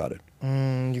 Don't worry about it.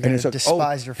 You're going to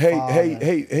despise your father.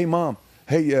 Hey, Mom.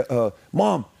 Hey,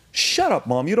 Mom. Shut up,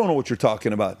 Mom. You don't know what you're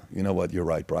talking about. You know what? You're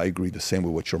right, bro. I agree the same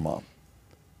way with your mom.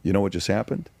 You know what just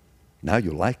happened? Now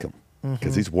you like him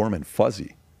because he's warm and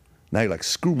fuzzy. Now you're like,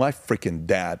 screw my freaking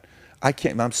dad.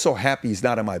 I'm so happy he's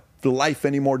not in my life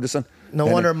anymore. No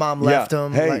wonder Mom left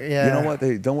him. Hey, you know what?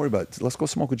 Hey, don't worry about it. Let's go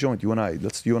smoke a joint, you and I.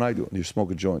 You and I do it. You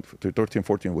smoke a joint, 13,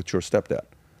 14, with your stepdad.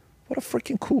 What a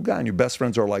freaking cool guy. And your best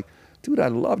friends are like, dude, I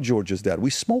love George's dad.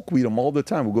 We smoke weed him all the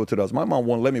time. We go to the house. My mom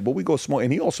won't let me, but we go smoke.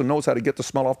 And he also knows how to get the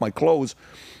smell off my clothes.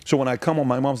 So when I come home,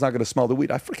 my mom's not going to smell the weed.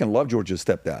 I freaking love George's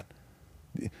stepdad.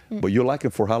 But you like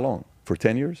him for how long? For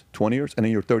 10 years, 20 years? And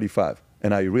then you're 35.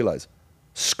 And now you realize,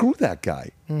 screw that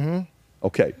guy.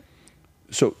 Okay.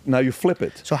 So now you flip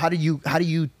it. So how do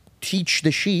you teach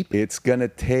the sheep? It's going to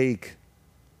take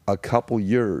a couple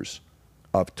years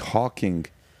of talking,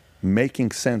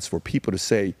 making sense for people to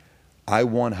say, I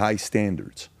want high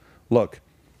standards. Look,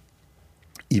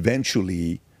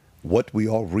 eventually, what we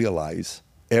all realize,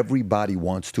 everybody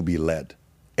wants to be led.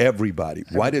 Everybody.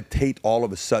 Why did Tate all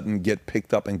of a sudden get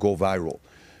picked up and go viral?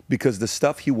 Because the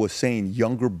stuff he was saying,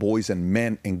 younger boys and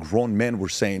men and grown men were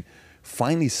saying,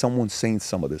 finally someone's saying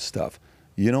some of this stuff.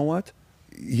 You know what?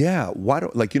 Yeah, why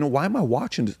am I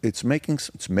watching this? It's making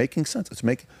sense.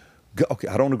 Okay,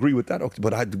 I don't agree with that. Okay,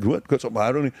 but I agree because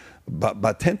I don't.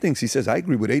 But 10 things he says, I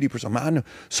agree with 80%. Man,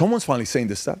 someone's finally saying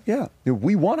this stuff. Yeah,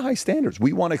 we want high standards.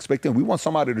 We want expectation. We want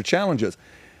somebody to challenge us.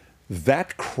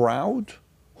 That crowd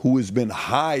who has been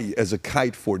high as a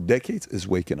kite for decades is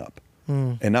waking up,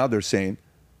 and now they're saying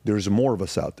there's more of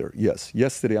us out there. Yes.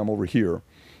 Yesterday I'm over here.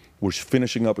 We're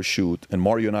finishing up a shoot, and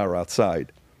Mario and I are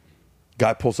outside.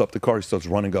 Guy pulls up the car. He starts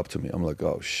running up to me. I'm like,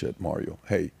 oh shit, Mario.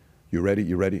 Hey. You ready?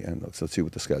 You ready? And let's see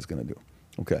what this guy's going to do.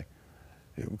 Okay.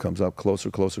 He comes up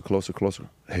closer.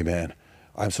 Hey, man,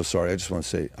 I'm so sorry. I just want to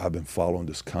say I've been following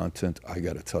this content. I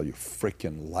got to tell you,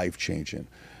 freaking life-changing.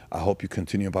 I hope you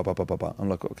continue. I'm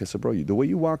like, okay, so bro, the way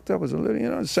you walked up was a little,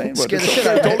 insane, but it's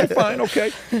okay, totally fine,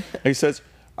 okay. And he says,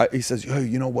 hey,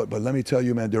 you know what? But let me tell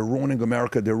you, man, they're ruining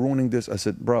America. They're ruining this. I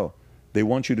said, bro, They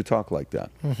want you to talk like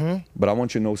that. But I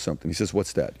want you to know something. He says,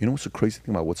 what's that? You know what's the crazy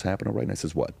thing about what's happening right now? I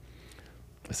says, what?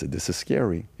 I said, this is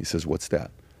scary. He says, what's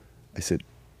that? I said,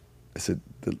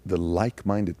 the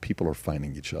like-minded people are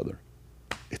finding each other.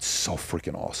 It's so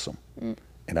freaking awesome.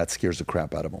 And that scares the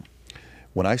crap out of them.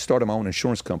 When I started my own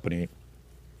insurance company,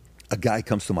 a guy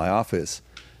comes to my office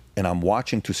and I'm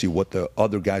watching to see what the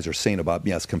other guys are saying about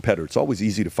me as competitors. It's always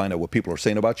easy to find out what people are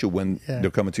saying about you when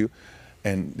they're coming to you.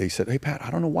 And they said, hey, Pat,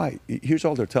 I don't know why. Here's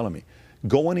all they're telling me.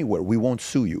 Go anywhere. We won't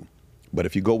sue you. But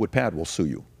if you go with Pat, we'll sue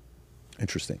you.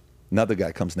 Interesting. Another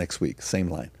guy comes next week, same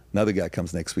line. Another guy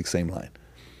comes next week, same line.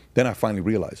 Then I finally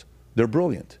realized they're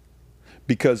brilliant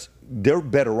because they're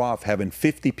better off having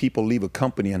 50 people leave a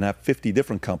company and have 50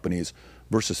 different companies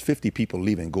versus 50 people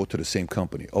leave and go to the same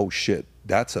company. Oh, shit.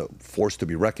 That's a force to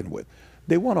be reckoned with.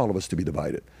 They want all of us to be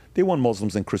divided. They want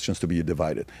Muslims and Christians to be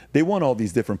divided. They want all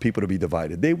these different people to be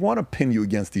divided. They want to pin you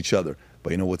against each other.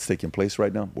 But you know what's taking place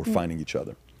right now? We're finding each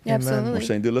other. Yeah, absolutely. We're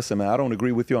saying, dude, listen, man, I don't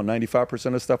agree with you on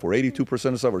 95% of stuff or 82%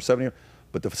 of stuff or 70%.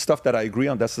 But the stuff that I agree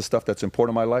on, that's the stuff that's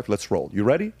important in my life. Let's roll. You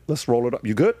ready? Let's roll it up.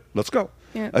 You good? Let's go.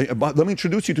 Yeah. Let me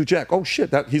introduce you to Jack. Oh,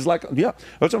 shit. He's like, yeah.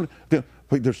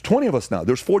 There's 20 of us now.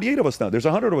 There's 48 of us now. There's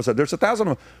 100 of us now. There's 1,000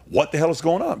 of us. What the hell is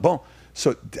going on? Boom.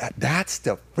 So that's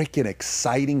the freaking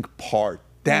exciting part.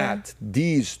 That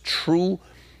these true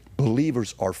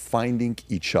believers are finding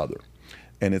each other.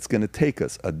 And it's going to take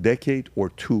us a decade or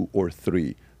 2 or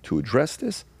 3 to address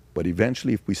this. But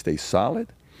eventually, if we stay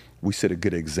solid, we set a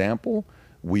good example,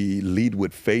 we lead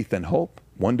with faith and hope,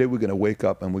 one day we're going to wake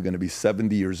up and we're going to be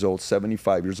 70 years old,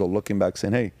 75 years old, looking back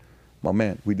saying, hey, my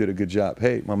man, we did a good job.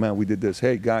 Hey, my man, we did this.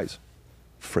 Hey, guys,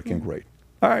 freaking great.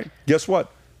 All right, guess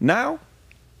what? Now,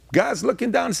 guys looking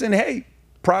down and saying, hey,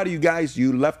 proud of you guys.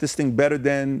 You left this thing better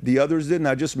than the others did.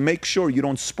 Now just make sure you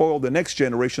don't spoil the next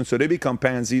generation so they become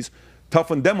pansies.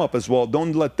 Toughen them up as well.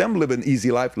 Don't let them live an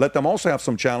easy life. Let them also have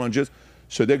some challenges.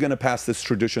 So they're going to pass this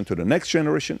tradition to the next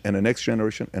generation and the next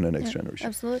generation and the next generation.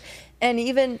 Absolutely. And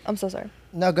even, I'm so sorry.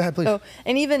 No, go ahead, please. So,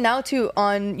 and even now too,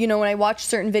 on, when I watch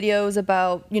certain videos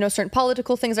about, certain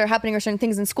political things that are happening or certain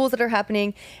things in schools that are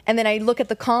happening, and then I look at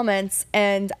the comments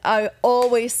and I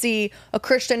always see a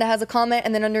Christian that has a comment,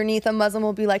 and then underneath a Muslim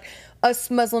will be like,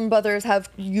 us Muslim brothers have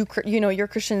your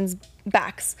Christians'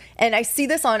 backs. And I've seen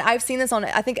this on,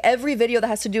 I think every video that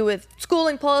has to do with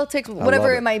schooling, politics,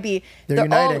 whatever it might be. They're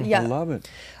uniting. I love it.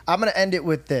 I'm going to end it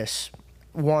with this.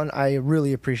 One, I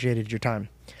really appreciated your time.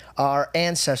 Our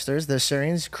ancestors, the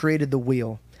Assyrians, created the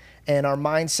wheel. And our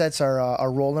mindsets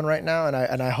are rolling right now. And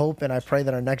I hope and I pray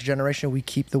that our next generation, we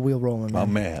keep the wheel rolling. My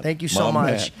man. Thank you so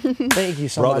much. Thank you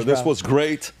so much. Brother, this was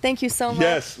great. Thank you so much.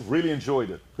 Yes, really enjoyed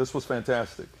it. This was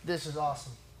fantastic. This is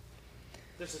awesome.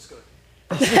 This is good.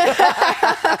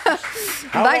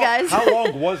 Bye, guys. How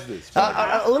long was this?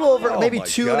 A little over, maybe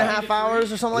 2.5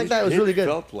 hours or something like that. It was really good.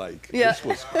 It felt like this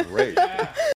was great.